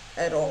isn't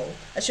at all.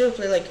 I should have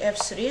played like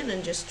f3 and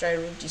then just try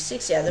rook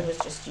d6. Yeah, that was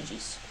just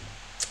GG's.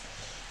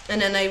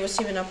 And then I was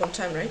even up on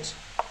time, right?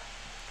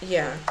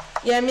 Yeah.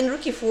 Yeah, I mean,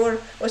 rook e4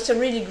 was a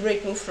really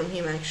great move from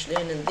him actually,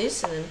 and then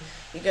this, and then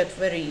you got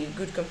very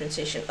good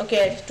compensation.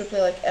 Okay, I had to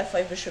play like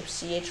f5, bishop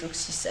c8, rook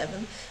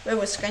c7. But it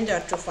was kind of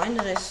hard to find,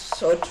 and I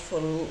sought for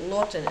a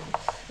lot, and I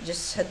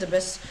just had the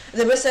best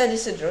idea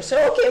to draw. So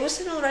okay, it was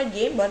an alright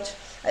game, but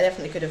I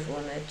definitely could have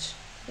won it.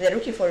 The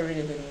rook e4 a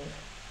really good move.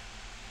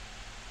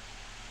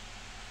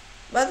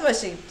 But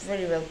otherwise, a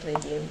very well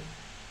played game.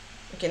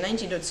 Okay,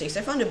 19.6.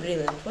 I found a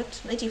brilliant.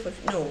 What?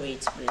 95? No way,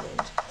 it's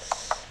brilliant.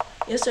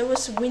 Yes, I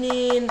was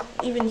winning.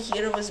 Even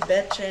here I was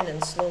better, and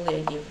then slowly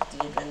I gave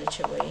the advantage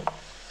away.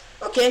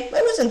 Okay, it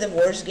wasn't the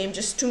worst game,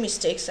 just 2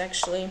 mistakes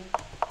actually.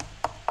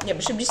 Yeah,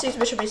 bishop d6,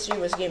 bishop a3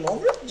 was game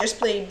over. Just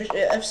play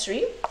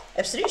f3.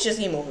 f3 is just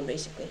game over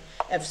basically.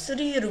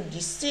 f3, rook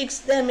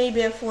d6, then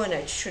maybe f1.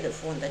 I should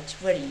have won that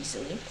very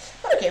easily.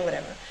 But okay,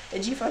 whatever. The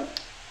g5,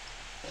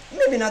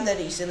 maybe not that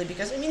easily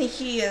because I mean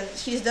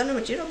he's done a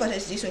material but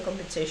has decent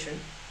compensation.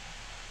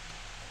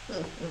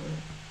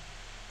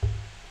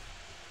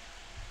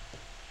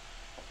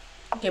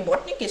 Okay,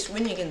 Bortnik is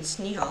winning against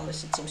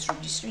Nihalis, it seems,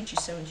 rook d3,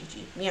 g7,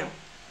 gg. Yeah.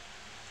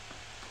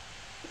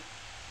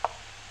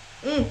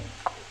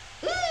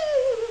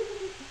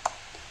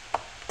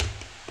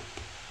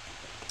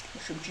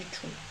 Bishop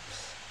g2.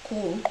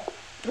 Cool.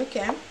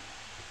 Okay.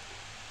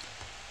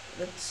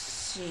 Let's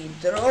see.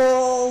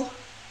 Draw.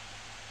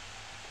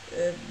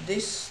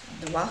 This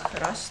Dvach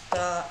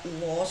Rasta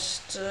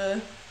lost.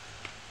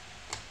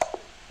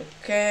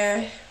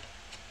 Okay.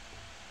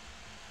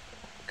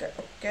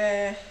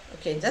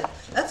 Okay,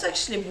 that's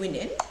actually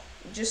winning.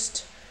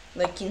 Just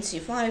like king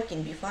c5,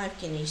 king b5,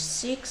 king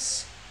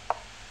a6.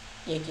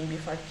 Yeah, king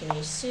b5, king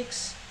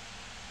a6.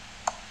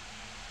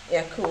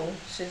 Yeah, cool.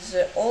 So it's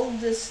the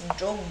oldest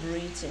dog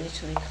breeds in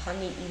Italy,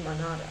 Hani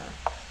Imanara.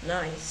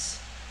 Nice.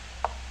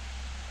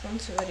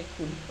 Sounds very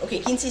cool. Okay,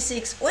 king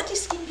c6. What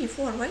is king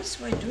b4? Why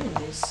is I doing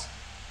this?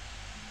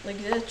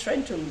 Like they're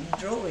trying to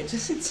draw it, it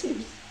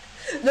seems.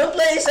 Don't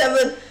play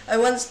a7. I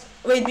once.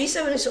 Wait,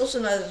 b7 is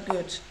also not as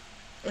good.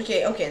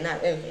 Okay, now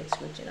okay, it's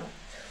good, you know.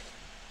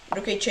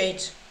 Rook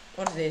h8,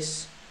 or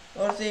this,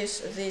 rook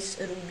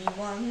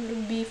b1,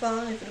 rook b5,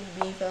 rook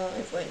b5,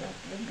 why not,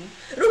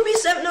 rook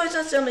b7, no, it's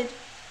not stalemate.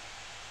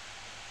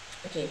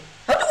 Okay,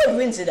 how do I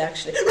win it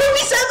actually? Rook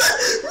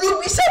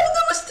b7,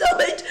 that was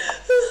stalemate.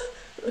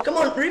 Come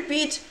on,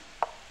 repeat.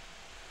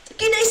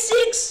 King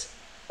a6,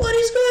 what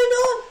is going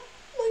on?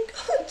 Oh my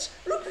god,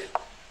 rook.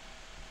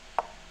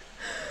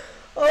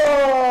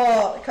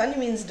 Oh, Kanye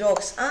means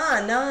dogs.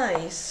 Ah,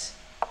 nice.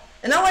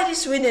 And now I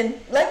just winning.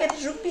 Like at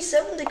rook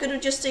b7, they could have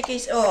just taken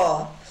ace.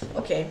 Oh,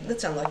 okay,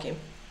 that's unlucky.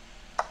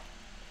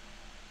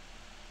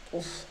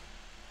 Oof.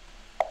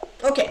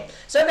 Okay,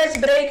 so guys,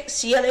 break.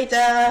 See you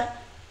later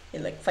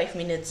in like 5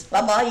 minutes.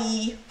 Bye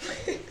bye.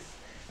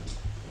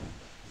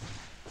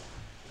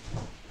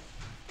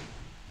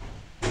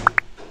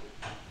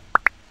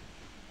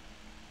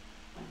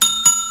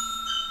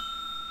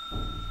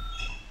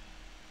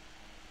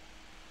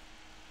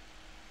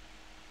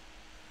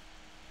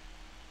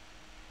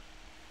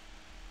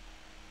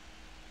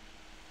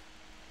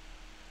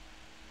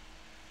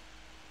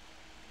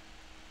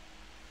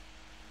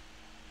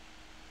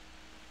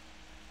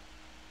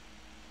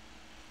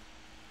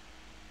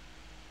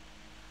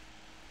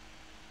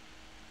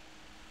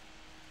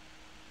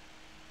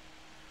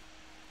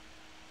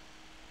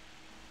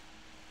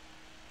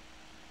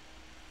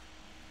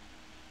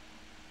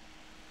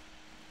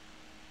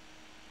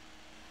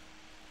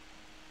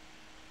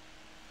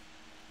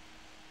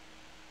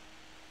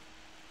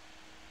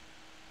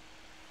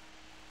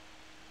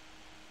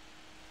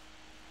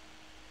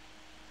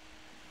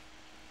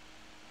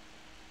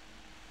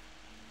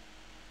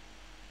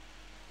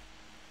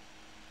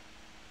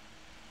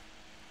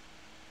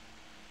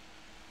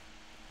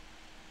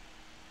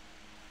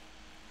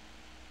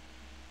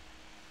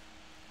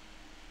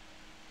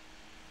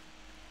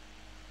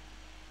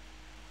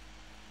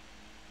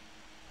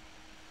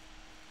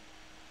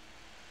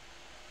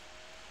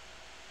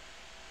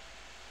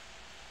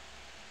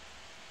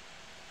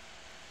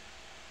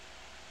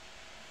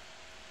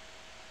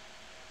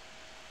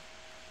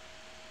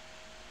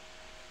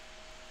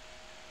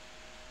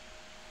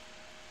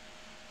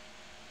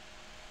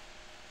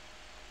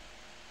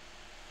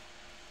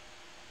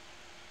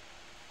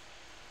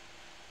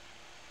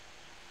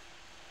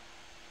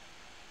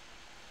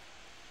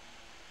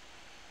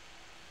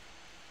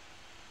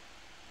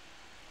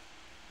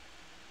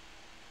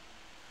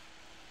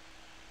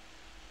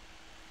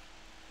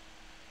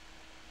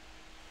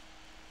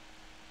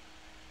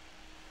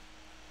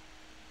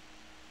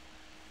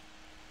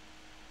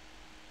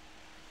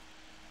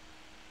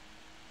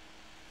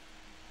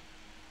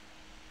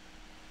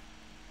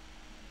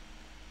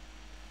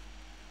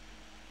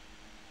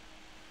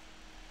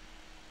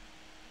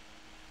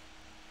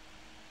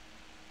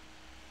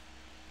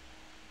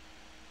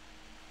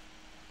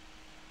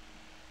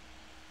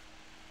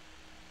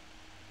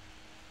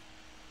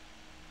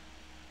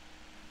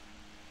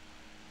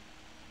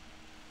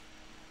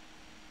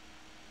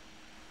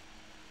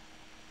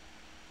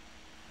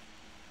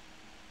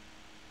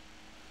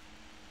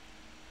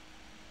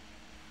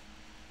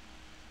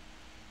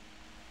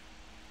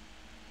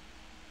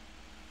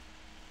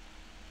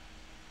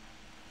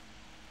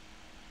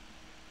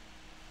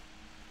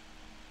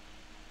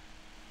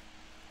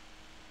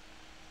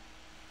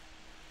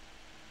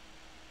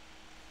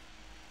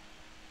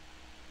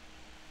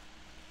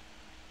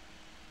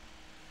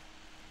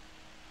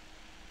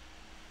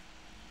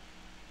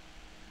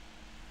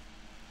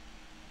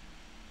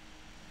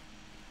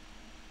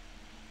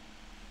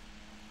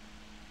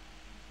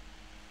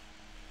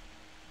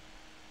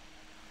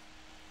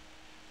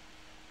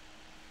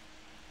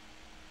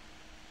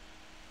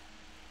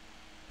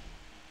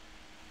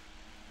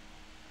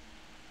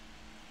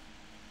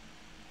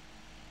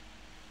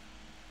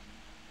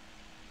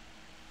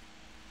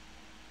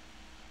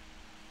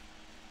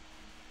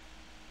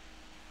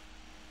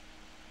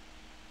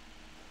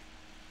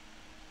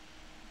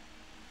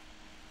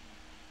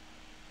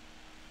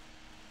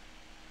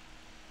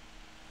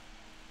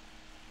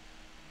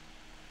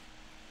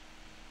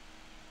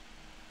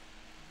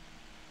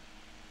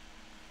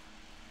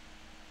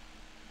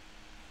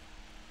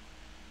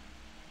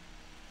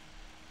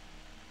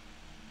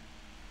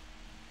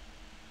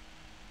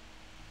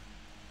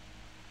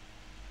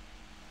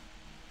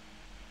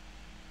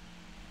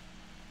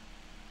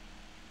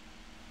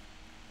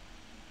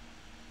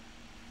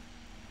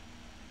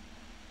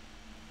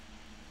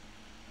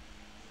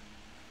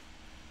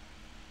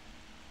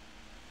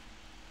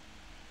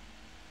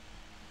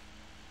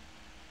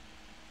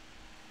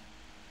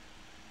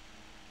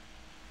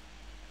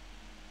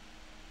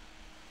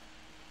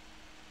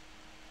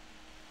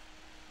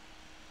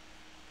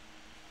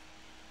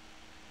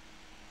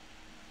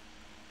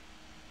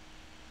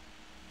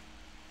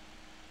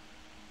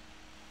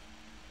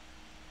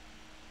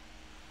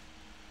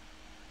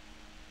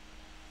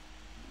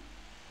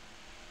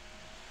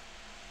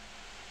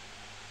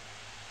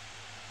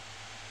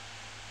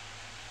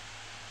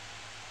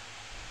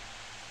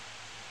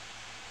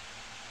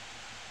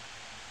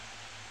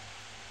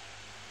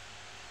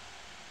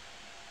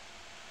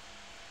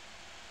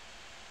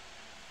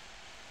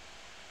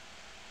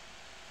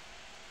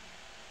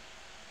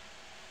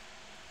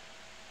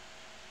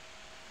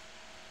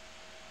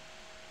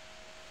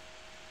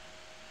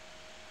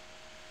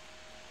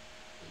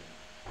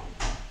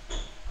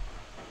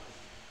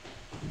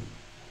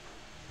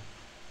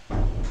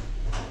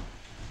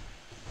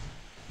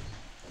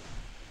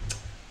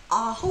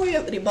 Ahoy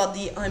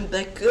everybody, I'm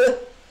back.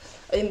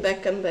 I'm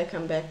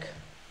back.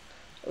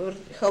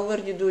 How are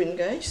you doing,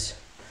 guys?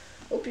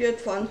 Hope you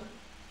had fun.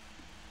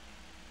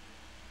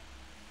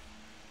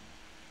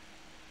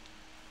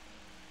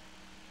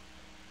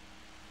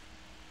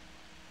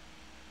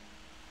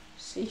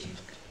 See,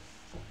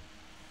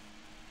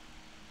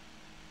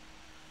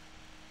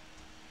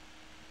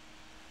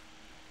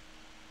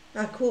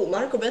 Ah, cool.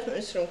 Marco Batman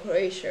is from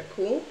Croatia.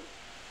 Cool.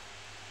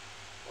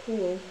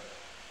 Cool.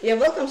 Yeah,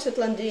 welcome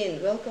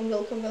Svetlandin. Welcome,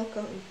 welcome,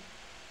 welcome.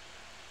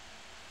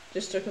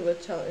 Just talking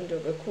about talent,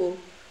 but cool.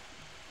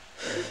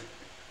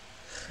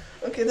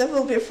 Okay, that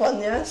will be fun,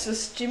 yeah? So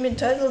streaming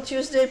Titled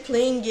Tuesday,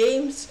 playing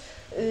games,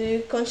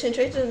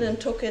 concentrated and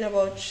talking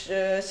about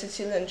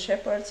Sicilian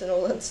shepherds and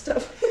all that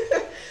stuff.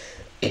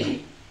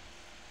 Okay,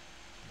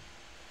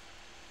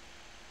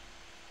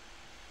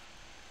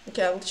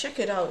 I'll check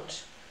it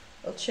out.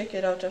 I'll check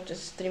it out after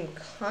stream.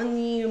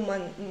 Kani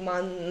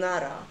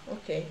Manara.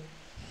 Okay.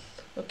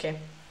 Okay.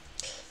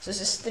 So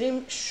the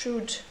stream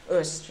should...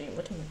 stream.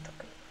 What am I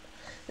talking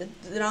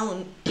about? The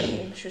round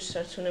should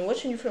start soon. I'm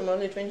watching you from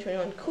early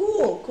 2021.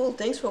 Cool. Cool.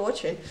 Thanks for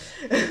watching.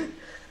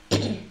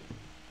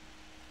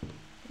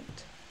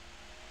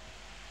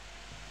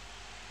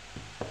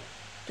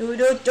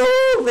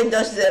 When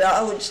does the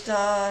round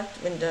start?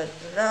 When does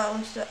the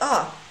round start?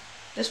 Ah!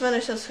 Just when I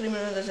start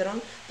screaming when there's a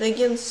round.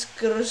 Against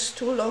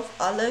Krstulov,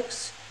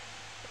 Alex.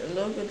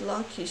 Hello, good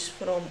luck. He's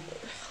from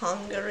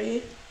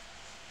Hungary.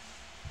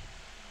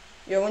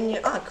 Yeah, when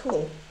you... Ah,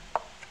 cool.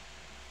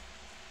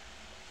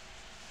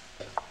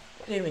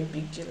 Playing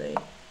big delay.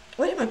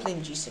 Why am I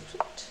playing G6?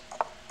 What?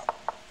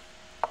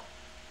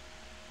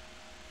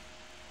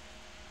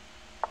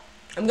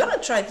 I'm gonna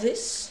try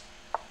this.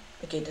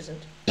 Okay, it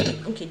doesn't.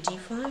 Okay,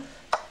 D5.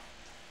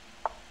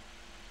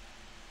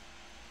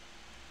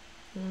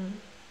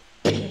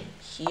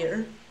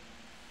 Here.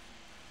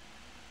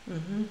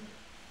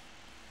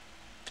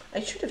 I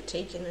should have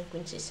taken a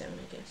Queen C7,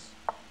 I guess.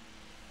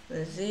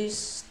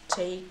 This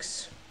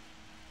takes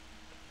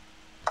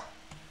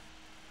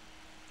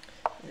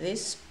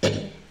this.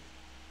 I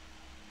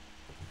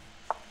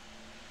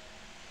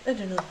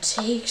don't know.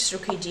 Takes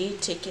Rook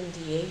A8, taking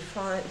the A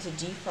file, the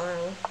D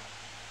file.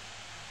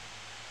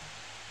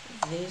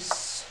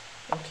 This.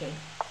 Okay.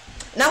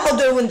 Now how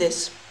do I win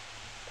this?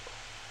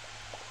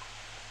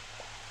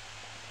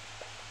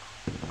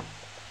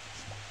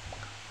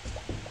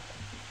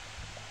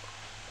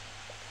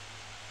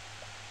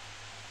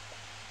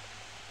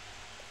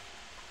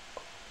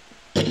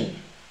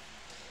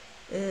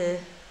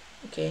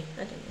 Okay, I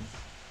don't know.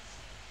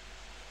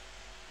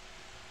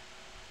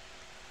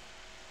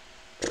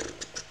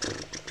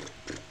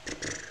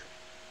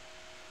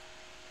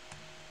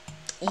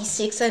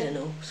 E6, I don't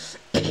know.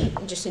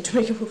 I just need to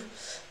make a move.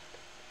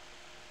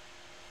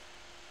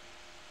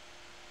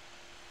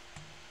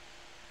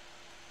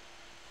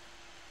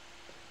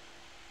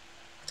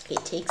 Okay,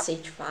 takes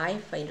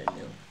H5, I don't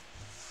know.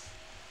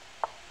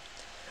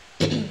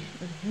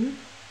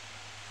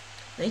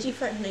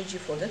 95 and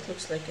G4, that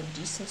looks like a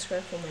decent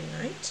square for my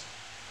knight.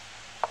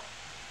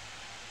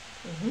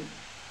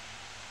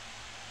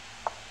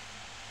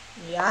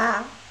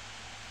 Yeah.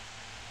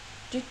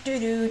 Do do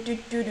do do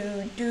do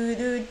do do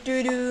do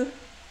do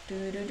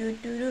do do do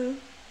do.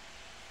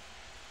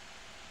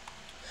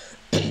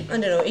 I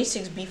don't know.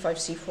 A6, B5,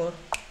 C4.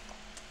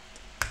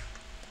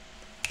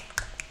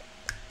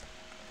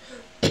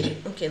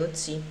 Okay, let's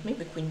see.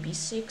 Maybe Queen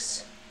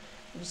B6,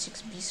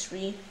 B6,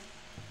 B3.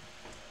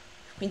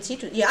 Queen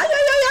C2. Yeah.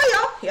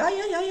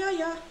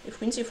 If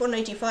Queen C4,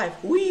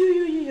 95.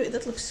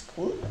 That looks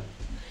cool.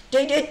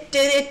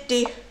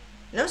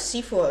 Now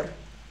C4.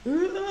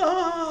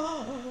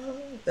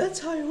 That's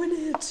how I win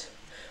it.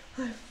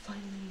 I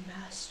finally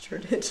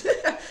mastered it.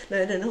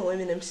 No, I don't know. I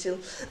mean, I'm still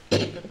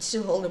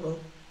holdable.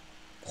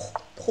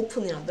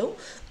 Hopefully not, though.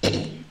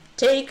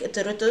 Take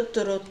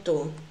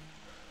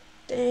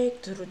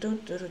Take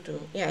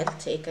yeah, I'll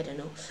take. I don't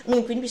know. I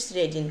mean, Queen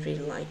B3. I didn't really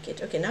like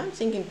it. Okay, now I'm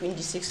thinking Queen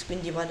D6,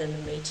 Queen D1,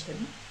 and mate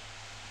him.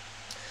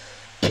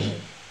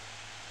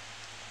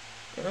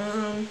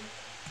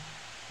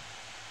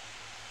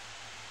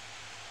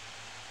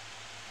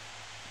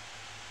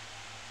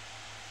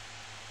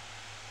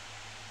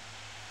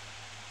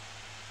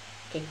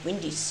 Okay, Queen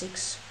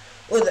D6.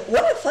 Oh,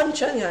 what a fun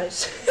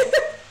Cherniaiev.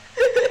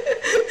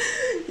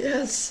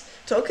 Yes,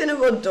 talking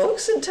about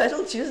dogs and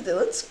Titled Tuesday.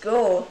 Let's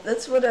go.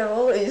 That's what I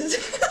always.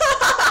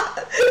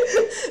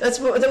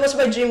 That was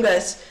my dream,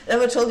 guys. I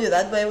never told you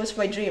that, but it was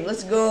my dream.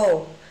 Let's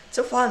go. It's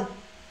so fun.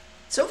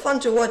 It's so fun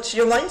to watch.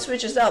 Your mind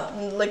switches up.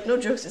 Like, no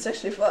jokes. It's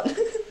actually fun.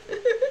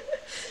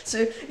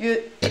 So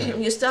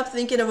you stop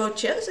thinking about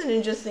chess and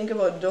you just think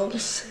about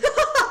dogs.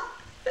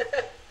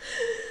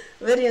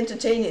 Very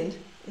entertaining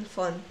and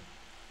fun.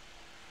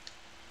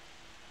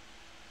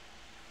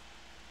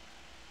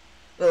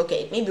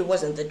 Okay, maybe it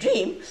wasn't the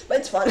dream,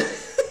 but it's fun.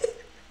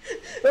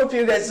 Hope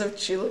you guys have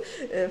chill,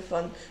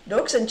 fun.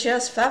 Dogs and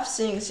chess, fab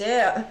things,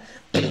 yeah.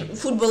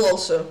 Football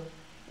also.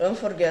 Don't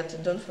forget.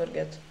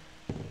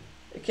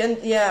 You can,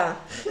 yeah.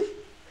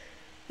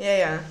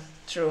 yeah,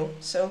 true.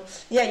 So,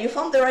 yeah, you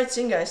found the right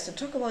thing, guys, to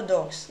talk about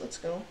dogs. Let's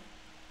go.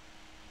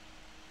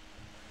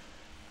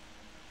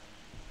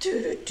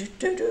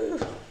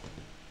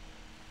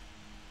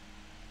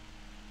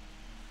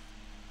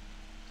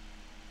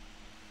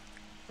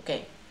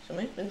 Okay.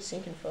 I've been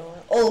thinking for a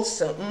while.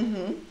 Also,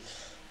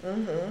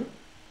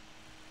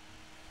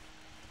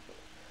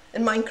 and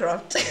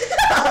Minecraft.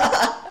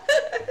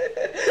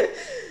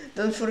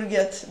 Don't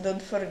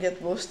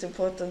forget most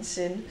important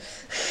sin.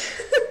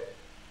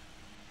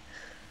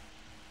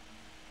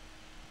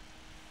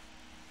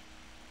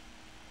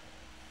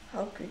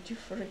 How could you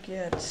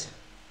forget?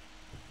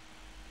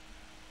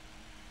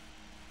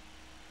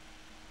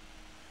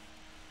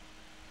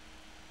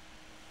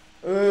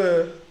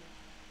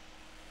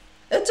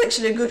 That's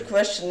actually a good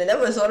question. I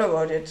never thought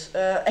about it.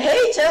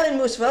 Hey,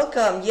 Moose,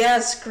 welcome.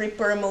 Yes,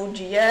 creeper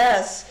emoji.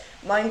 Yes,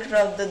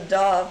 Minecraft the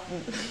dog.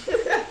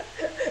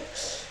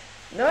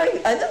 No,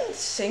 I don't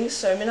think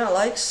so. I mean, I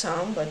like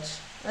some, but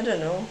I don't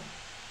know.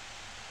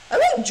 I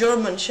like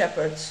German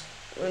shepherds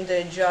when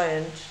they're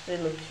giant. They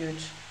look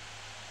cute.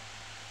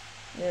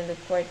 They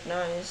look quite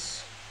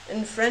nice.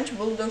 And French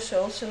bulldogs are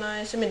also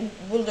nice. I mean,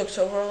 bulldogs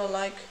overall I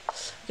like.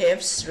 Okay,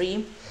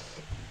 F3.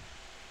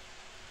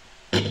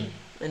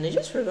 And I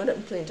just forgot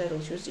I'm playing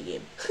Titled Tuesday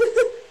game.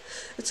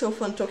 It's so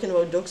fun talking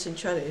about dogs and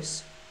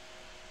chalice.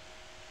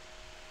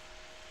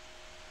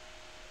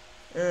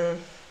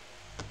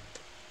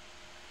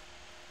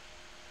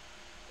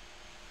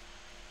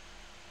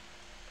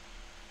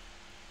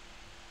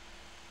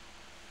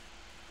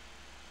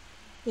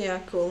 Yeah,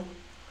 cool.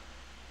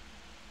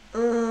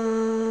 How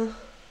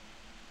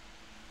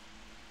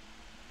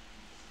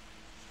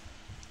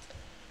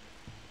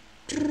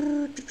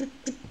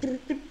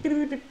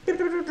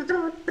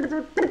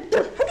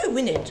do you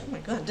win it? Oh my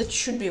god, that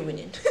should be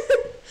winning.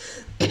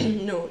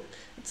 No,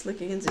 it's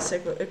like against this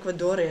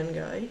Ecuadorian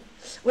guy.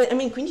 Well, I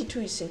mean, Queen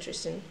d2 is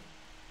interesting.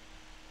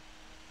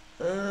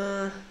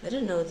 I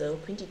don't know though.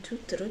 Queen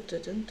d2.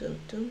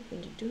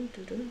 Queen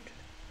d2.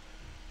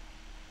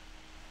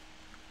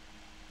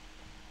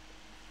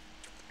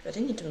 God, I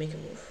need to make a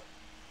move.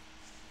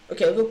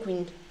 Okay, I'll go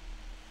Queen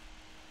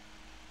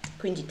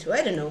d2.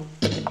 I don't know.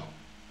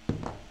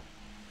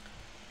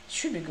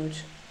 Should be good.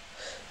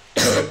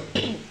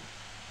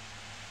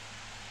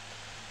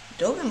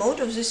 Dog mode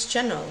of this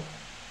channel.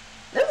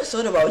 Never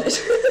thought about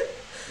it.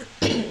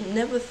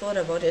 Never thought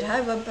about it.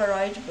 Hi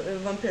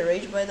Vampire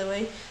Rage, by the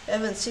way. I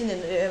haven't seen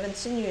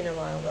you in a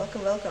while.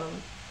 Welcome.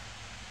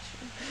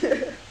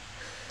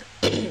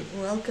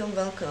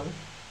 Welcome.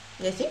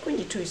 Yeah, I think Queen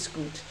d2 is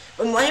good.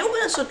 But my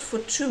opponent thought for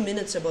 2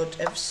 minutes about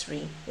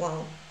f3.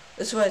 Wow.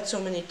 That's why I had so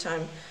many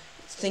time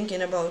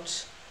thinking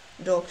about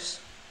dogs.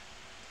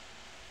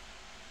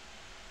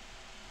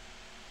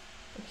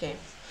 Okay.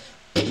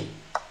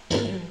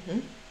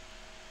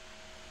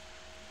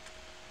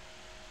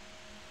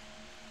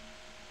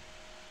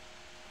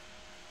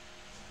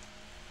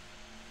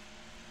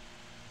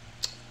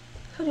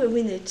 How do I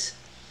win it?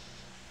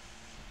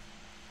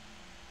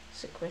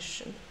 It's a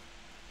question.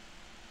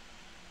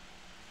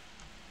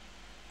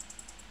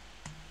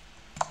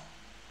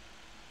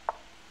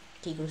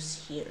 He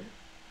goes here.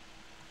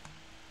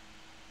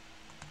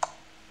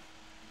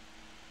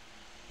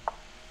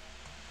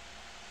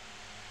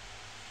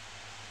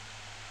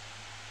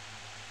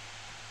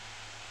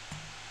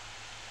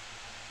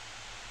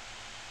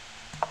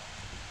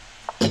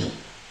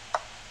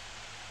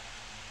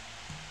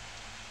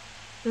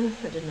 I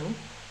don't know.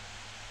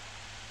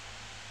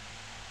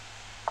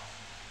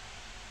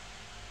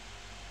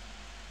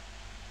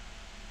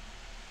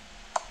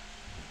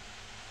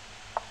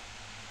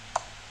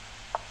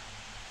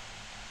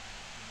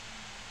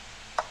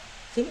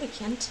 I think I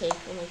can take.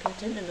 Oh my god,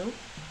 I don't know.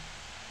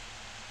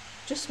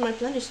 Just my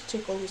plan is to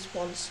take all these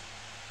pawns.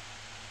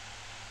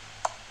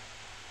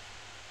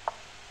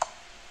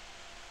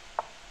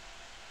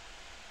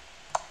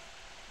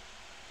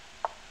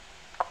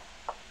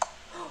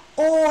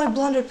 Oh, I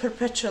blundered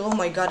perpetual. Oh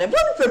my god, I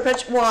blundered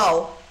perpetual.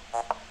 Wow.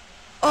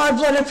 Oh, I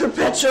blundered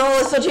perpetual.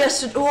 I thought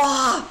yesterday.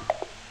 Wow.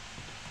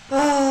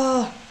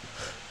 Oh.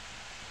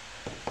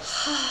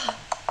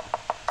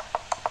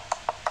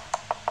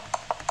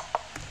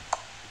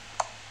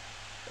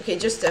 Okay,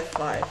 just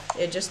f5.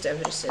 Yeah, just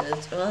everything.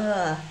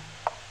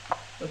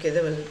 Okay,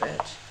 that was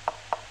bad.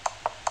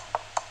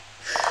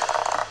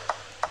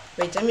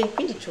 Wait, I mean,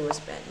 Queen d2 was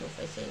a bad move,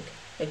 I think.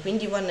 Like, Queen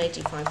d1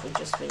 95 would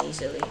just win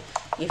easily.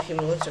 Give him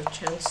lots of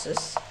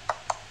chances.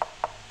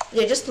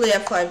 Yeah, just play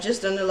f5,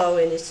 just don't allow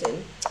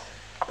anything.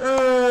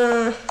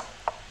 And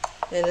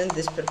then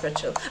this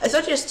perpetual. I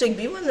thought you just take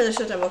b1, then I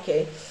thought I'm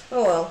okay.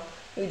 Oh well,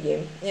 good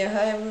game. Yeah,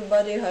 hi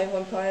everybody, hi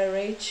Vampire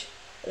Rage.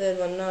 That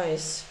one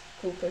nice.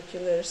 Cooper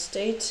Killer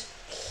State.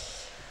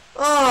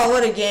 Oh,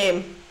 what a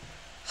game.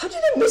 How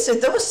did I miss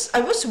it?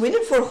 I was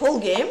winning for a whole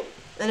game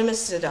and I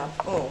messed it up.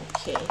 Oh,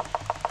 okay.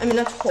 I mean,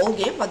 not whole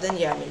game, but then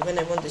yeah, I mean, when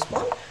I won this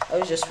one, I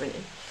was just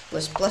winning.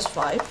 Plus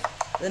 5.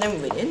 Then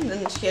I'm winning.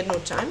 Then he had no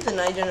time. Then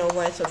I don't know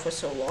why I thought for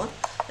so long.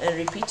 And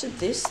repeated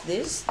this,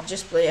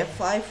 just play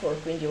f5 for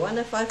Queen d1,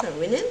 f5, I'm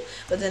winning.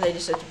 But then I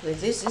decided to play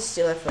this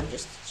still f5,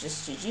 just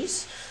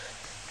GG's.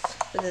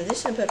 But then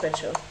this and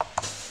perpetual.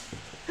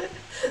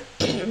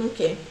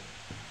 Okay.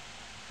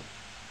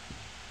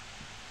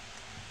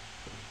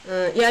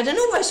 Yeah, I don't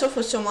know why I thought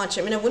for so much.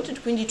 I mean, I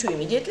wanted Queen d2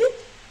 immediately.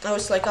 I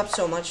was like up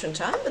so much on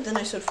time, but then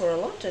I thought for a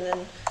lot,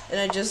 and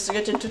I just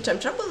got into time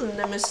trouble, and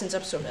I messed things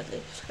up so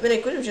badly. I mean, I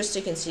could have just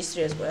taken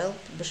c3 as well,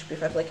 bishop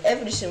e5, like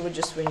everything would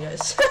just win,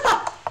 guys.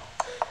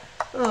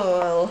 Oh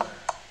well.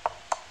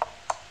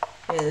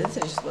 Yeah, this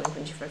is just going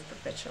 25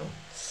 perpetual.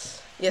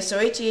 Yeah, so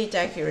 88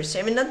 accuracy.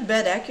 I mean, not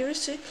bad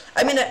accuracy.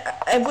 I mean,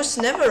 I was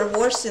never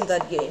worse in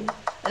that game.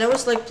 And I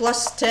was like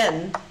plus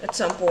 10 at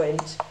some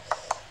point.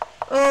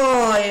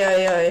 Oh,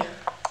 ay.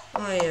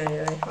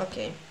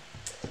 Okay.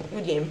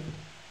 Good game.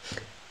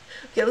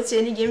 Okay, let's see,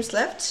 any games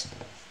left?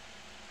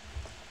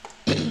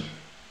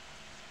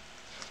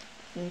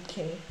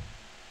 Okay.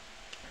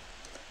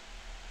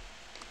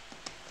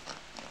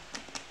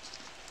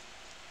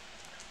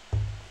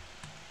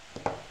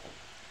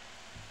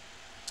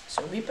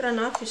 So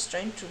Vipranav is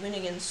trying to win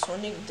against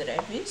Sonic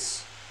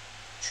Dravis.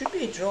 Should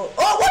be a draw.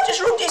 Oh, what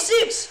is rook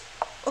d6?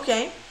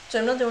 Okay, so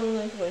I'm not the only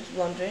one who is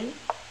blundering.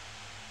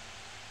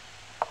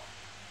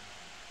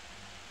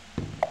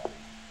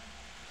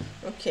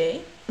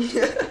 Okay.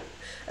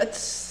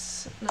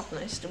 That's not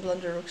nice to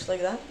blunder rooks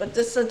like that, but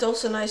that's not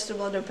also nice to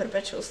blunder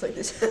perpetuals like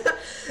this.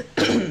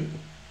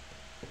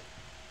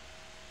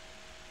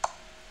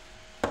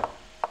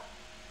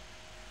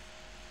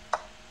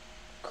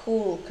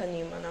 Cool,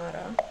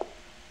 Kanimanara.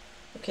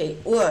 Okay,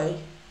 oi.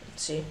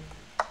 Let's see.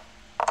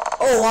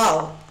 Oh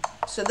wow.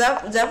 So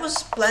that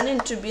was planning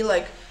to be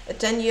like a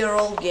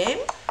 10-year-old game,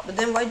 but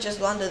then white just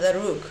blundered that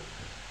rook.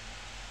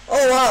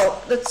 Oh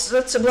wow,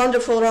 that's a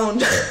blunderful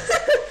round.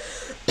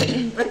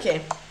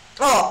 Okay.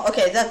 Oh,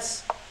 okay,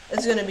 that's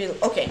gonna be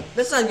okay.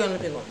 That's not gonna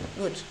be long.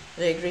 Good.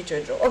 They agreed to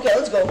a draw. Okay,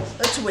 let's go.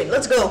 Let's win.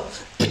 Let's go.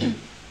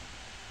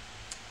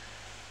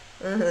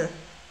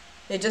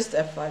 Yeah, just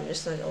F5,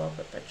 just not allow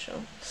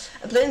perpetual.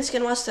 I'm playing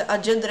Grandmaster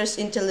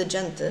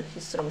AjedrezInteligente.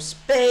 He's from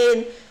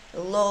Spain.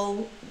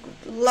 Hello,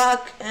 good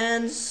luck,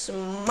 and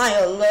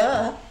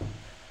smile.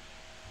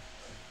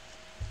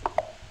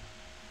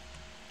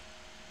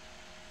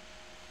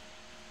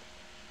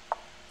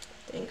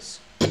 Thanks.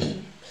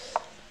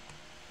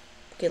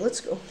 Okay,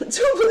 let's go. Let's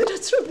hopefully not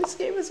throw this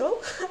game as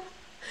well.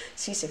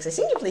 C6. I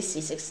think you play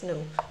C6.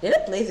 No. Did I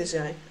play this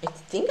guy? I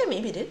think I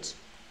maybe did.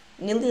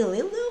 Nil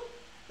though?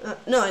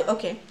 No,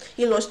 okay.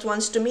 He lost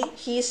once to me.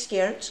 He is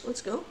scared.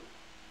 Let's go.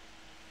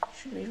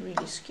 Should be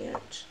really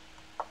scared.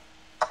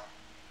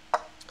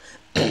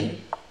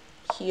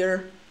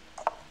 Here.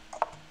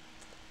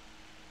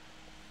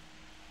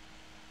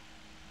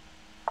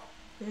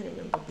 I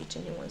remember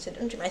beating him once.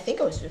 I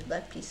think I was with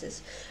black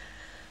pieces.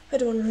 I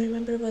don't want to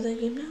remember about that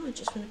game now. I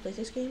just want to play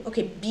this game.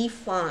 Okay,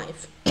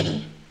 b5.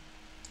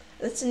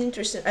 That's an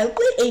interesting... I'll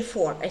play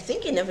a4. I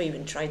think I never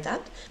even tried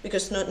that,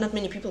 because not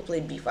many people play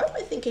b5.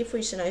 I think a4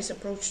 is a nice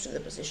approach to the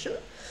position.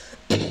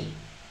 Okay,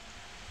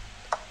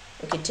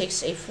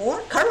 takes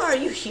a4. Karma, are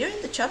you here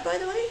in the chat, by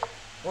the way?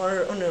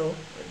 Or, oh no, or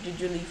did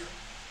you leave?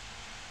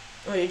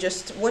 Or you're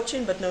just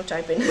watching, but no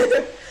typing.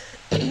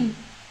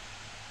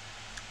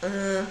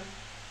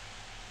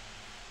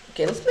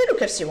 Okay, let's play rook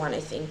fc1, I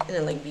think, and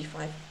then like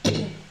b5.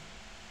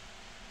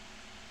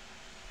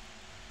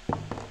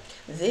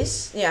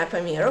 This? Yeah,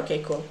 Pamir. Okay,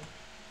 cool.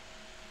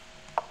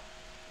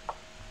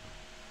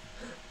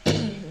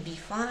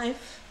 b5.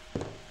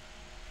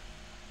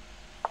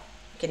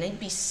 Okay, knight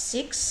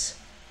b6.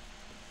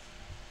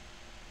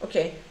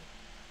 Okay.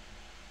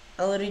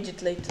 I'll read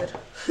it later.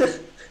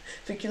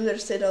 Peculiar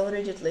said I'll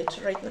read it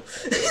later, right now.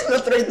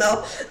 Not right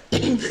now.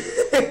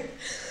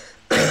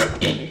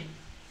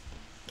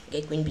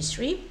 Okay, queen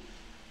b3.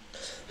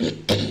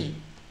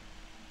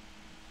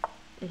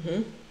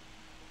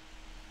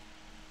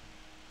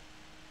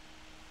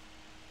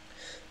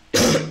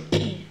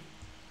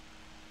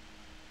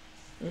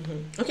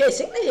 Okay, I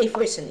think knight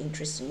a4 is an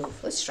interesting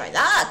move. Let's try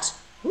that.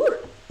 Woo.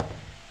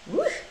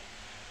 Woo.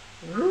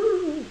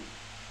 Woo.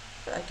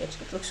 I like it.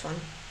 It looks fun.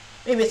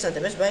 Maybe it's not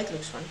the best, but it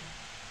looks fun.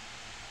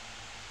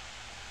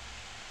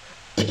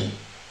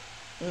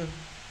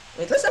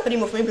 Wait, let's not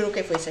remove. Maybe rook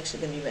a4 is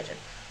actually gonna be better.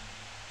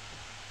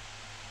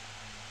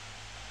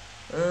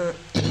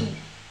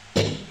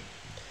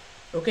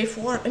 Rook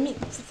a4. I mean,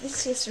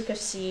 this is rook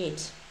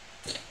f8.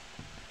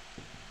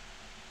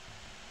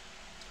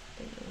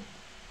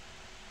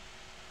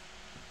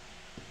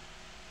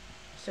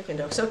 Second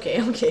dogs.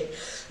 Okay, okay.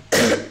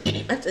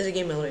 After the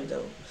game already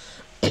though.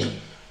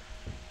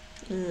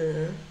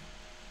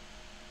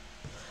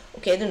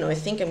 Okay, I don't know. I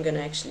think I'm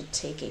gonna actually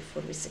take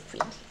a4 with the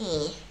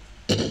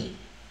queen.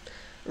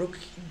 Rook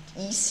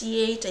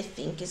e8, I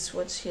think is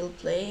what he'll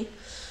play.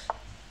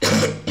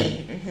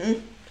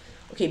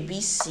 Okay,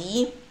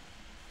 bc.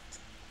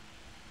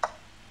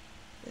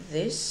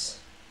 This.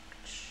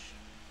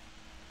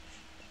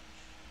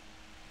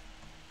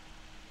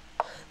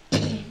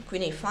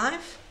 Queen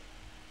a5.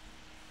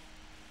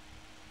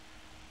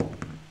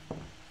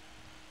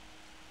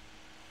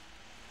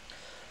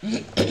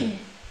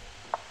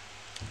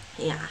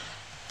 Yeah.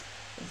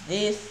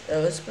 This,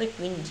 let's play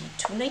queen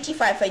d2.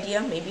 95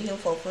 idea. Maybe he'll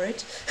fall for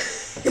it.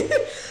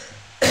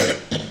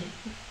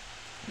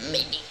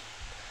 Maybe.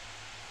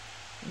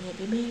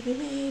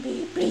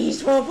 Maybe.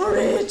 Please fall for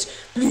it.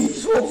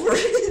 Please fall for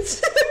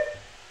it.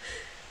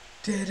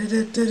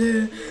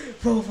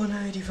 Fall for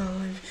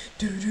 95.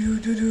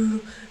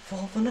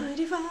 Fall for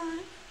 95.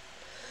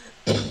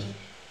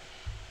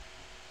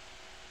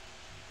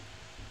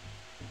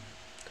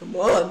 Come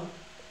on.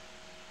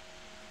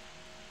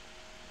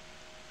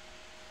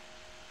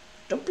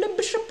 Don't play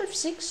bishop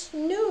f6.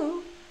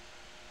 No.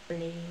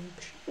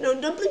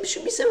 No, don't play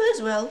bishop b7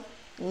 as well.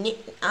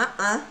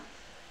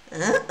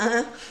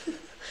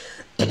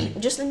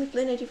 Just let me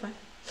play knight e5.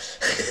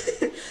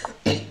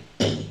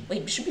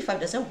 Wait, bishop b5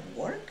 doesn't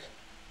work?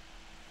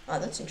 Ah,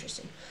 that's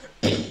interesting.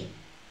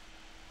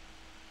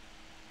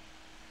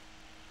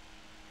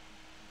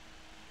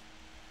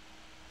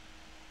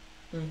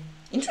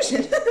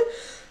 Interesting.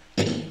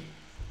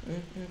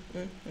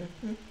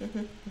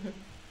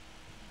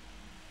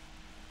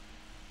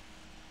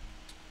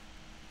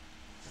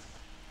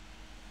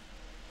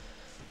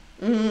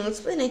 Let's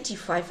play knight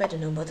e5. I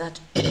don't know about that.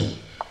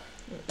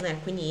 Yeah,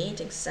 queen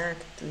e8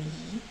 exactly.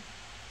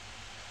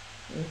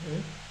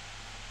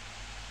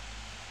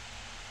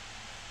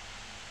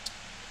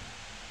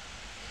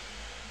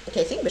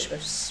 Okay, I think bishop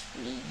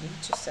f3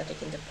 to start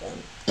taking the pawn.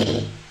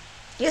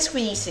 Yes,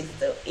 queen e6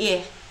 though.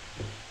 Yeah.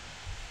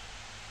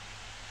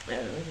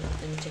 Let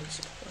me take a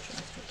sip of water.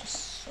 Let's go to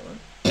sword.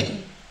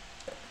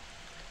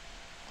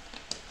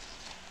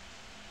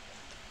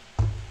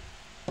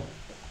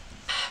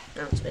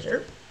 Now it's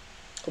better.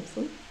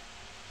 Hopefully.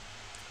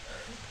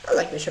 I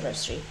like bishop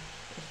f3.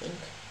 I think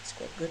it's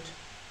quite good.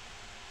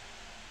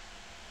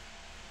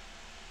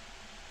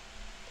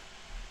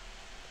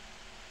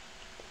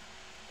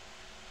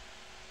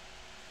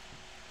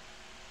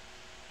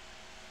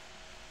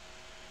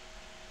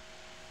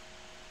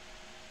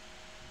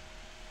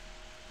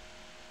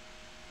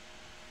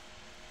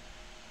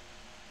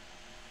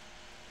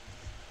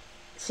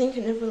 I think I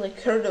never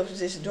heard of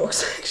these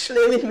dogs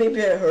actually. I mean,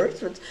 maybe I heard,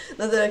 but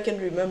not that I can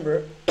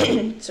remember.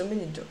 So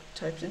many dog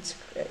types, it's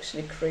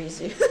actually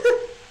crazy.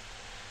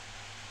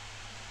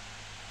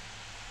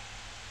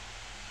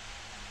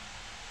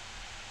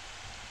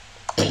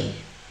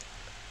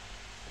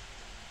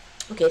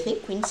 Okay, I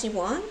think queen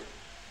c1.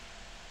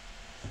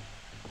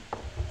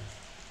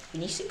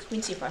 Queen e6,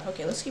 queen c5.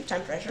 Okay, let's keep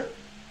time pressure.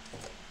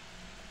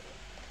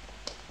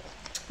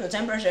 No,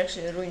 time pressure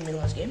actually ruined me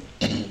last game.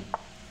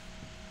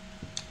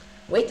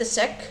 Wait a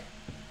sec.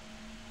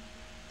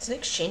 It's an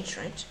exchange,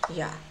 right?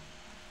 Yeah.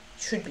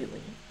 Should be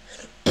winning.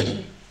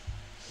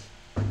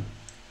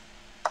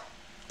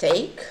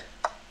 Take.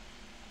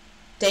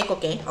 Take,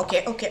 okay.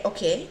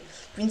 Okay.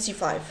 Queen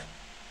c5.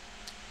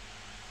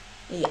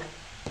 Yeah.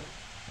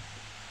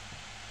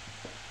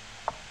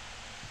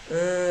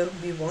 Rook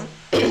b1.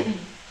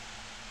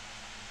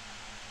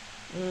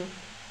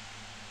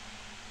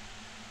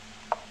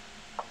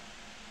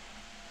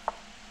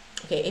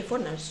 Okay, a4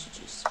 now is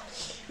GG's.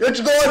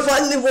 Let's go, I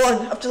finally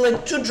won! After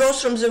 2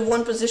 draws from the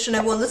 1 position, I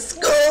won. Let's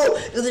go!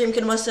 NM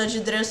Grandmaster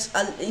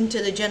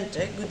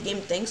AjedrezInteligente. Good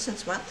game, thanks, and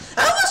smile.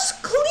 That was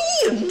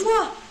clear!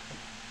 Mwah!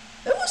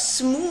 That was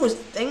smooth.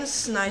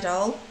 Thanks, Night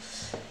Owl.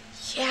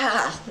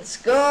 Yeah, let's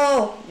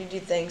go!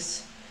 GG,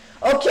 thanks.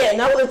 Okay,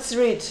 now let's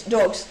read.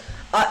 Dogs.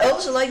 I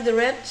also like the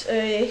red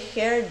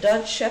hair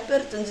Dutch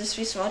Shepherd and the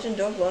Swiss Mountain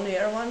Dog, long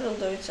hair one,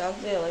 although it's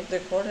ugly. I like the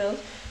Cordell.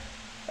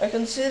 I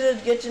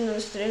considered getting an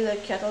Australian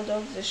cattle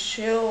dog. The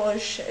show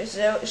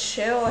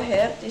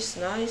hair is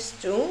nice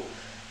too,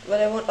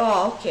 but I want.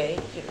 Oh, okay,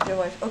 your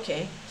wife.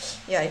 Okay,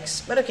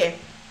 yikes. But okay,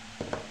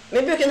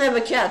 maybe you can have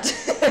a cat.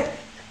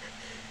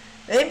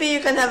 Maybe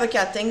you can have a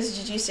cat. Thanks,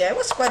 GGC. I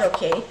was quite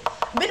okay.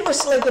 But it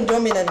was like a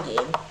dominant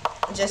game.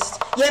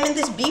 Just yeah. I mean,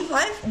 this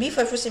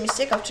b5 was a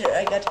mistake. After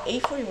I got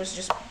a4, it was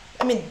just.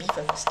 I mean,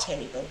 b5 was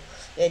terrible.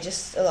 Yeah,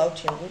 just allowed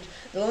him good.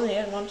 The long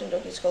hair mountain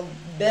dog is called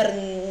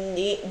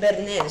Bernese.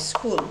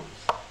 Cool.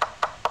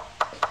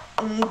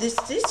 This,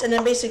 and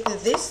then basically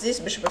this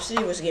bishop of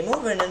c3 was game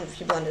over, and then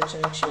he blundered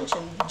an exchange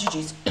and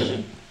GG's.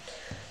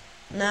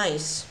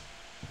 Nice.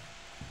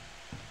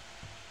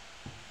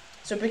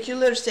 So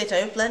peculiar state.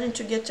 Are you planning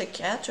to get a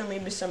cat or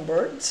maybe some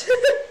birds?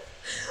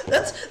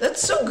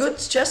 That's so good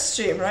chess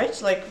stream, right?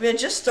 Like we're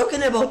just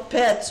talking about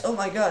pets. Oh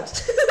my god.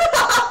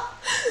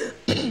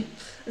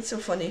 It's so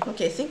funny.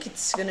 Okay, I think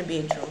it's gonna be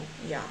a draw.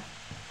 Yeah.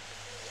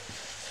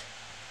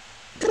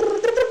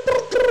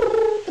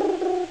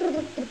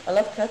 I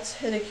love cats.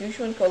 Had a huge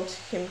one called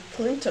him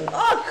Clinton.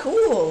 Oh,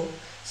 cool.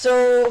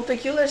 So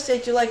peculiar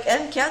state, you like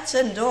and cats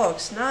and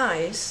dogs.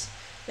 Nice.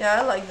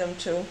 Yeah, I like them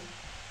too.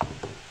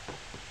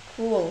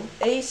 Cool.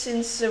 A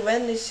since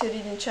when is he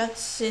reading chat?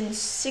 Since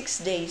 6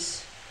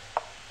 days.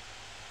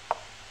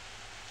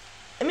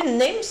 I mean,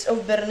 names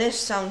of Bernays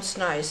sounds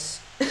nice.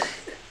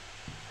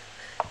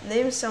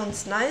 Name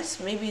sounds nice.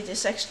 Maybe it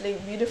is actually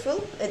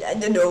beautiful. I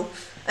don't know.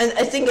 And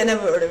I think I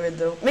never heard of it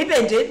though. Maybe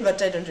I did, but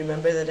I don't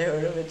remember that I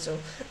heard of it. So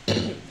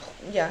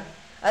yeah,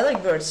 I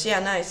like birds. Yeah,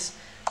 nice.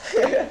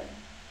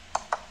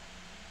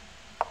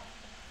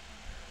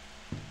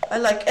 I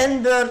like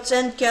and birds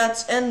and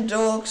cats and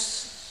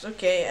dogs.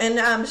 Okay, and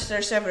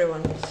hamsters,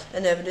 everyone.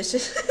 And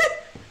everything.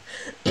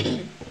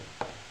 I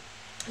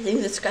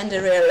think that's kind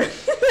of rare.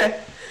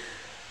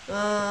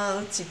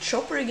 Let's see.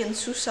 Chopper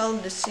against Susal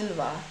de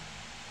Silva.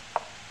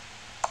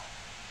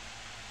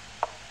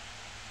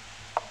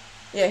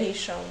 Yeah, he's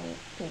shown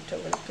me to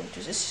welcome to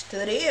this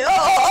study.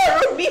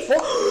 Oh, before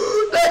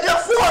the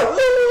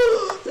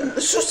 4.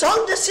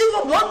 Susan the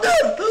Silver Blunder!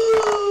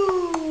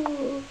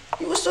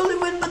 He was only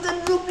win, but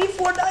then rook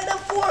b4, knight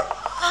f4.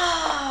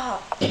 Ah!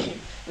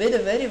 With a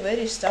very,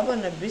 very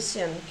stubborn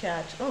Abyssinian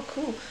cat. Oh,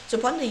 cool. So,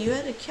 Panda, you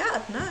had a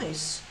cat.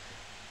 Nice.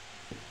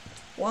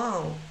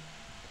 Wow.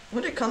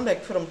 What a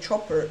comeback from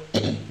Chopper.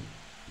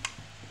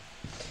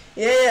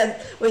 Yeah.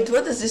 Wait,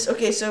 what is this?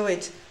 Okay, so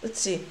wait. Let's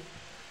see.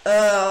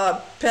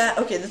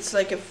 Okay, that's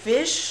like a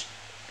fish.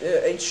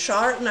 A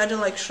shark. No, I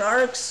don't like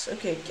sharks.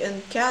 Okay,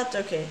 and cat.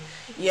 Okay.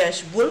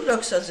 Yes,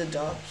 bulldogs are the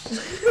dogs.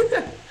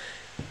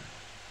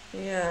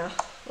 Yeah.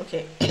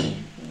 Okay.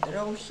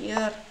 Draw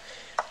here.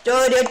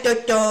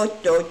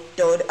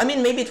 I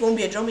mean, maybe it won't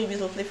be a draw. Maybe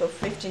it'll play for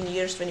 15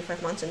 years,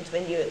 25 months, and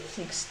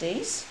 26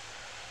 days.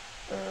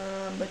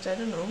 But I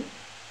don't know.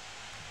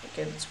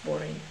 Okay, that's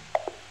boring.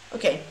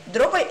 Okay,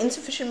 draw by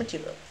insufficient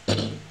material.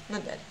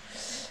 Not bad.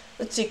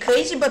 Let's see,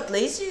 crazy but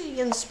lazy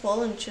against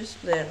Poland chess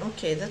player.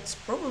 Okay, that's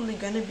probably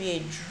gonna be a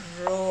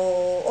draw.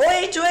 Oh,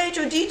 A2,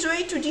 A2, D2,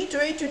 A2, D2,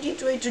 A2,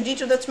 D2, A2,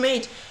 D2, that's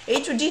mate.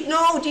 A2, D,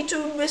 no,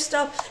 D2 messed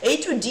up.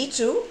 A2,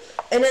 D2,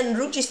 and then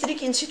rook G3,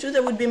 King C2,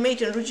 that would be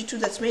mate, and rook G2,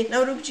 that's mate.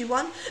 Now rook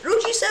G1,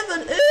 rook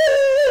G7.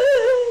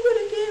 What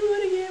a game.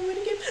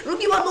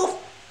 Rook E1, move.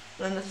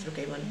 No, not rook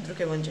A1, rook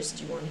A1, just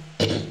G1.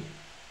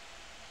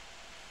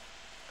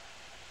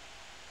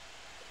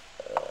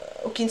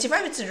 King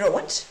C5, it's a draw,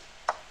 what?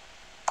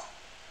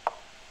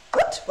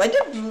 What? Why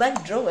did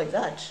black draw like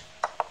that?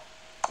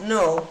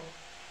 No,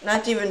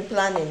 not even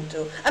planning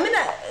to. I mean,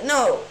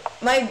 no,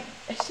 I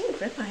think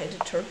Grandma had a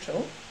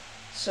turtle.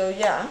 So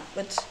yeah,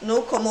 but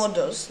no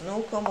Komodos,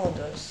 no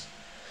Komodos.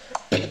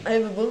 I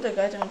have a bulldog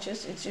item on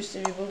chess, it used to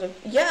be bulldog.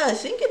 Yeah, I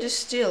think it is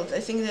still, I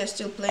think they're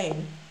still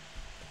playing.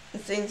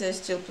 And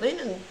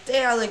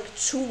they are like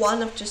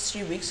 2-1 after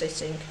 3 weeks, I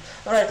think.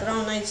 Alright,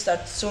 round 9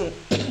 starts soon.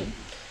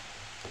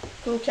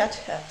 Cool cat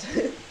hat.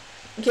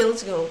 Okay,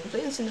 let's go.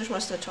 Playing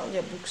Grandmaster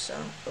Natalia Buxa.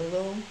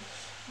 Hello.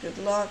 Good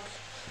luck.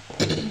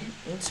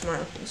 And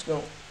smile. Let's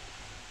go.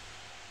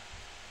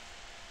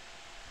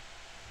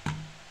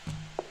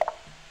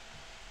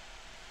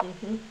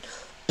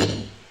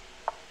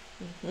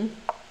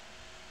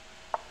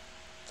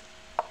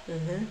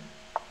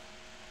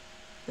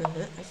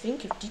 I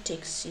think if D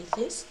takes C,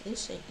 this a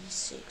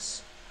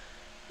E6.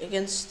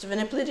 Against, when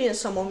I played in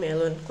Samomi, I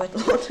learned quite a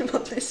lot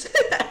about this.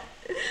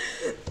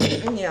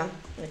 Yeah,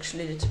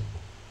 actually did.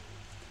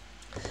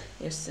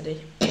 Yesterday.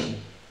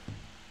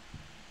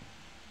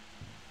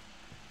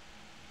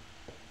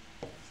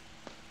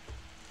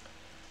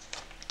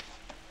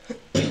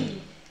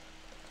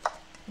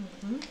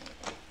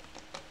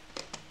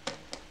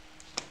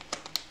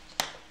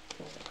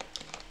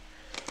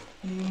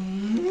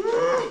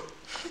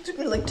 It took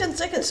me like 10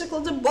 seconds to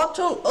close the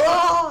bottle.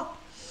 Oh!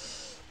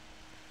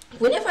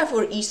 When if I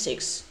for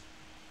E6?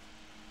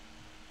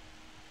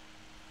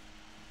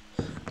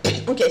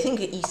 Okay, I think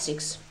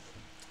E6.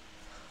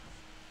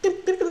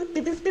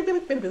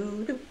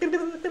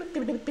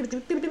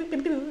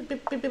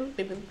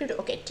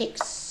 Okay,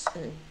 takes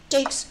and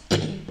takes.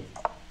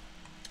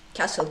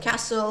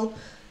 Castle.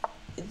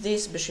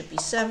 This bishop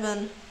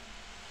E7.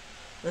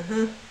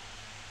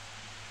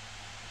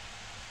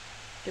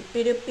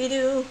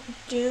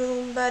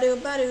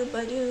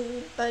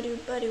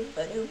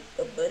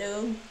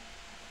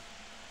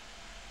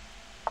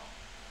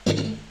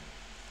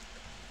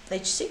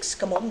 H6,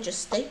 come on,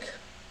 just take.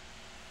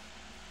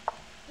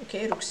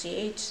 Okay, rook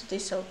C8,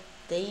 this I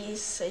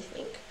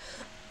think.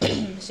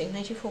 I think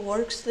 94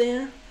 works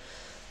there.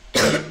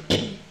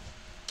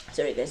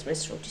 Sorry guys, my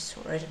throat is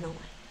sore, I don't know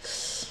why.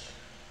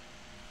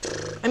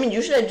 I mean,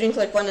 usually I drink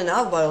like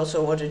 1.5 bottles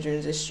of water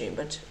during this stream,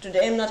 but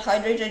today I'm not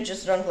hydrated, I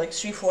just drank like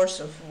 3/4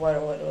 of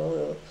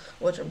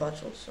water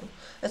bottle, so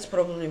that's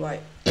probably why.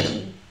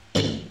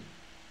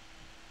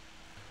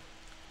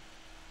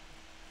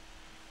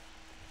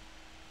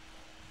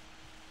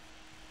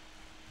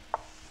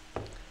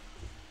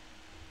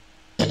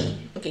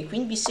 Okay,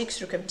 queen b6,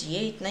 rook f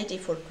d8, knight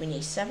a4, queen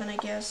a7, I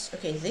guess.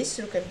 Okay, this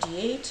rook f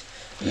d8.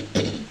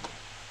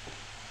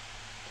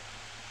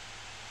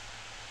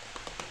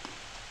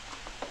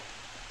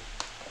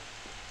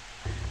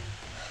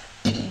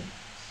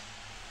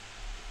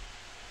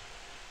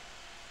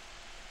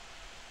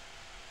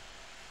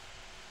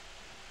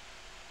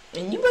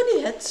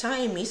 Anybody had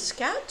Siamese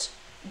cat?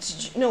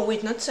 No,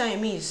 wait, not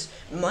Siamese.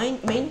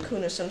 Maine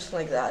Coon or something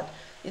like that.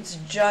 It's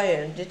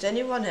giant. Did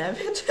anyone have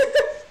it?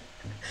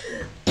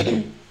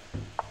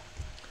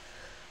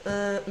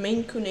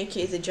 Maine Coon,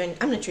 aka the giant.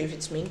 I'm not sure if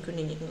it's Maine Coon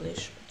in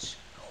English, but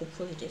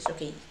hopefully it is.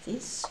 Okay,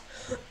 this.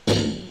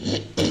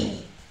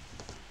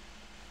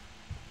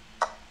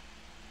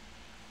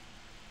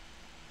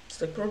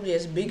 It's like probably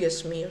as big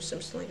as me or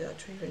something like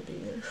that, or even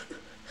bigger.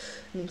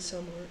 I mean,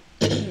 somewhere.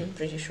 I'm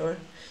pretty sure.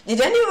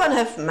 Did anyone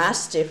have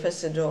Mastiff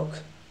as a dog?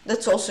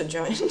 That's also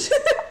giant.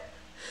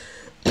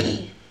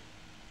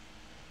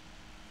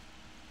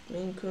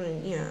 Maine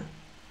Coon, yeah.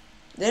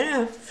 They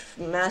have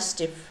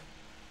Mastiff.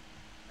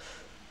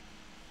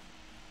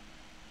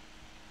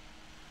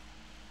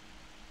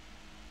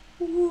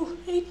 Ooh,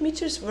 8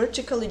 meters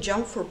vertically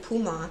jump for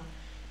Puma.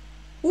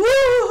 Woo!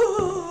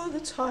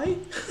 that's high.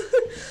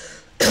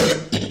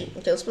 Okay,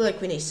 let's play like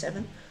queen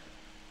a7.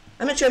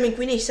 I'm not sure, I mean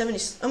queen a7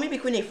 is, or maybe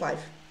queen a5.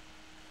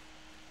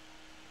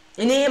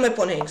 In AM my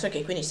pawn hangs,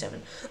 okay, queen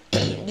a7.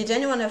 Did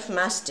anyone have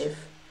mastiff?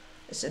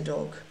 It's a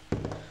dog.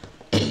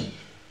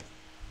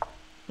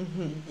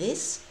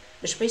 This?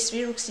 Bishop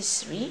a3, rook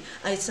c3.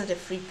 Ah, it's not a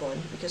free pawn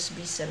because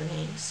b7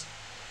 hangs.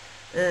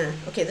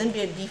 Okay, then be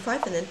a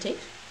b5 and then take.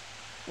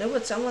 No,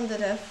 but someone that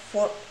have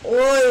 4.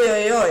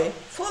 Oi.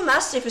 4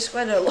 mastiff is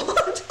quite a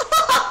lot.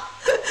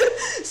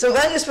 So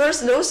Magnus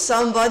first knows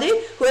somebody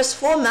who has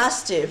 4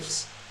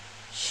 mastiffs.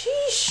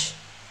 Sheesh.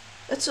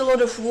 That's a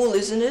lot of wool,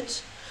 isn't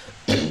it?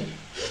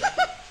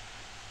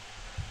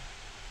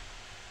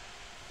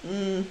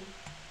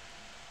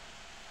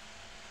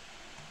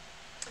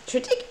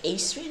 Should I take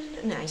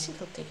a3? No, I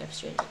think I'll take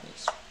f3 and then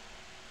a3.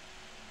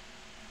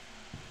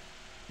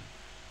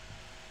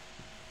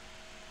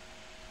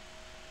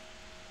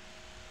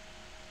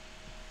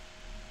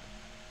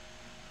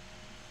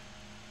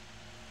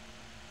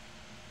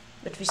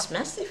 But with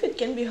mastiff it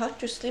can be hard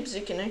to sleep.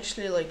 They can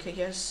actually, like, I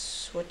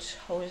guess,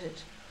 how is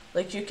it?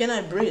 Like, you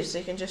cannot breathe.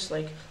 They can just,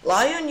 like,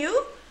 lie on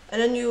you,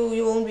 and then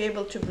you won't be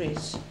able to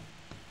breathe.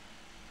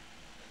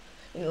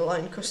 In a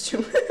lion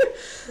costume.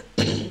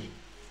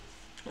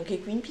 Okay,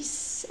 queen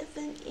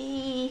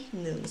b7,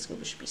 no, let's go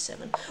bishop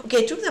b7.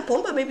 Okay, I took the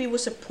pawn, but maybe it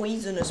was a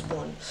poisonous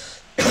pawn.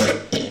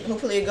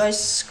 Hopefully you guys'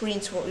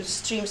 streams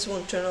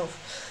won't turn off.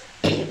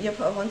 Yep,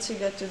 once you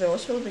get to the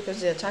hospital because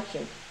they attack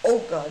him.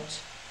 Oh god.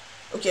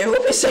 Okay, I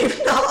hope he's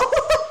safe now.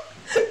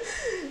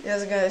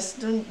 Yes, guys,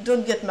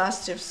 don't get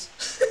mastiffs.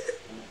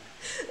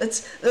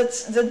 that's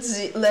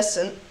the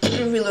lesson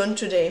we learned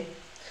today.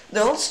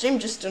 The whole stream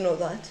just to know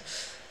that.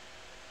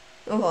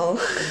 Oh wow.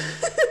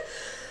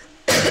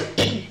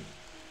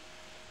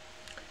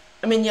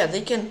 I mean, yeah,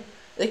 they can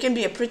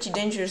be a pretty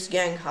dangerous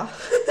gang, huh?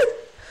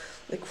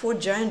 Like 4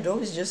 giant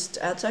dogs just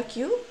attack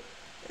you,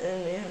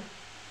 and yeah,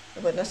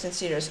 but nothing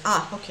serious.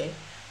 Ah, okay,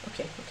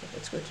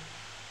 that's good.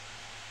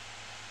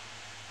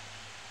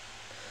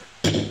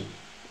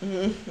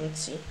 Let's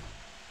see.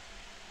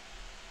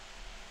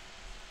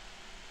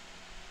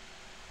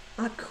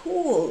 Ah,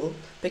 cool.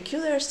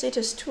 Peculiar state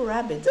has 2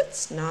 rabbits.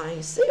 That's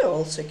nice. They are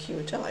also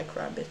cute. I like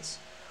rabbits.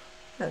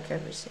 I like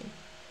everything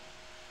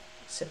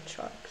except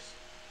sharks.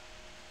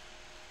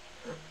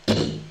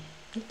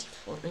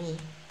 94.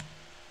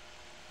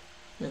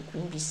 No,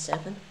 queen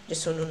b7.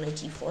 Just so no knight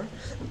e4.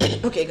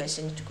 Okay, guys,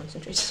 I need to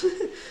concentrate.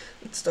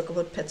 Let's talk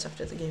about pets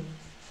after the game.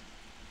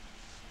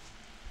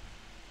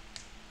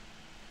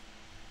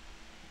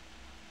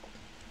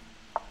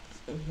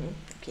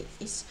 Okay,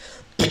 this.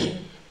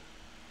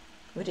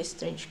 Very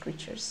strange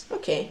creatures.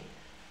 Okay,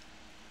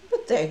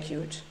 but they're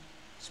cute.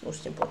 It's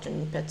most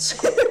important in pets.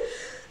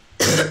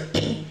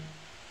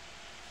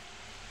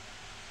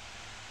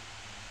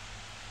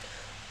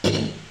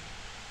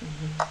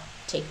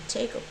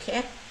 Take,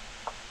 okay.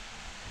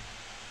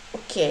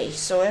 Okay,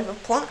 so I have a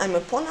pawn. I'm a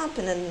pawn up,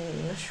 and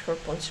then not sure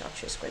pawn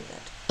structure is quite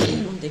bad.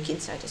 On the king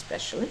side,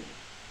 especially.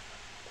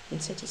 King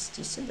side is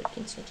decent, but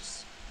king side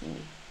is.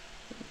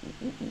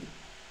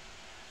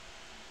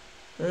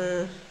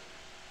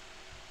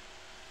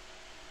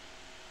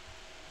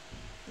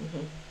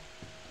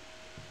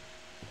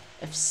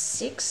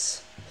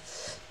 F6.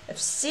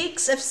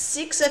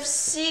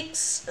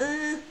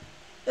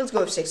 Let's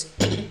go f6.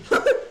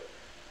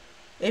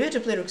 Maybe I have to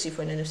play rook c4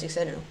 and then f6,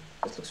 I don't know.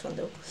 That looks fun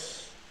though.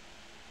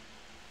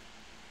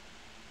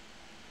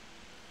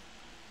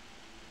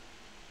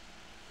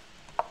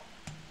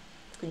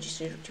 Queen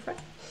g3, rook g5.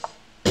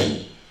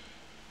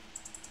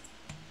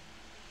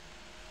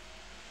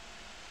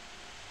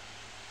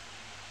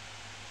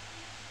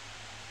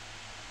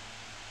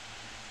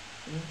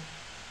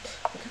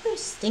 What am I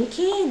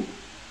thinking?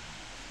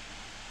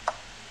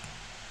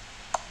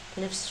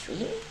 And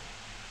f3?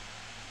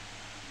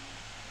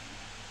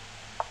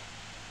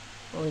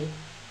 Oh yeah.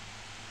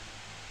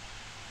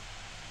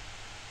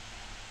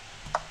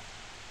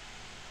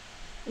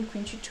 And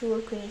queen g2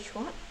 or queen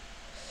h1?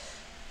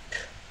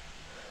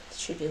 It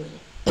should be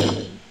winning.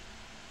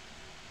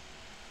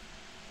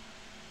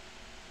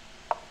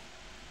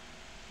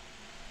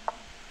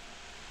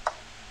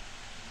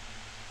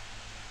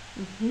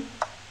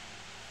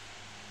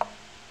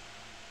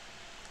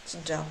 It's a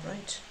dub,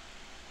 right?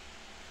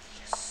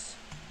 Yes.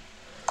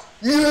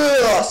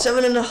 Yeah,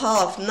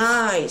 7.5.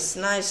 Nice.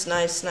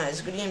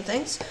 Good game,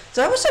 thanks.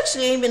 So I was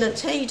actually aiming at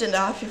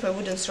 8.5 if I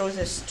wouldn't throw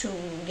these 2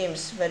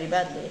 games very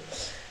badly.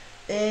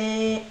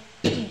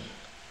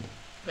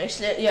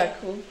 Actually, yeah,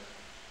 cool.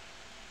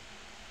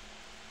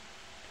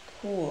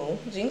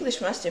 The English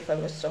Mastiff I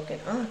was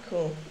talking. Ah,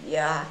 cool.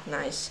 Yeah,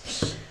 nice.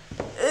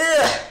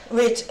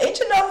 Wait,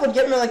 8.5 would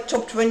get me like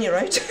top 20,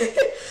 right?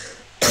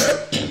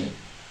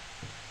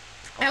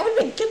 That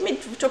would get me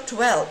to top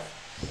 12.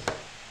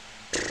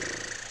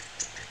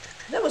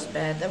 That was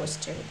bad. That was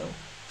terrible.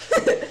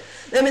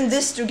 I mean,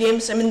 these 2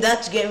 games. I mean,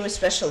 that game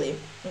especially. I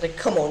was like,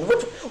 come on,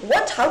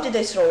 what? How did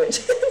I throw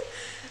it?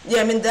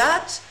 Yeah, I mean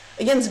that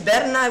against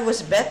Berna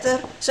was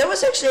better. So I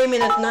was actually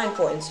aiming at 9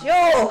 points.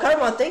 Yo,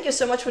 Karma, thank you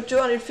so much for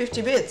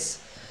 250 bits.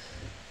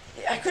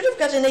 I could have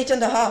gotten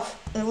 8.5,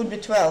 and it would be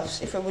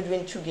 12 if I would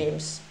win 2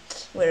 games,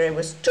 where I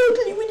was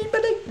totally winning,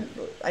 but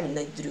I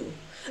drew.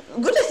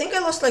 Good, I think I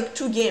lost like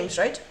 2 games,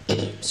 right?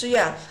 So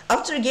yeah,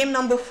 after game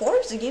number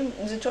 4,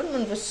 the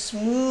tournament was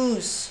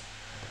smooth.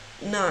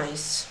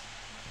 Nice.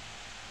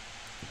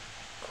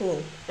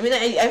 Cool. I mean,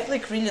 I have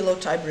like really low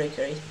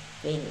tiebreaker, I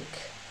think.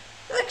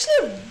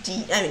 Actually,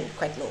 I mean,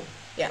 quite low.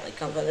 Yeah, like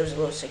there was a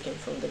low second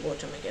from the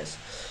bottom, I guess.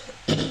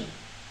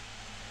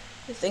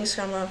 Things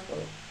come up for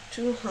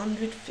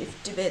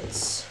 250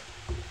 bits.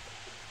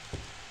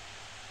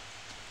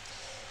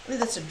 I mean,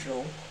 that's a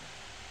draw.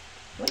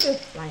 What are you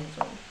flying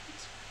from?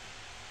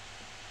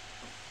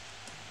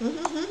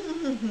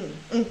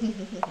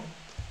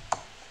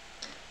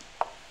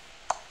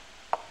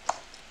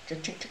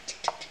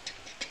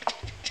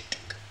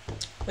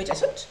 Wait, I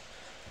thought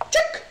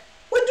check.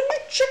 Why do you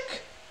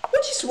check?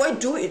 What is white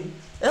doing?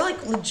 They're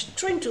like legit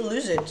trying to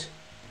lose it.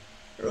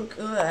 Rook,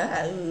 be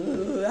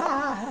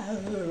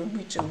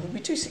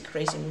too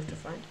crazy move to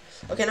find.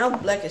 Okay, now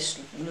black is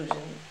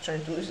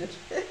trying to lose it.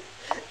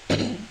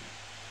 I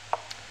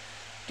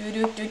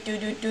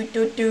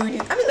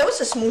mean, that was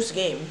a smooth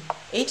game.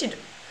 80.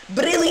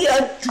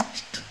 Brilliant!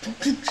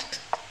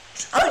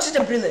 How is it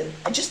a brilliant?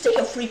 I just take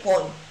a free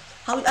pawn.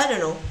 How? I don't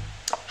know.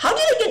 How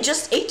did I get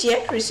just 80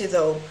 accuracy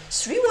though?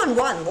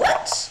 3-1-1.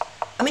 What?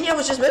 I mean, I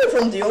was just better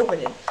from the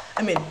opening.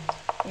 I mean,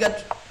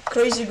 got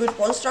crazy good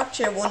pawn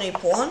structure. Won a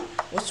pawn.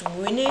 Was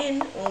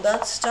winning all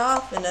that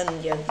stuff, and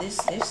then yeah, this.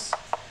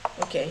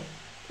 Okay,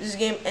 this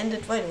game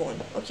ended white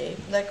one. Okay,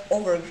 like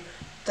over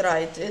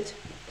tried it.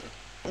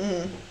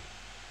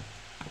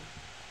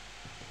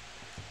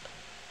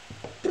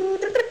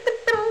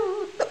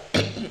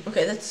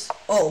 Okay, that's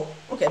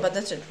okay, but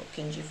that's it.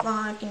 King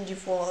G5, King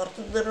G4,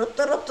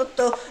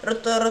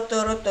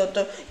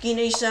 King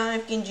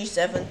H5, King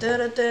G7,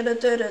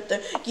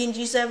 King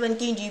G7,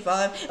 King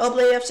G5. I'll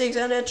play F6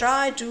 and I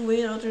try to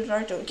win or to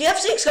try to. Okay,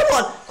 F6, come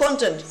on!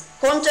 Content!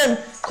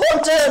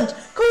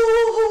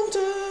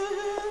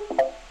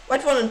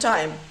 White one on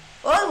time.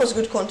 Well, that was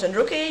good content.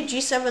 Rook A,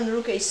 G7,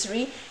 Rook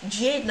A3,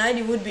 G8, knight,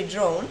 it would be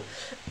drawn,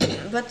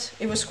 but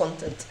it was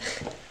content.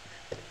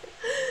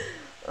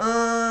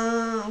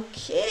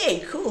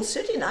 Okay, cool.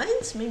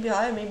 39s, maybe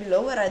higher, maybe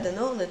lower, I don't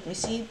know. Let me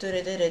see.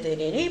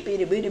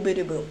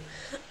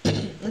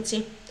 Let's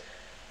see.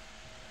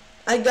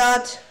 I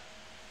got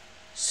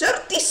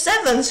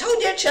 37s. How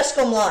dare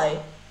ChessCom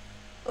lie?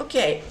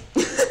 Okay.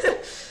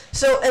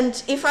 So,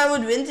 and if I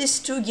would win this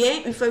 2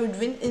 games, if I would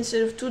win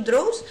instead of 2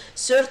 draws,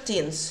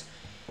 13s.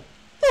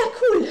 Yeah,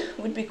 cool.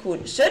 Would be cool.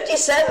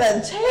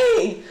 37s.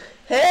 Hey.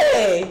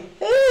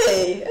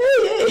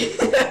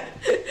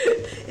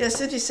 Yeah,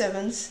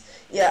 37s.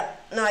 Yeah,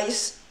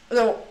 nice.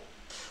 No,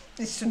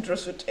 these 2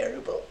 draws were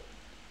terrible.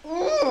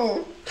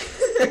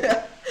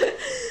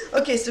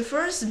 Okay, so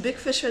first, Big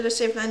Fish had a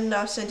safe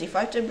 9.5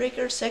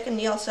 tiebreaker. Second,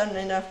 Nielsen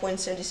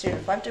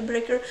 9.73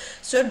 tiebreaker.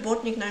 Third,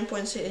 Botnik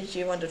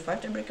 9.71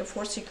 tiebreaker.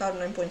 Fourth, Sikar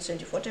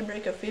 9.74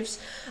 tiebreaker. Fifth,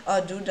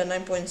 Duda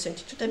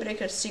 9.72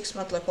 tiebreaker. Sixth,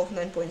 Matlakov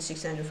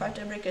 9.695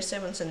 tiebreaker.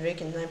 Seventh,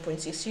 Andrekin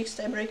 9.66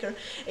 tiebreaker.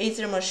 Eighth,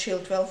 Remashil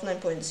 12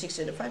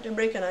 9.65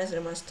 tiebreaker. Ninth,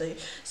 Remaster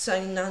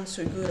Sagnan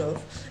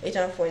Suigurov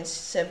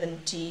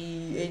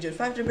 8.78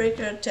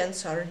 tiebreaker.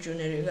 10th,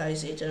 Arjuna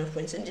guys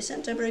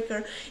 8.77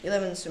 tiebreaker.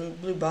 11th,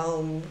 Blue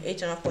Baum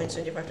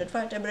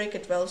 8.75 tiebreaker.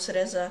 12th,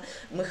 Reza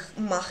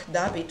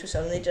Mahdavi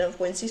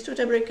 2008.62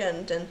 tiebreaker,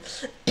 and then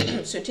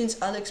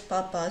 13th, Alex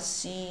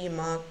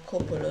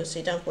Papasimakopoulos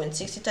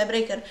 8.60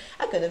 tiebreaker.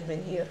 I could have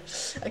been here.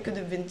 I could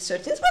have been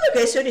 13th, but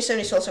okay,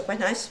 37 is also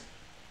quite nice.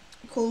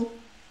 Cool.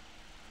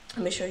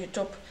 Let me show you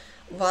top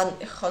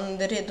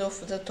 100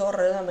 of the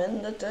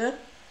tournament. Can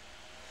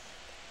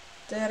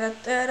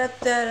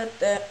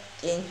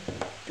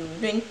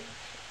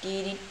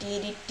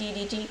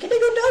I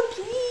go down,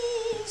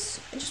 please?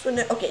 I just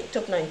wanna. Okay,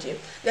 top 90.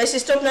 Guys,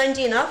 is top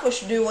 90 enough, or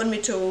do you want me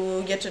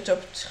to get to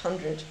top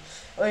 100?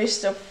 Or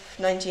is top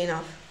 90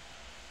 enough?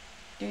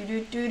 Do.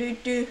 Do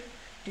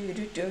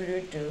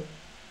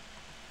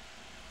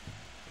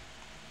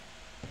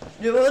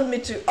you want me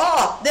to?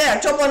 Oh, there,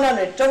 top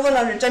 100. Top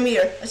 100. I'm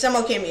here. I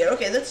somehow came here.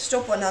 Okay, that's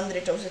top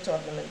 100 of the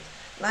tournament.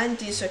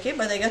 90 is okay,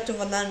 but I got to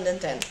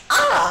 110.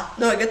 Ah,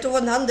 no, I got to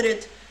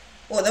 100.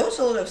 Oh, that was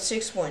a lot of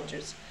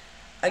 6-pointers.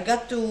 I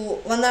got to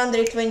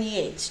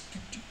 128.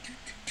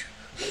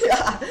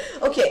 Yeah,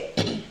 okay.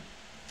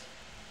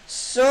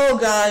 So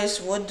guys,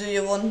 what do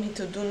you want me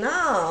to do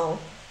now?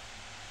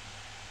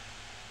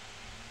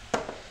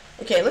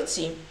 Okay, let's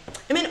see.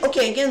 I mean,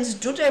 okay,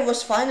 against Duda I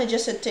was fine. I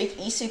just said take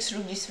e6,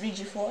 rook d3,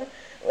 g4.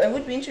 I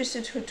would be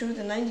interested who took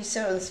the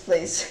 97th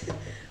place.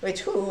 Wait,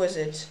 who was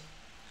it?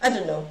 I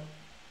don't know.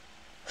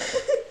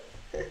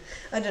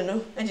 I don't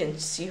know. I didn't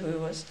see who it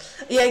was.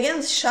 Yeah,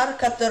 against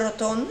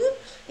Sharkarton,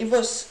 it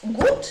was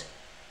good.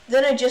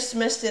 Then I just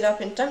messed it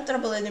up in time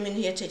trouble. I didn't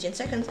hit 18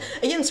 seconds.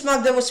 Against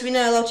Mark, that was win.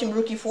 I allowed him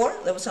rook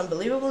e4. That was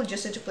unbelievable.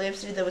 Just had to play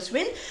f3. That was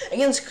win.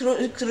 Against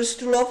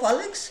Krustulov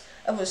Alex,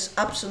 I was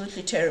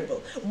absolutely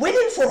terrible.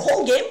 Winning for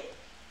whole game.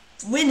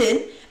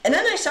 winning, and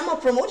then I somehow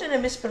promote and I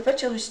miss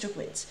perpetual with 2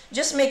 queens.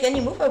 Just make any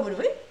move I would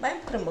win,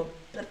 bam,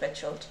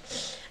 perpetual.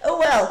 Oh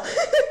well.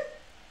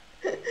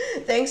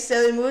 Thanks,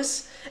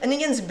 Telemus. And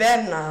against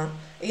Berna.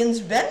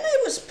 Against Berna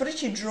it was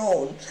pretty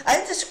drawn. I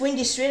had this queen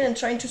d3 and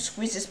trying to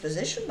squeeze his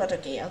position, but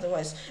okay,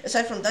 otherwise,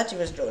 aside from that, he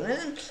was drawn,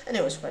 and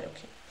it was quite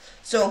okay.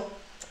 So,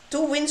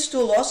 2 wins, 2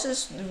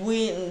 losses,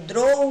 win,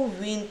 draw,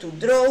 win to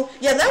draw.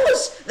 Yeah, that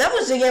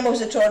was the game of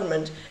the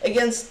tournament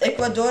against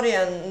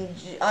Ecuadorian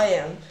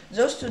IM.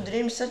 Those 2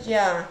 dreams,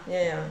 yeah.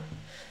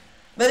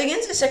 But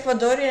against this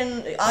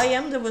Ecuadorian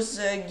IM, there was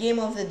a game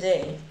of the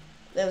day.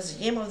 That was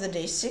the game of the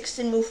day.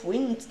 16 move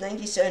win,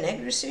 97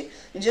 accuracy.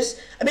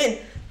 I mean,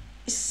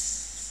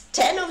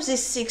 10 of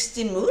these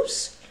 16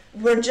 moves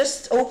were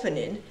just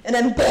opening, and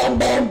then bam,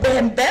 bam,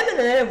 bam, bam, and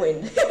then I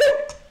win.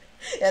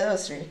 Yeah, that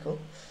was really cool.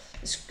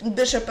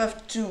 Bishop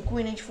f2,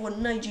 queen h4,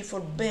 knight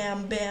g4,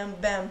 bam, bam,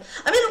 bam.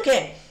 I mean,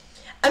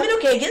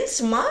 okay,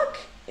 against Mark,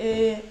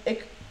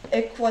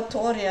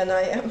 Equatorian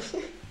I am.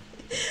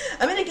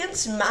 I mean,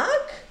 against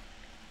Mark,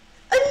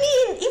 I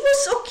mean, it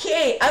was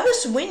okay. I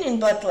was winning,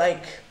 but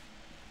like,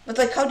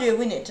 how do you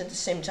win it at the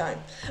same time?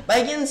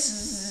 But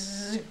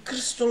against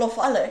Kristolov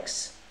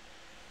Alex,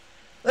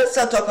 let's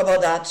not talk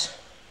about that.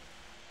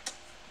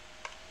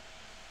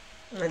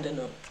 I don't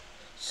know.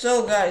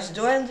 So guys,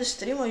 do I end the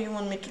stream or you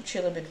want me to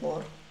chill a bit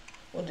more?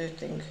 What do you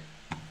think?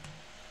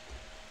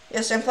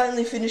 Yes, I'm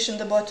finally finishing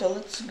the bottle.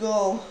 Let's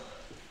go.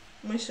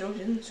 My throat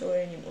isn't sore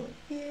anymore.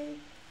 Yay.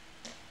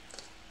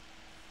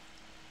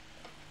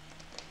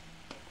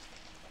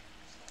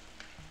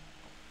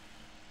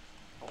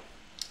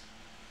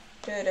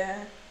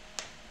 Da-da.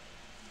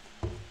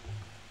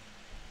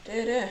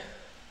 Da-da.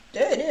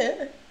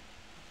 Da-da.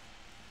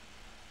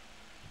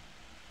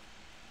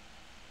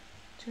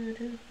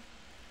 Da-da.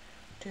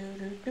 I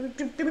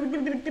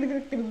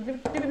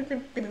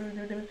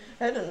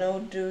don't know,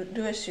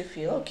 do as you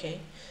feel, okay.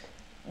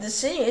 The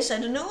thing is, I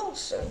don't know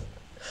also.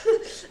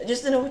 I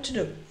just don't know what to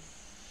do.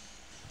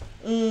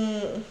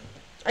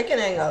 I can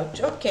hang out,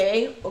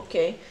 okay.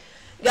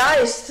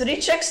 Guys,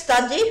 3-check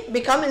study,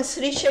 becoming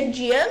 3-check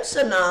GMs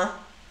or nah?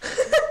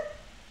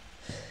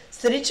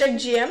 3-check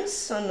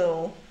GMs or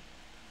no?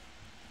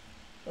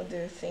 What do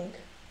you think?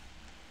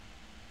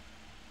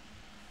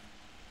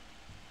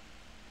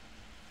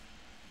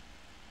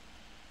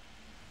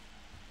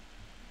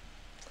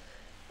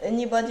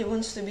 Anybody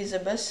wants to be the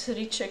best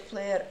 3-check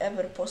player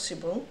ever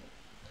possible?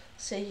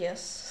 Say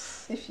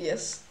yes, if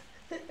yes.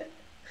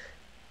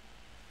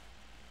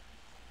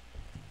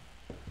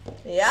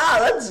 Yeah,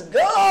 let's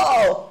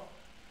go!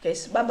 Okay,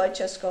 so bye-bye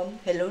Chesscom.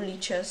 Hello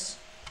Lichess.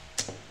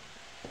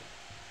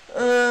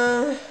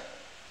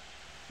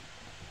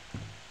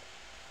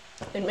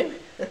 And maybe...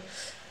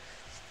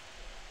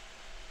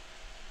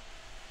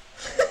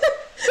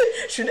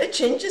 Should I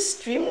change the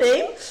stream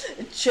name?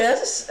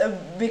 Chess,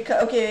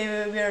 because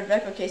okay, we are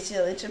back. Okay, see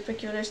a later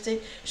peculiar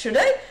state. Should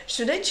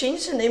I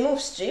change the name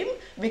of stream?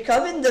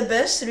 Becoming the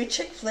best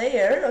 3-check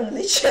player on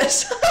the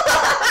chess.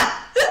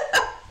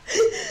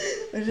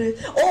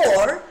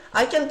 Or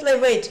I can play.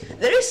 Wait,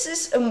 there is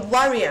this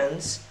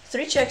variance.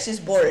 3-checks is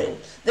boring.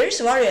 There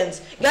is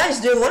variance. Guys,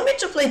 do you want me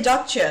to play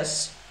duck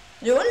chess?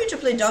 Do you want me to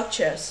play duck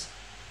chess?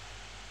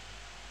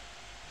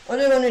 Or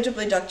do you want me to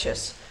play duck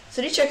chess?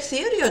 3-check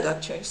theory or duck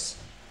chess?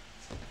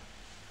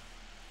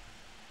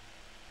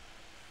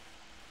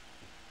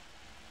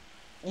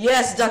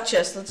 Yes, duck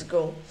chess, let's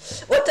go.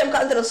 What time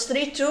controls?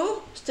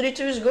 3-2? 3-2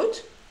 is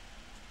good?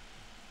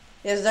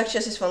 Yes, duck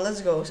chess is fun,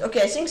 let's go.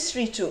 Okay, I think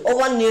 3-2. Oh,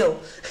 1-0.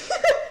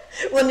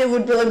 1-0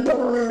 would be like...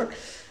 Brrr.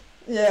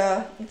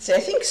 Yeah, I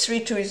think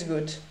 3-2 is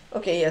good.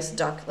 Okay, yes,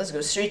 duck. Let's go,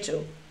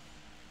 3-2.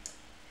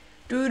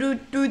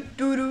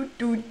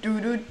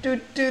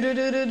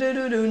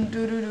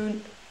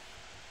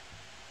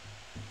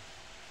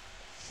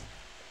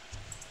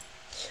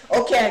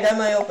 Okay, I got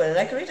my open.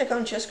 I create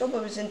account ChessCom,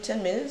 but within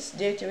 10 minutes,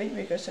 deactivate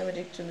because I'm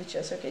addicted to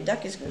chess. Okay,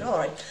 duck is good.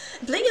 Alright.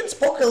 Playing against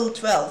Pokel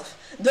 12.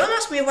 Don't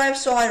ask me why I'm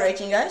so high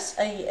rating, guys.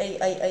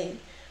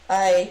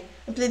 I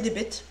played a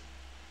bit.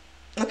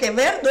 Okay,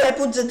 where do I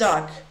put the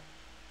duck?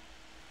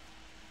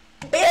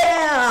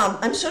 Bam!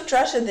 I'm so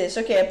trash at this.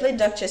 Okay, I played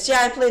duck chess.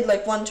 Yeah, I played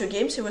like 1-2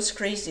 games. It was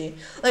crazy.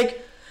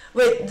 Like,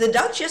 wait, the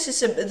duck chess is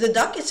the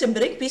duck is a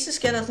brick. Pieces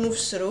cannot move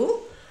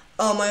through.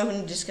 Oh, my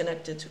oven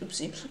disconnected.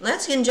 Oopsie.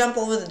 Let's can jump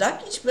over the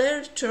duck. Each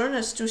player turn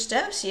has 2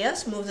 steps.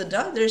 Yes, move the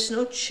duck. There is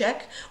no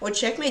check or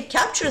checkmate.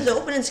 Capture the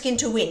opponent's king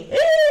to win.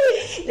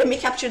 Hey! Let me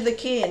capture the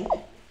king.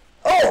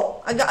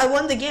 Oh, I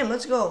won the game.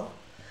 Let's go.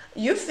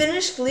 You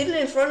finished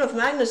clearly in front of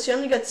Magnus. You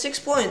only got 6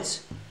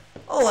 points.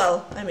 Oh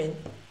well, I mean,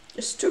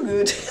 just too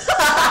good.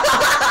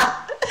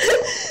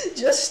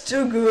 Just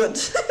too good.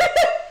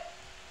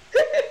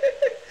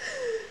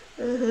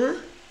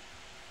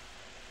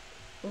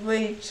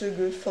 Way too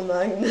good for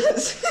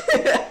Magnus.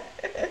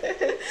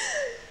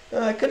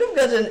 I could have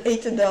got an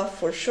 8.5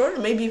 for sure,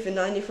 maybe even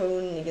 9 if I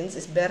won against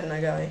this Berna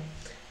guy.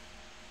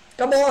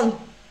 Come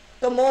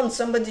on,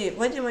 somebody.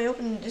 Why did my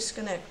opening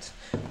disconnect?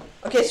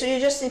 Okay, so you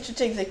just need to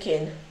take the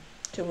king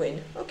to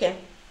win. Okay.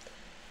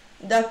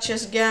 Duck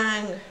chess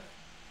gang.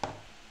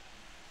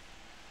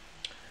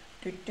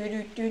 Give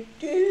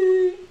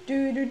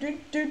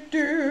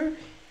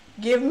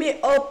me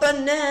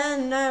open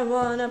and I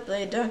wanna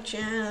play duck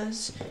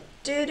chess.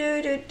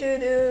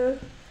 Yeah,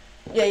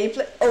 he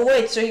play. Oh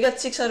wait, so he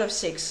got 6 out of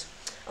 6.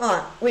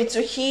 Ah, wait,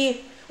 so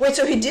he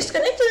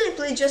disconnected and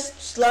played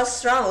just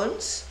last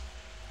rounds.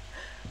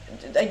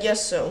 I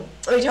guess so.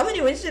 Wait, how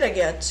many wins did I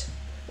get?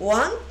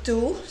 1,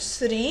 2,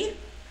 3.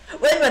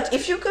 Wait, but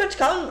if you could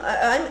count,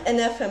 I'm an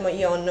FM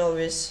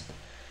novice.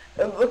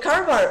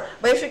 Carbar,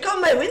 but if you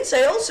count my wins,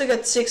 I also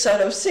got 6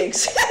 out of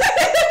 6.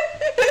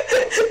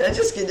 I'm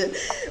just kidding.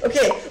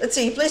 Okay, let's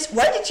see. He plays.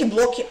 Why did he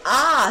block you?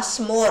 Ah,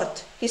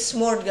 smart. He's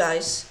smart,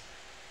 guys.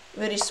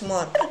 Very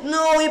smart.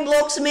 No, he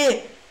blocks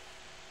me.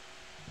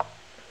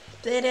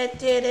 Okay,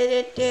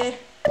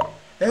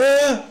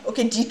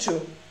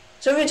 D2.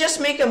 So we just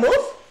make a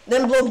move,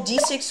 then block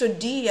D6 or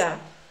D. Yeah.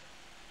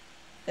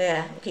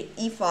 Yeah. Okay,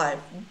 E5.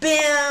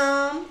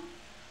 Bam.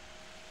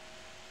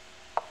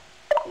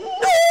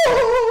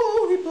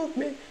 No, he blocked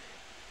me.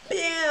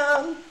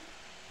 Bam.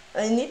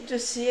 I need to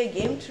see a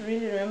game to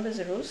really remember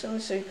the rules, so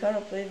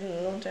Ikara played it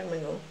a long time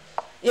ago.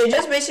 You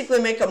just basically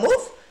make a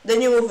move, then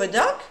you move a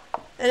duck,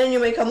 and then you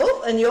make a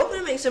move, and your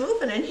opponent makes a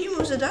move, and then he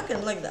moves a duck,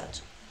 and like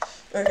that.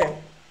 Okay.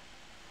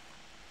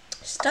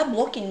 Stop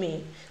blocking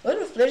me. A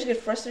lot of players get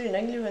frustrated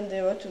and angry when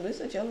they want to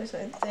lose. I always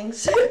say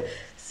thanks.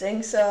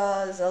 Thanks,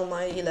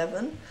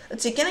 Zalmai11.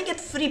 Let's see, can I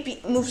get free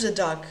moves a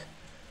duck?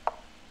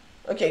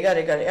 Okay, got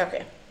it,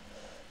 okay.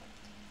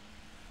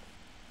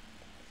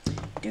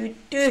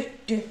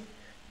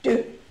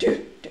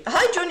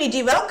 Hi Johnny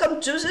D, welcome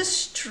to the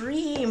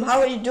stream. How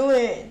are you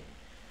doing?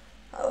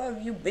 How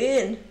have you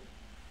been?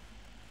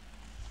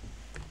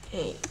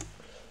 Hey.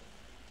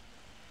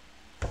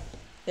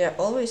 Yeah,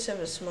 always have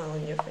a smile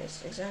on your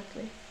face,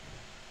 exactly.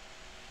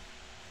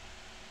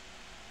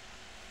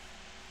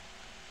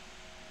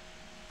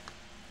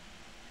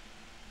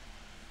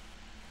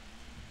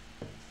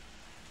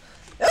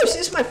 Oh,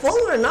 she's my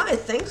follower now,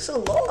 thanks a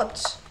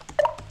lot.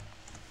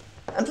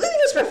 I'm playing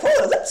against my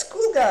follower, that's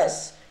cool,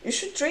 guys. You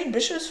should trade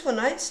bishops for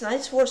knights.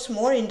 Knights worth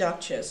more in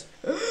duck chess.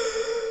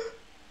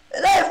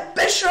 And I have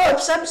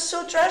bishops! I'm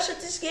so trash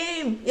at this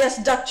game. Yes,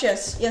 duck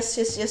chess. Yes,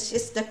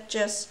 duck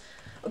chess.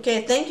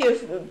 Okay, thank you,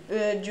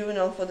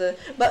 Juno, for the...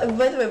 By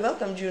the way,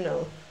 welcome,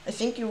 Juno. I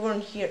think you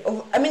weren't here.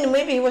 Oh, I mean,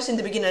 maybe he was in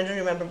the beginning, I don't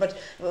remember, but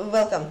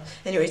welcome.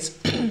 Anyways.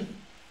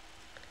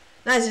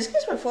 Nice, this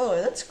guy's my follower,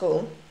 that's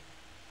cool.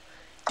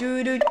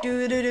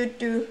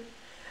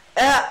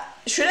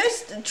 Should I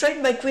trade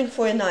my queen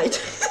for a knight?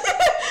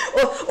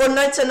 or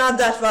knights are not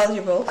that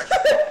valuable?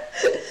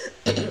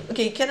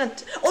 Okay, he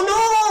cannot... Oh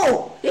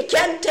no! He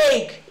can't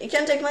take! He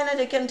can't take my knight,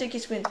 I can't take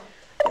his queen.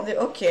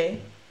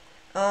 Okay.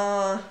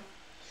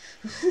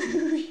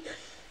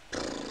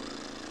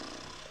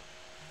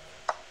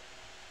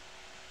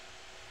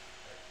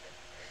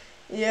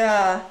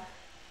 Yeah.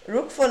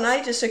 Rook for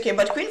knight is okay,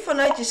 but queen for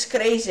knight is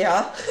crazy,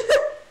 huh?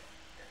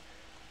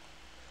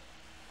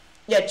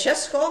 Yeah,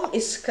 chess home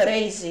is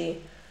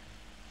crazy.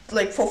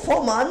 Like for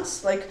 4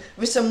 months, like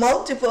with some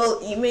multiple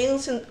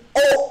emails and...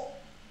 Oh!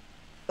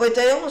 Wait,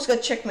 I almost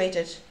got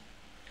checkmated.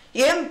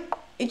 Yeah,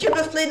 you could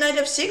have played knight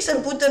f6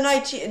 and put the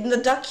knight in the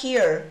duck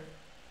here.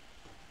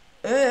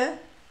 Yeah.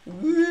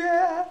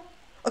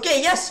 Okay,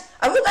 yes,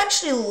 I would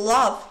actually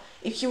love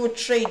if he would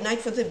trade knight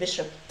for the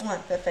bishop.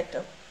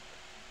 Perfecto.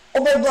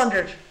 Oh, but I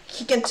blundered.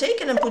 He can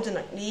take and then put the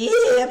knight.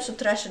 Yeah, I'm so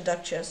trash at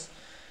duck chess.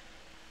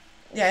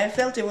 Yeah, I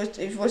felt it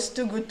was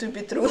too good to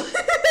be true.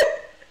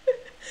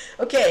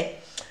 Okay,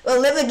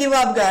 well, never give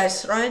up,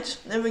 guys, right?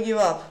 Never give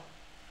up.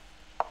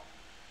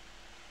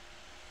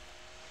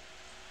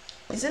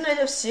 Is it knight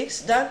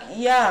f6, duck?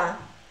 Yeah.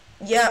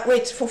 Yeah,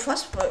 wait, for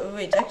fast...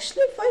 Wait,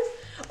 actually, 5...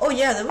 Oh,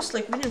 yeah, that was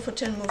like winning for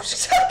 10 moves,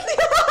 exactly.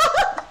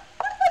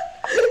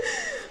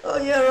 Oh,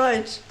 yeah,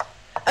 right.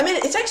 I mean,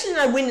 it's actually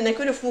not winning, I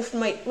could have moved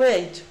my...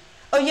 Wait.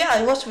 Oh, yeah,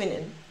 I was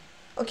winning.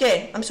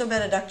 Okay, I'm so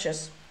bad at duck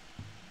chess.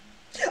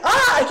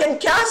 Ah, I can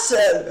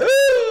castle!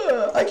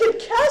 I can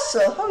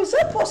castle! How is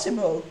that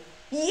possible?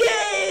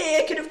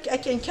 Yay! I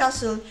can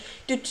castle.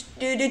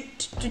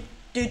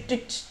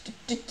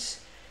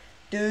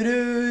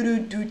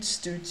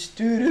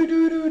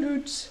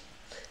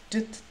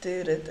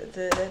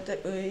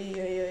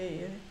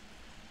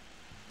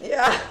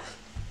 Yeah.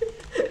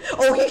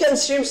 Oh, he can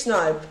stream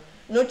snipe.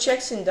 No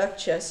checks in duck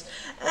chess.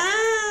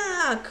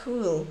 Ah,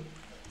 cool.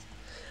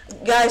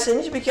 Guys, I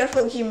need to be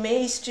careful. He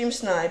may stream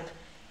snipe.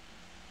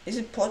 Is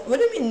it what do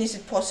you mean? Is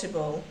it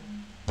possible?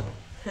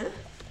 Huh?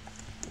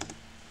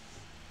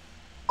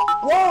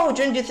 Whoa,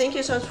 John, thank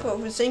you so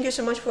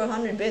much for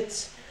 100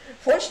 bits.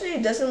 Fortunately,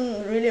 it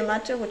doesn't really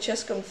matter what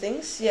Chess.com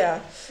thinks.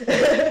 Yeah.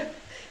 Yeah,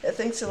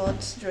 thanks a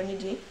lot, Johnny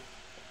D,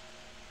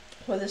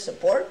 for the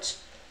support.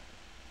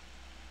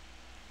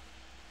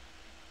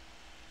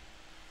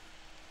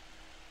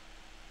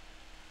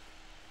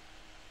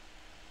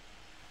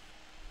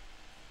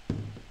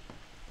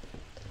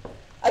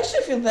 I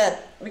actually feel bad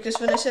because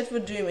when I said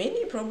what do you mean,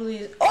 he probably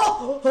is.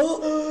 Oh,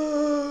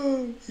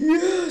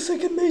 yes, I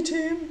can mate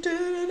him.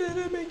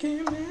 I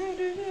can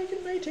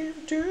mate him.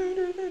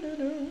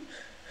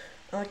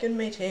 I can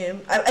mate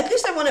him. At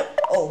least I want to.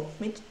 Oh,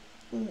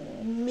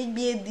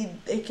 maybe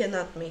I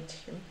cannot mate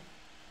him.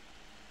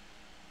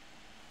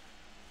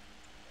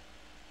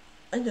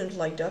 I don't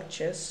like duck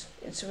chess.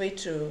 It's way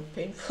too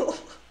painful.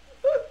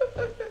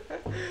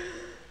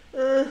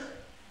 I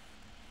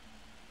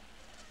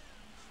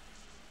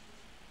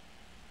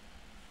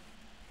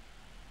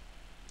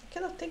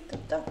cannot take the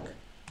duck.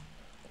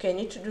 Okay, I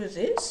need to do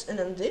this, and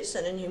then this,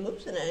 and then he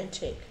moves, and then I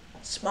take.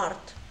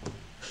 Smart.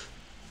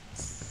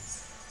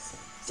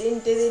 Din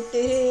din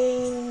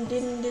din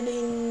din din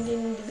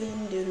din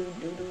din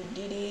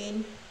din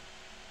din.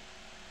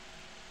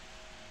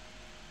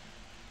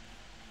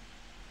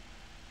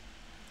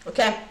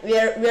 Okay, we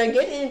are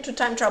getting into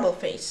time travel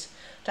phase.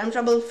 Time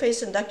travel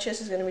phase and duck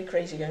chess is gonna be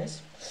crazy,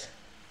 guys.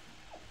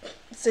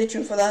 Stay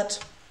tuned for that.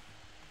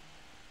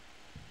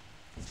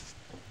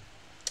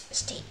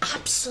 Stay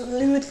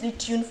absolutely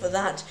tuned for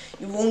that.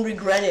 You won't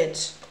regret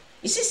it.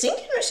 Is he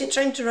thinking or is he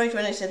trying to write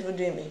when I said what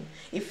do you mean?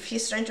 If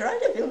he's trying to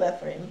write, I feel bad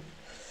for him.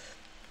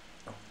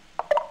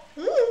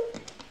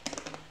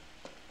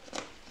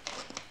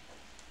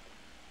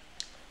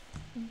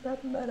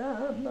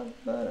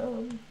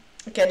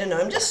 Okay, I don't know.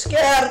 I'm just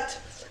scared.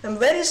 I'm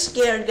very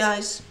scared,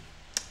 guys.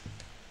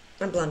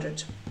 I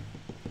blundered.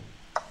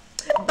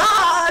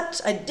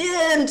 But I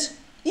didn't.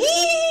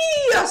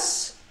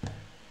 Yes!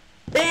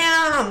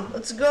 Bam!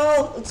 Let's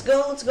go. Let's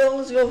go. Let's go.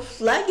 Let's go.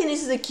 Flagging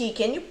is the key.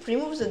 Can you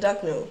pre-move the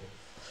duck? No.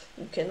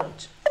 You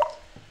cannot.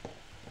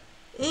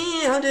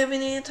 How do I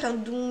win it? How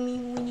do we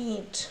win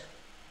it?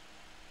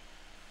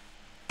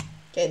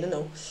 Okay, I don't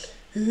know.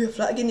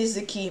 Flagging is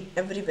the key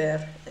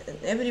everywhere.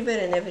 And everywhere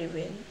and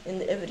everywhere.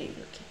 And every.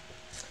 Okay.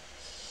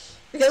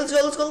 Okay, let's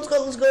go, let's go, let's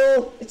go, let's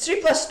go. It's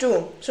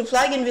 3+2, so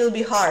flagging will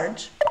be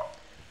hard.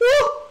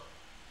 Whoa!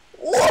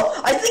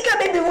 Whoa! I think I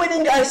may be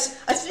winning, guys.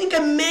 I think I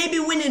may be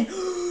winning.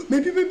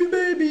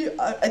 Maybe.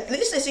 At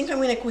least I think I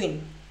win a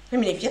queen. I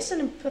mean, if yes,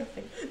 then I'm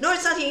perfect. No,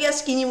 it's not a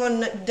yes. King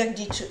E1, duck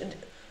D2.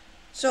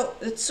 So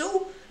it's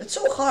so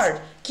hard.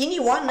 King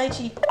E1,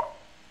 knight E.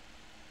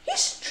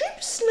 He's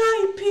strip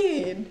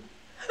sniping.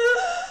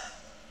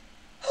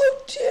 How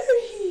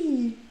dare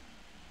he?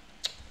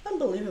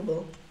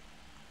 Unbelievable.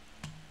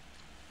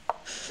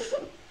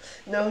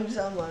 No,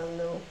 Zamal,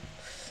 no.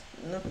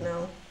 Not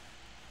now.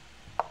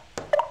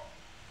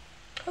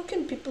 How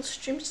can people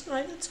stream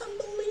snipe? That's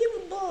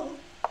unbelievable.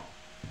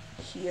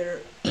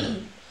 Here.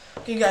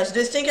 Okay, guys, do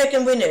you think I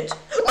can win it?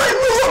 My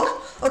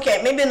rook!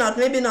 Okay, maybe not,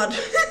 maybe not.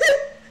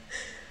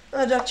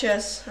 Oh, duck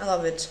chess. I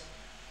love it.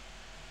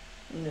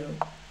 No.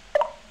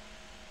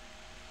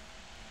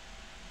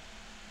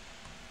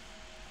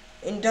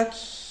 In duck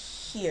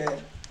here.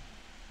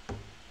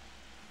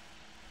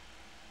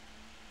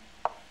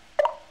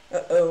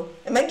 Uh-oh.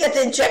 Am I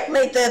getting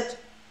checkmated?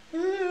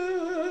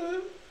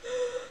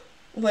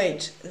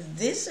 Wait,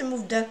 this I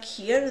move duck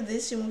here,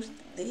 this I move...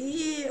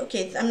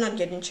 Okay, I'm not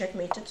getting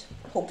checkmated,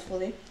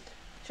 hopefully.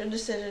 Should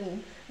have said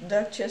in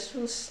duck chess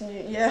will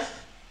sneak... Yeah.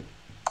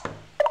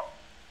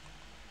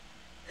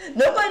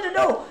 No, I don't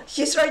know.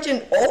 He's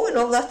writing O and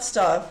all that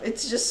stuff.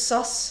 It's just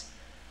sus.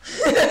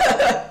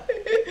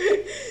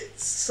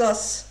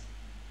 Sus.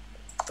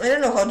 I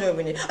don't know how to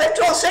win it. I have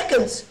 12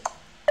 seconds!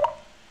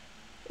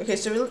 Okay,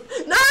 so we'll...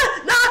 No!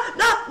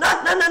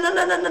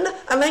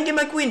 I'm hanging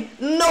my queen.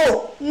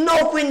 No!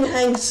 No queen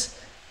hangs.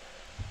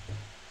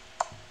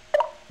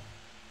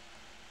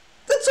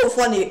 That's so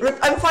funny.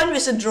 I'm fine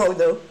with a draw,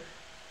 though.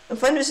 I'm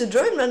fine with a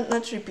draw and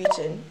not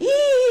repeating.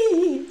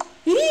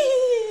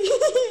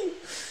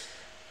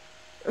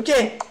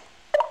 Okay.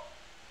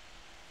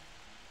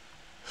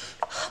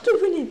 How to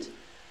win it?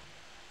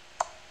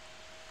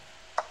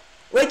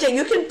 Wait,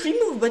 you can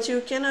pre-move, but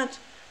you cannot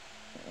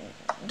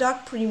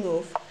duck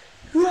pre-move.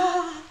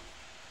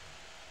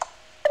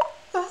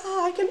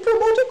 I can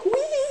promote a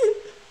queen!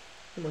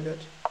 Oh my god,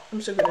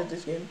 I'm so good at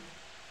this game.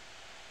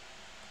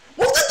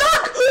 Move the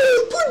duck!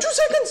 0.2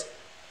 seconds!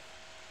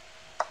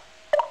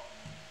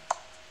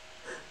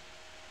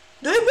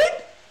 Do I win?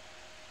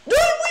 Do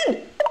I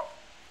win?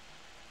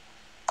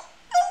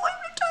 Oh,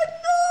 every time,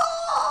 no!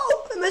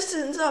 I messed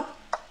things up.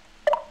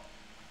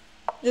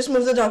 Just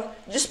move the duck.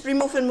 Just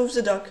pre-move and move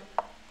the duck.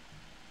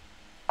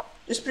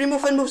 Just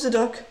pre-move and move the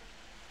duck.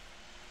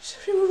 Just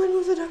pre-move and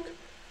move the duck.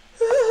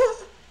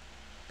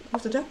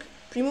 Move the duck.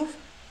 Pre-move.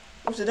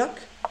 Move the duck.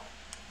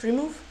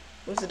 Pre-move.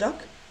 Move the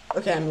duck.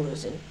 Okay, I'm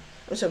losing.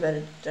 I'm so bad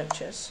at duck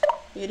chess.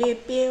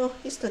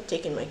 He's not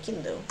taking my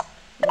king though.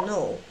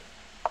 No.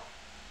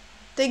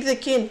 Take the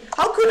king.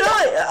 How could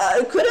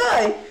I? Could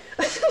I?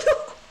 I don't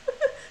know.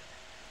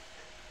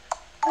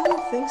 I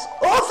don't think so.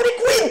 Oh, free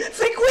queen!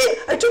 Free queen!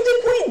 I took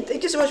the queen!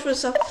 Thank you so much for the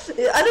sub.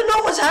 I don't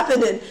know what's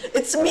happening.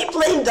 It's me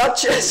playing duck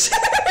chess.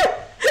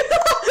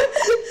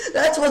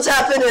 That's what's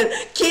happening.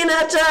 King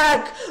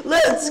attack!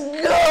 Let's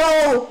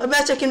go! I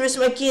bet I can risk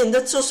my king.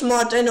 That's so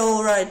smart, I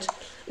know, right?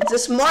 It's the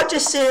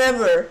smartest thing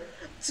ever.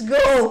 Let's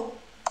go!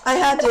 I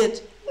had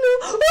it. No!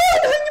 Oh,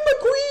 I'm hanging my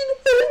queen!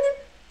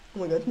 Oh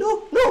my god,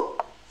 no, no!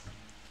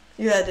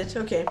 You had it,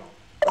 okay.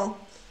 Oh.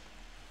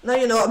 Now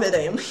you know how bad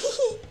I am.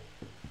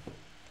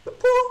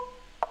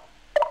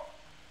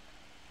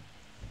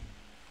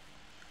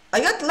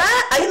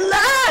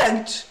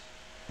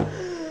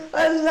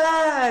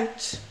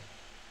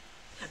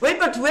 Wait,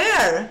 but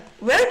where?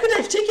 Where could I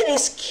have taken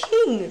his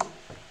king?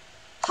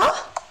 Huh?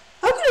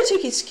 How could I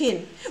take his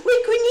king?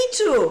 Wait, Queen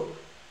E2.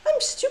 I'm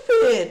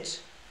stupid.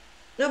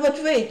 No,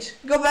 but wait.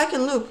 Go back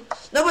and look.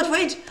 No, but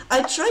wait.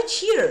 I tried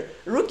here.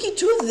 Rook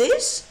E2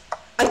 this?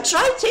 I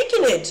tried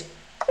taking it.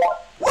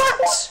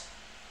 What?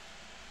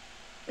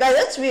 Guys,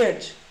 that's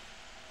weird.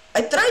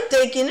 I tried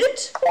taking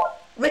it,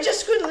 but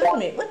just couldn't let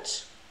me.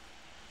 What?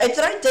 I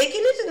tried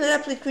taking it and then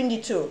I played Queen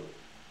D2.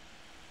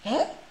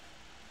 Huh?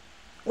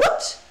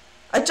 What?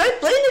 I tried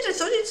playing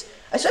it.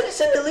 I thought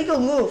it's an illegal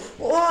move.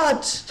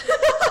 What?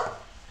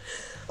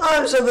 Oh,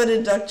 I'm so good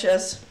at duck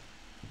chess.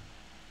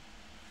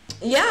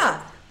 Yeah,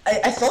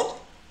 I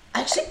thought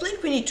I actually played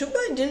Queen E2,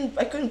 but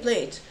I couldn't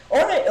play it. Or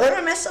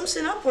I messed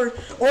something up, or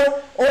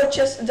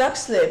just duck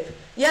slip.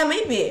 Yeah,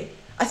 maybe.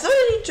 I thought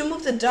I need to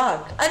move the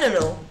duck. I don't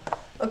know.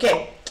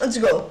 Okay, let's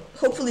go.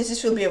 Hopefully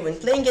this will be a win.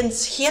 Playing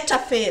against Hieta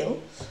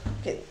Fail.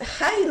 Okay.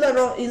 Hi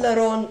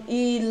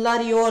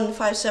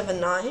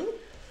Ilarion579.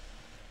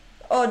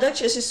 Oh, duck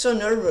chess is so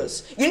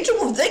nervous. You need to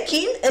move the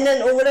king and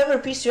then or whatever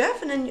piece you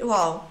have, and then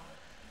wow.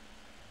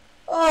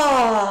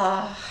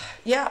 Oh,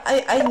 yeah,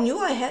 I knew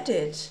I had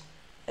it.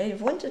 I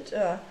wanted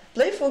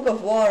play Fog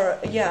of War.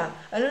 Yeah,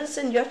 I don't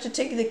understand. You have to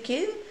take the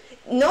king.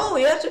 No,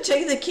 you have to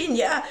take the king.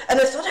 Yeah,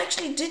 and I thought I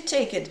actually did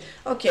take it.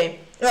 Okay,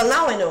 well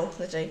now I know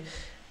that I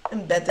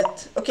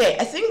embedded. Okay,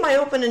 I think my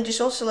opponent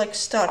is also like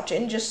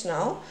starting just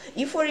now.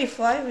 E4,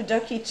 E5,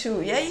 duck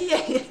E2.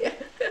 Yeah.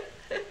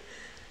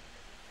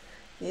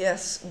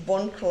 Yes,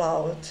 Bone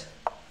Cloud,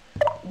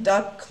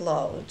 Duck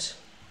Cloud.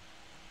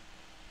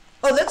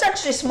 Oh, that's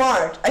actually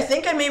smart. I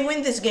think I may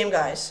win this game,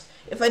 guys.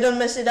 If I don't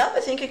mess it up, I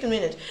think I can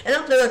win it. And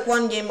I'll play like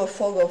one game of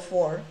Fog of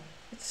War.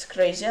 It's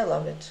crazy, I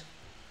love it.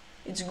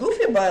 It's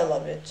goofy, but I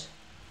love it.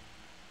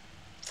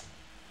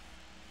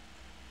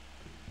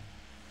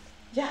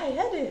 Yeah, I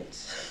had it.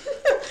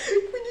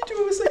 Queen E2,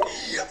 I was like,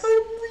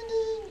 I'm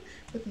winning.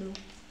 But no.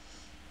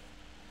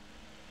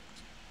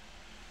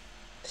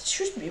 That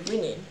should be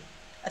winning.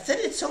 I said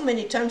it so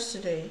many times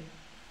today.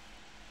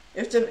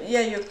 You have to, yeah,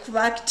 your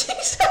quack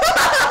ticks.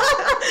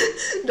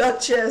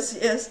 Duck chess,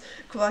 yes,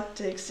 quack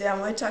ticks. Yeah,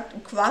 my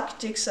quack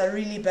ticks are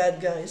really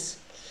bad, guys.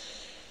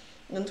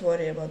 Don't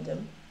worry about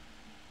them.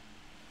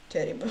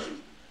 Terrible.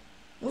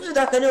 Move the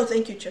duck, I know,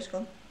 thank you,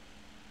 Chesscom.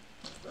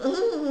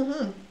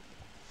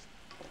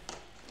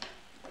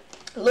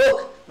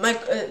 Look, my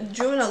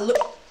Juvenile,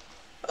 look.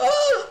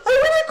 Oh, I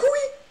win a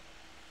queen.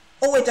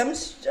 Oh wait,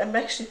 I'm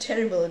actually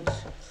terrible at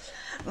this.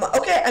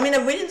 Okay, I mean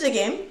I'm winning the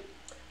game,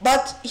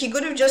 but he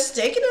could have just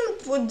taken and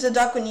put the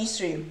duck on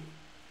e3.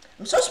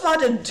 I'm so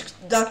smart at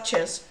duck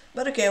chess,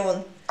 but okay, I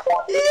won.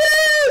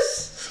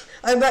 Yes!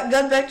 I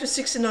got back to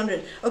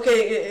 1600.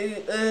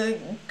 Okay,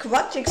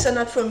 quad ticks are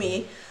not for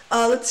me.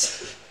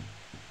 Let's.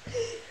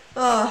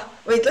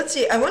 Wait, let's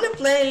see. I want to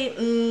play.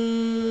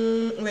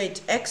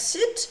 Wait,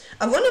 exit.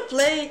 I want to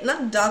play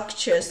not duck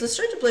chess. Let's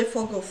try to play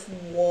Fog of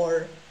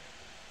War.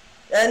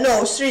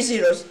 No,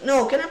 3-0.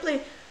 No, can I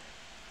play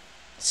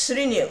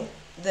 3-0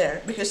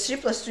 there? Because 3 +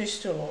 3 is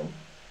too long.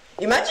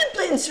 Imagine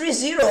playing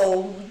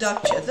 3-0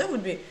 duck chess. That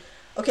would be.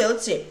 Okay,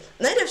 let's see.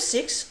 Knight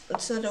f6.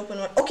 Let's not open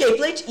one. Okay, he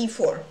played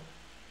e4.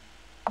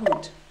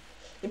 Good.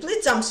 He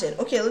played something.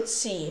 Okay, let's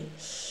see.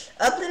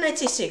 I'll play knight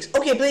c6.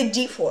 Okay, played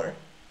d4.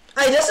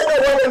 He doesn't know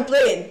what I'm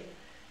playing.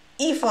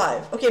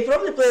 e5. Okay,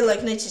 probably play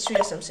like knight c3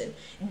 or something.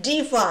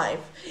 d5.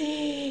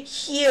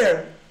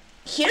 Here.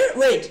 Here,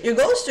 wait. Your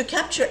goal is to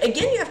capture.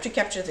 Again, you have to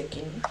capture the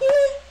king.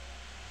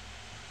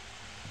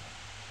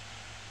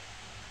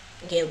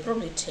 Okay, I'll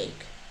probably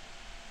take.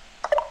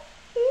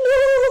 No,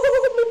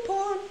 my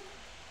pawn.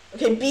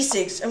 Okay,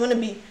 b6. I want to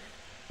be.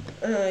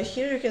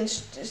 Here you can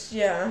just,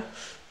 yeah.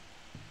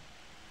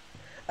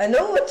 I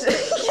know what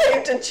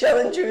character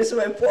challenge you is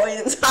my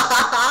points.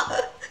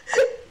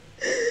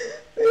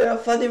 Yeah,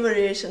 funny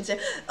variations. Yeah.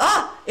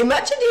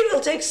 Imagine he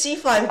will take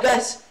c5,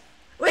 guys.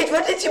 Wait,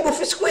 where did he move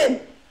his queen?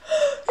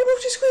 He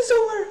moved his queen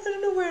somewhere. I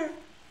don't know where.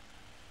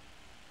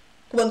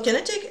 Come on, can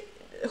I take?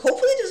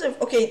 Hopefully it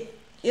doesn't. Okay,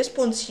 he has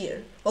pawns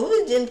here.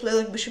 Hopefully he didn't play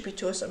like bishop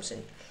e2 or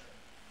something.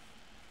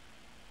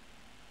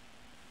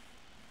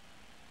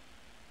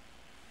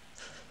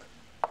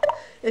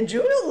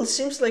 Juvenile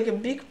seems like a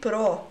big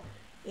pro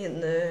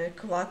in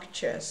quack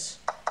chess.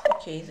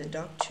 Okay, the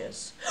duck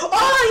chess.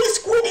 His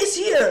queen is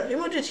here! He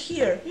moved it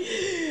here.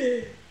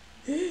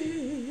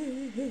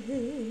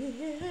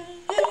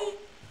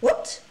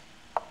 What?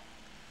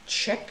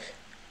 Check.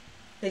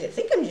 Wait, I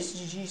think I'm just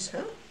GG's,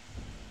 huh?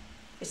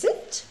 Is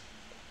it?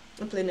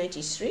 I play knight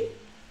e3.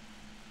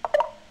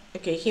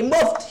 Okay, he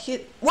moved.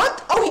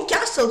 What? Oh, he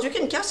castled. You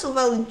can castle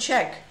while in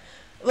check.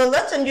 Well,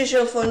 that's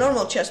unusual for a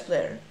normal chess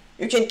player.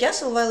 You can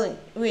castle while in...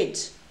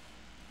 Wait,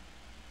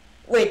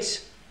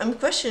 I'm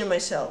questioning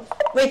myself.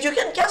 Wait, you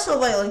can castle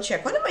while in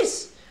check. What am I...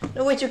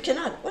 No, wait, you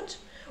cannot. What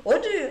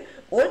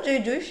do you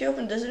do if your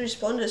opponent doesn't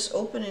respond as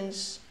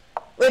openings?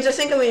 Wait, I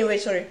think I mean,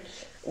 wait, sorry.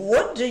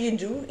 What do you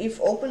do if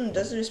open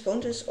doesn't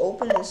respond as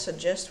open and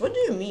suggest? What do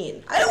you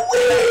mean? I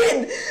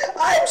win!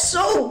 I'm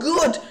so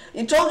good!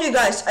 I told you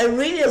guys, I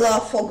really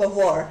love Fog of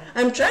War.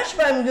 I'm trash,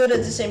 but I'm good at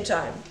the same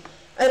time.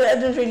 I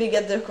didn't really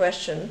get the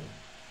question.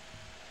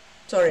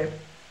 Sorry.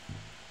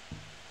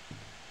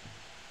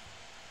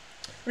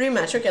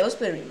 Rematch. Okay, let's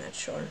play rematch,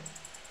 sure.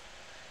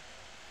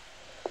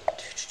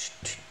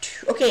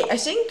 Okay, I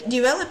think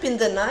developing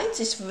the knights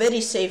is very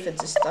safe at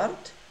the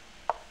start.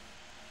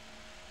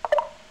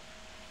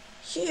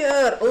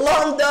 Here,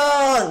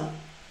 London!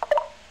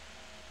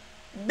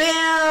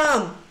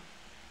 Bam!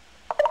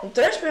 I'm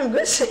trash, but I'm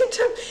good at the same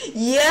time.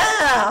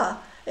 Yeah!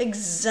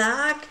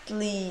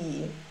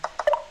 Exactly.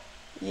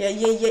 Yeah.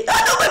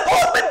 Ah, no, my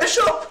pawn, my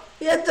bishop!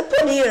 He had the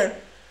pawn here.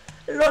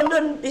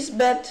 London is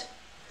bad.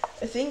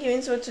 I think he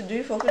means what to do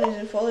if open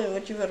isn't following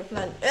what you were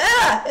planning.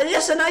 Ah! And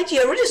yes, a knight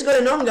here. What is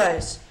going on,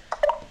 guys?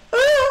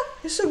 Ah!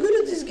 He's so good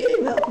at this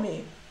game. Help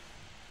me.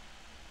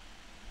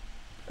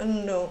 Oh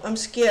no, I'm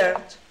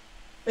scared.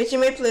 Wait, he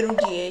may play rook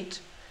d8.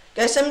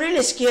 Guys, I'm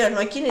really scared.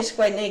 My king is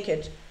quite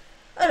naked.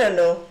 I don't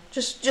know.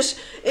 Just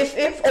if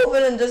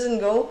open doesn't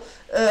go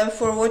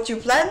for what you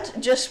planned,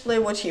 just play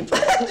what he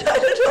planned. I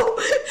don't know.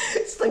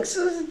 It's like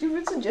so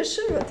stupid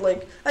suggestion, but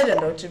like I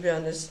don't know, to be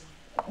honest.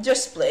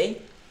 Just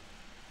play.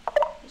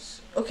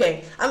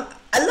 Okay, I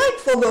like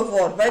Fog of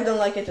War, but I don't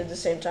like it at the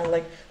same time.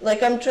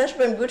 Like I'm trash,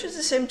 but I'm good at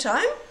the same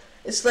time.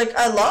 It's like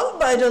I love,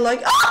 but I don't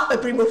like. Ah, I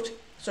pre-moved.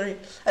 Sorry,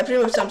 I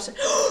pre-moved something.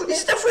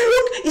 Is it a free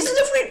rook? Is it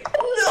a free?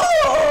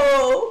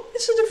 No,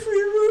 it's not a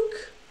free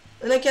rook,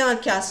 and I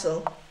cannot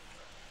castle.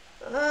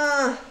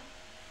 Ah.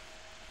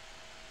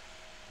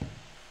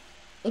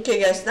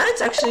 Okay, guys,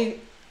 that's actually.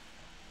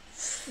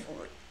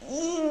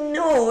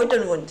 No, I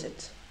don't want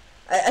it.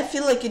 I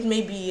feel like it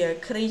may be a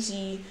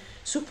crazy,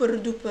 super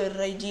duper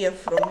idea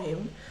from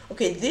him.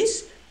 Okay,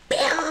 this.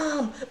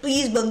 Bam!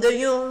 Please blunder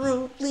your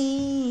rook,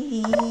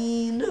 please.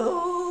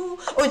 No.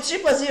 Oh, it's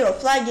 3+0.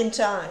 Flag in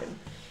time.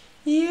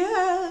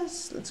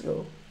 Yes. Let's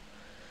go.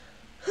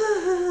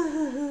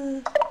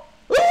 Oh,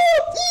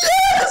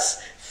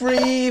 yes!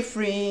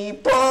 Free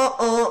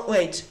pawn.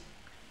 Wait.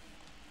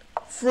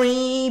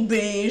 Free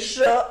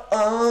bishop.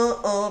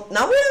 Now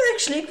we're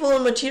actually equal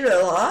on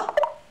material, huh?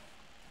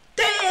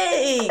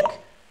 Take.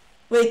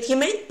 Wait, he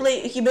may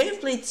have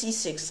played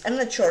c6. I'm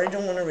not sure. I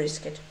don't want to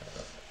risk it.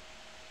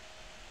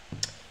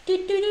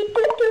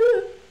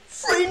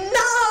 Free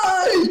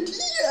knight!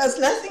 Yes,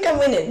 I think I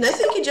win it. I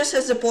think he just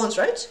has the pawns,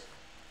 right?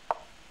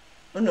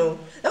 Oh no,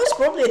 that was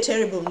probably a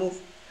terrible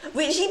move.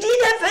 Wait, he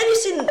did have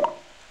anything. Did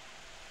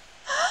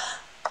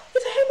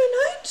I have my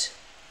knight?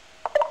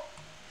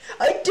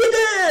 I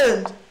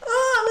didn't!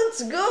 Ah,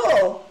 let's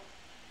go!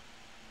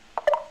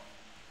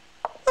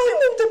 Oh, he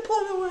moved the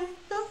pawn away.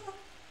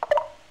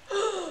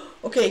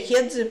 Okay, he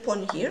had the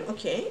pawn here.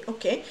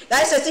 Okay.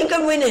 Guys, I think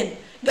I'm winning.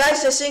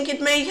 Guys, I think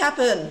it may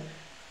happen.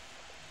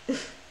 I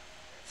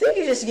think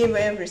he just gave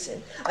away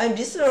everything. I'm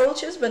decent at all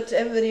chess, but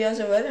every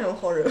other variant I'm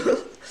horrible.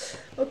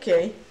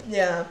 Okay,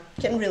 yeah,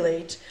 can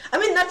relate. I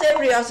mean, not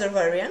every other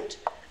variant,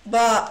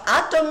 but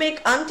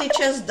atomic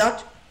anti-chess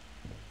dot.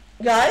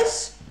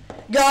 Guys,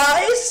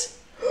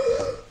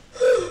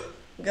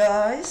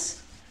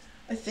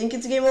 I think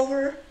it's game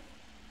over.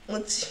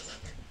 Let's see.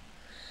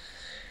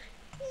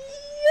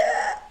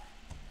 Yeah.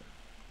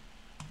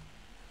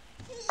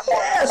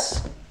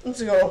 Yes.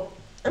 Let's go.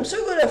 I'm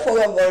so good at Fog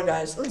of War,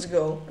 guys. Let's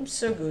go. I'm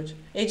so good.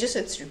 He just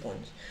had 3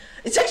 points.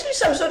 It's actually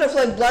some sort of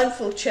like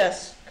blindfold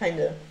chess,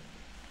 kinda.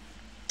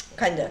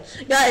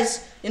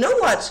 Guys, you know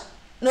what?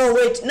 No,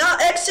 wait. No,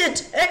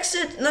 exit,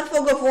 not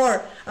Fog of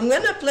War. I'm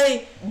gonna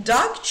play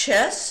dark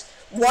chess.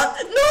 What?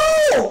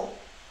 No!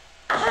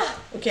 Ah!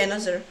 Okay,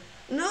 another.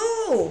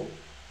 No!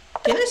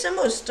 Can I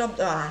somehow stop?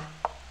 Ah.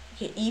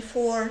 Okay,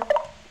 e4.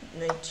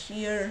 Knight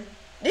here.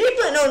 Did he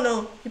play?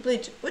 No. He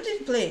played. What did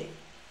he play?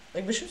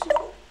 Like bishop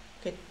c4?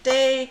 Okay,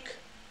 take.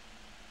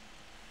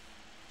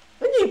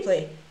 What did he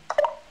play?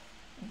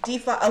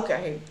 d5.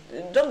 Okay,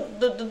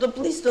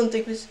 please don't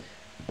take this.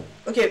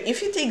 Okay, if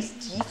he takes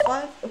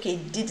d5, okay,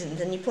 didn't,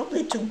 then he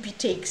probably took b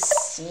takes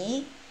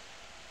c,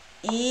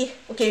 e.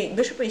 Okay,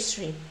 bishop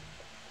a3.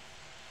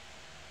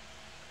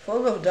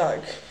 Fog of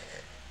dark.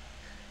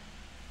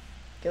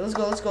 Okay, let's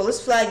go.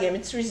 Let's flag him.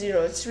 It's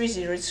 3-0.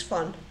 It's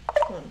fun.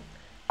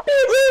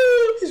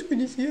 His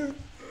queen is here.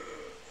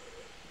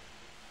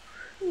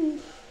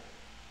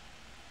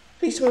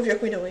 Please move your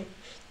queen away.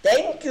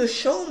 Thank you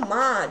so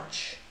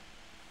much.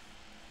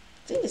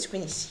 I think his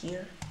queen is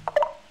here.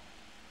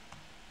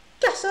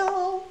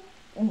 Castle.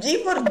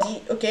 D for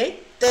D. Okay.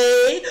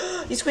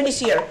 His queen is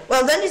here.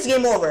 Well, then it's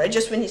game over. I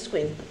just win his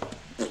queen.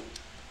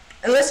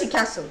 Unless he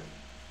castle.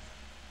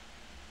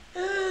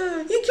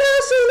 He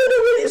castled. I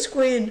don't win his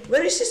queen.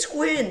 Where is his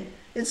queen?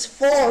 It's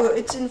fog.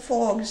 It's in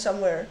fog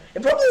somewhere.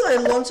 It probably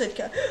on one side.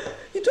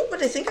 You took,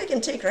 but I think I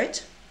can take,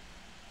 right?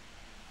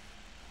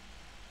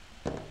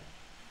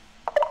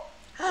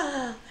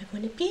 I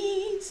won a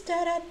piece.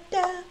 Da da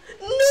da.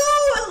 No,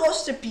 I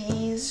lost a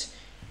piece.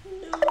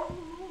 No,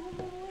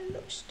 I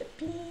lost a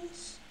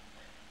piece.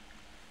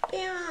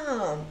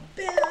 Bam,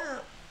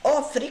 bam.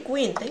 Oh, 3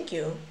 queen, thank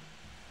you.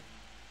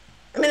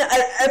 I mean,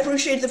 I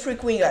appreciate the free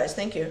queen, guys,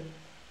 thank you.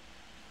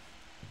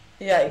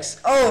 Yikes.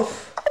 Oh!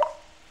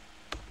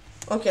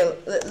 Okay,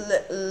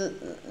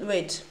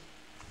 wait.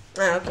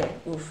 Ah, okay,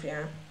 oof,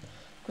 yeah.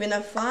 Queen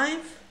f5.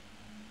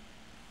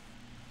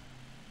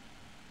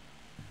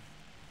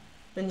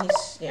 And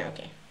he's, yeah,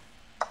 okay.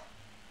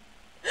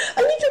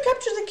 I need to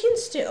capture the king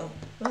still.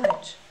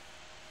 Right.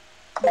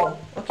 Oh,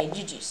 okay,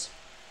 GG's.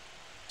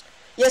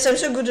 Yes, I'm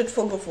so good at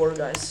fog of war,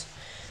 guys.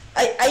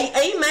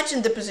 I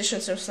imagined the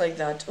position seems like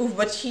that. Oof,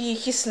 but he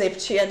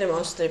slipped. He had a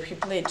mouse slip. He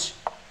played.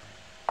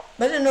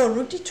 But I don't know,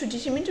 rook d2.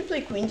 Did he mean to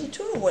play queen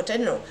d2 or what? I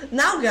don't know.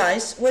 Now,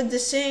 guys, what the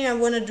thing I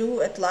want to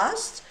do at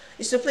last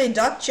is to play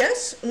dark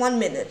chess 1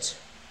 minute.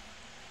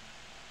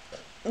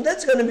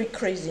 That's gonna be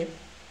crazy.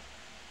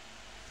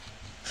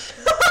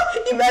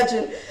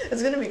 Imagine,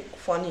 it's gonna be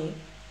funny.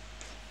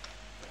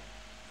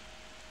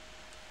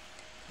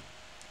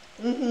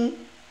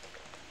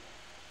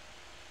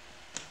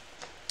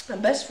 The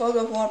best fog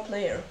of war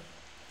player.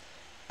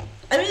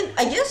 I mean,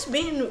 I guess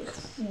being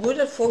good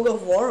at fog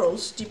of war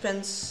also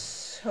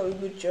depends how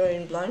good you're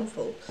in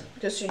blindfold,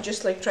 because you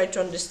just like try to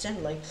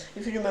understand, like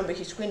if you remember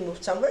his queen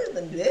moved somewhere,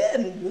 then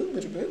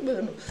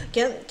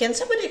can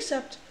somebody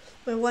accept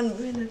my 1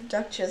 win at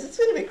dark chess? It's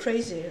gonna be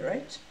crazy,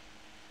 right?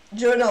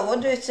 Journal,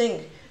 what do you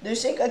think? Do you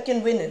think I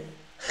can win it?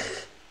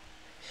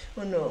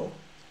 Oh no.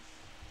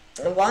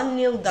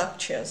 1-0 dark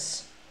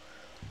chess.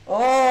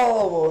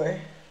 Oh boy.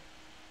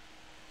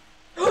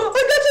 Oh,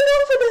 I got an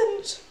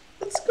opponent!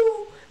 Let's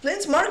go.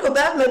 Plains Marco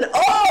Batman.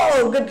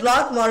 Oh, good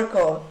luck,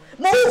 Marco.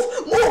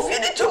 Move! Move! You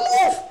need to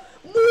move!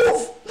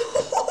 Move!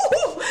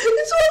 Move!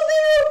 It's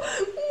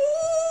 1-0!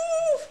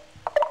 Move!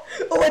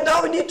 Oh, wait,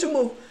 now we need to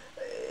move.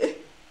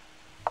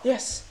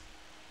 Yes.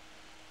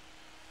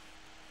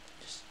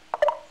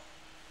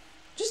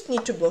 Just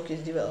need to block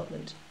his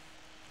development.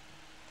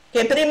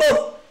 Okay,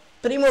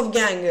 Primov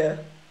gang.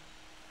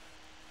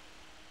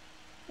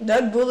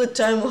 Dark bullet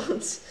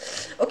timeouts.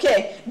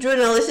 Okay,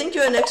 Journal, I think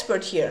you're an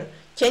expert here.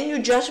 Can you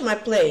judge my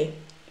play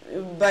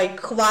by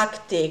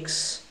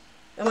quactics?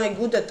 Am I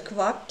good at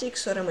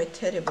quactics or am I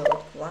terrible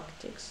at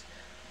quactics?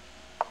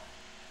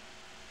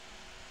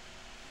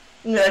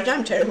 No,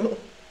 I'm terrible.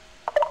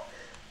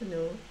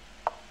 No.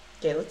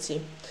 Okay, let's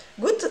see.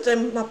 Good that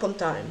I'm up on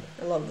time.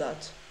 I love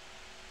that.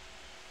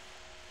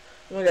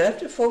 Oh my god,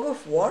 after fog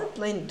of war,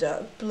 playing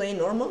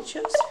normal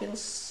chess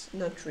feels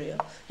not real.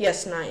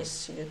 Yes,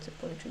 nice. You get the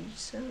pawn to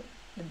e7,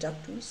 the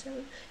duck to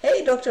e7.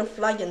 Hey, Dr.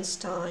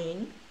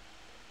 Flagenstein.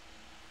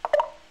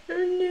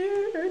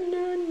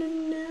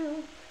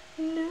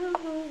 No.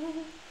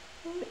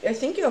 I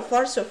think you're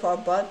far so far,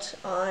 but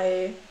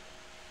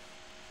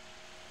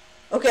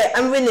okay,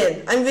 I'm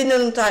winning. I'm winning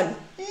on time.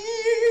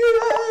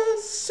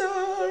 Yes,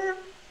 sir.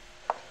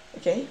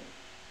 Okay.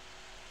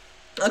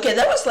 Okay,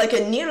 that was like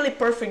a nearly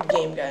perfect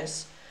game,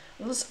 guys.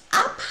 It was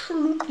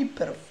absolutely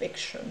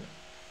perfection.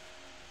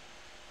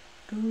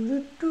 I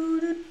mean,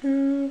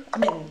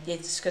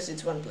 it's because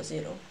it's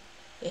 1+0.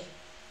 Eh.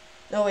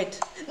 No, wait.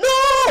 No!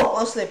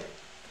 I'll slip.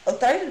 I'll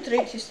try to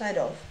trade his knight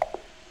off.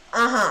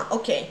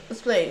 Okay.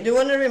 Let's play. Do you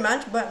want a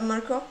rematch,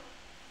 Marco?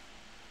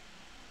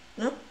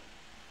 No?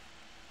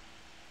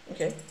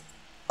 Okay.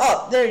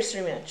 Oh, there is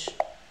rematch.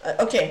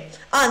 Okay.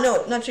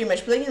 No, not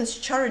rematch. Play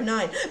against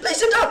Char9.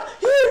 Place a duck!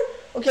 Here!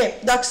 Okay,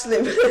 duck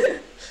slip.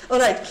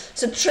 Alright,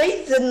 so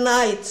trade the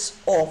knights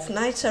off.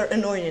 Knights are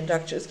annoying in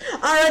duck chess.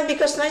 Alright,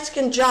 because knights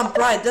can jump.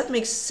 Right, that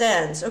makes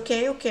sense.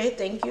 Okay,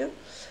 thank you.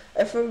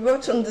 I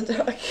forgot on the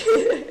duck.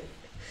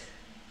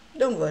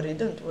 Don't worry.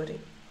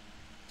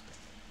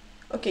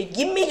 Okay,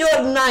 give me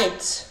your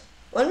knight.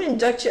 1 minute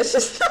duck chess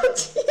is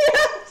not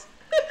yet.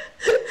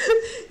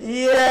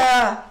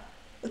 Yeah,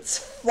 it's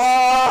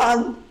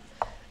fun.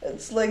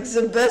 It's like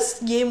the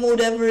best game mode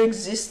ever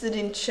existed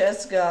in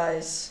chess,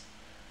 guys.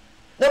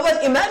 No,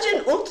 but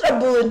imagine ultra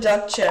bullet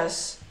duck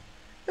chess.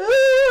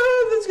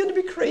 That's gonna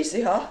be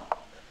crazy, huh?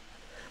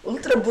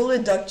 Ultra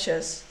bullet duck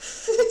chess.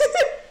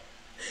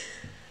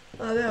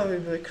 Oh, that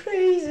would be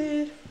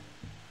crazy.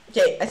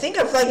 Okay, I think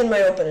I'm flagging my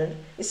opponent.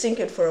 He's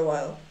thinking for a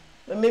while.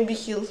 But maybe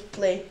he'll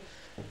play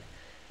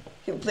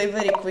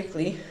very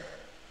quickly.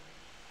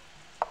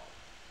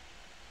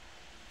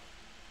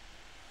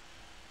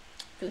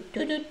 Okay,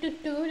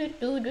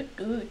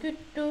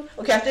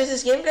 after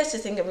this game, guys, I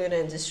think I'm gonna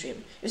end the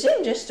stream. You're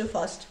saying just too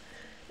fast.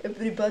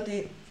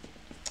 Everybody's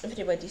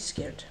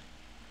scared.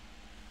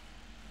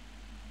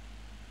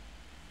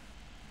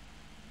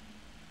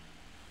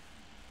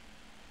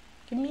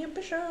 Give me a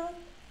bishop.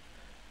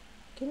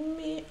 Give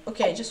me.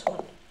 Okay, just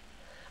one.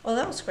 Oh,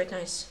 that was quite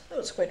nice. That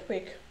was quite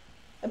quick.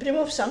 I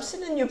remove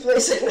something and you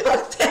place it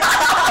out.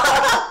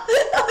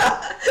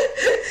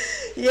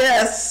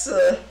 Yes.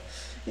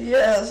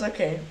 Yes.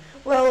 Okay.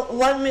 Well,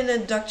 1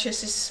 minute duck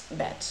chess is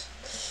bad.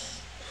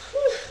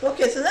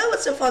 Okay, so that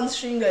was a fun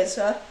stream, guys,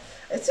 huh?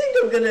 I think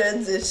I'm gonna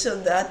end this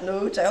on that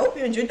note. I hope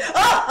you enjoyed.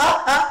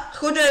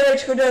 Who do I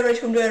rate?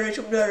 Whom do I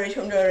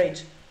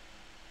rate?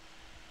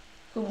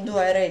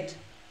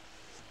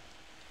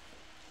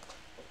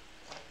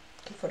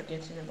 I'm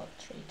forgetting about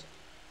trade.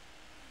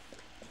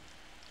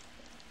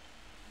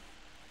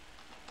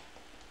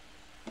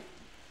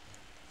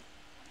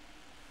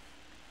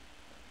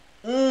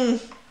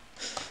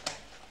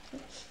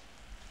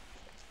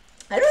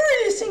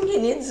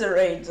 needs a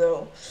raid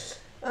though.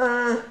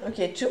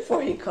 Okay, 2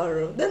 for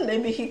Hikaru, then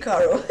maybe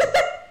Hikaru.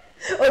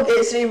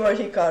 Okay, 3 for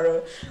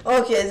Hikaru.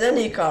 Okay, then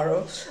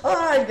Hikaru.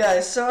 Alright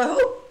guys, so I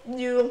hope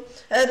you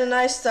had a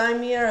nice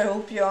time here, I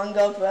hope you hung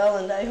out well,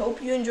 and I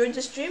hope you enjoyed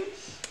the stream.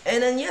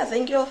 And then yeah,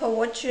 thank you all for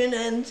watching,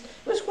 and it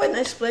was quite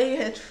nice play.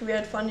 We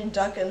had fun in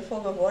Duck and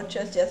Fog of War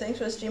Chest. Yeah, thanks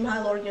for the stream. Hi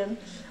Lorgan.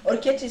 Or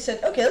Kitty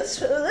said, okay, let's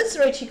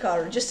rate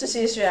Hikaru just to see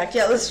his react.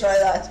 Yeah, let's try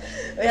that.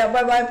 Yeah,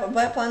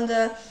 bye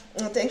Panda.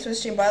 Thanks for the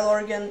stream. Bye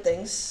Lorgan.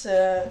 Thanks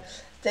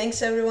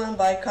thanks everyone.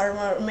 Bye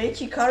Karma. Make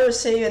Hikaru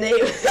say your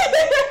name.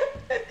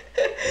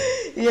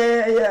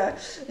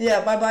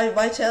 Yeah.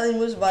 Bye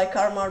Telemus, bye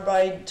Karma,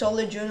 bye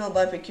Totally Juno,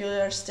 bye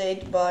Peculiar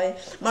State, bye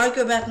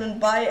Marco Batman,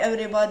 bye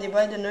everybody,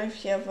 bye. Don't know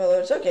if you have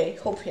followers. Okay,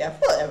 hope you have,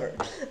 whatever.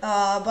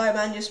 Bye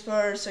Manju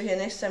Spurs. Okay,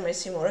 next time I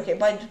see more. Okay,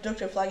 bye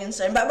Dr.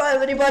 Flagenstein, bye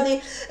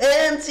everybody,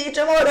 and see you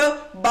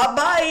tomorrow.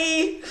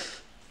 Bye.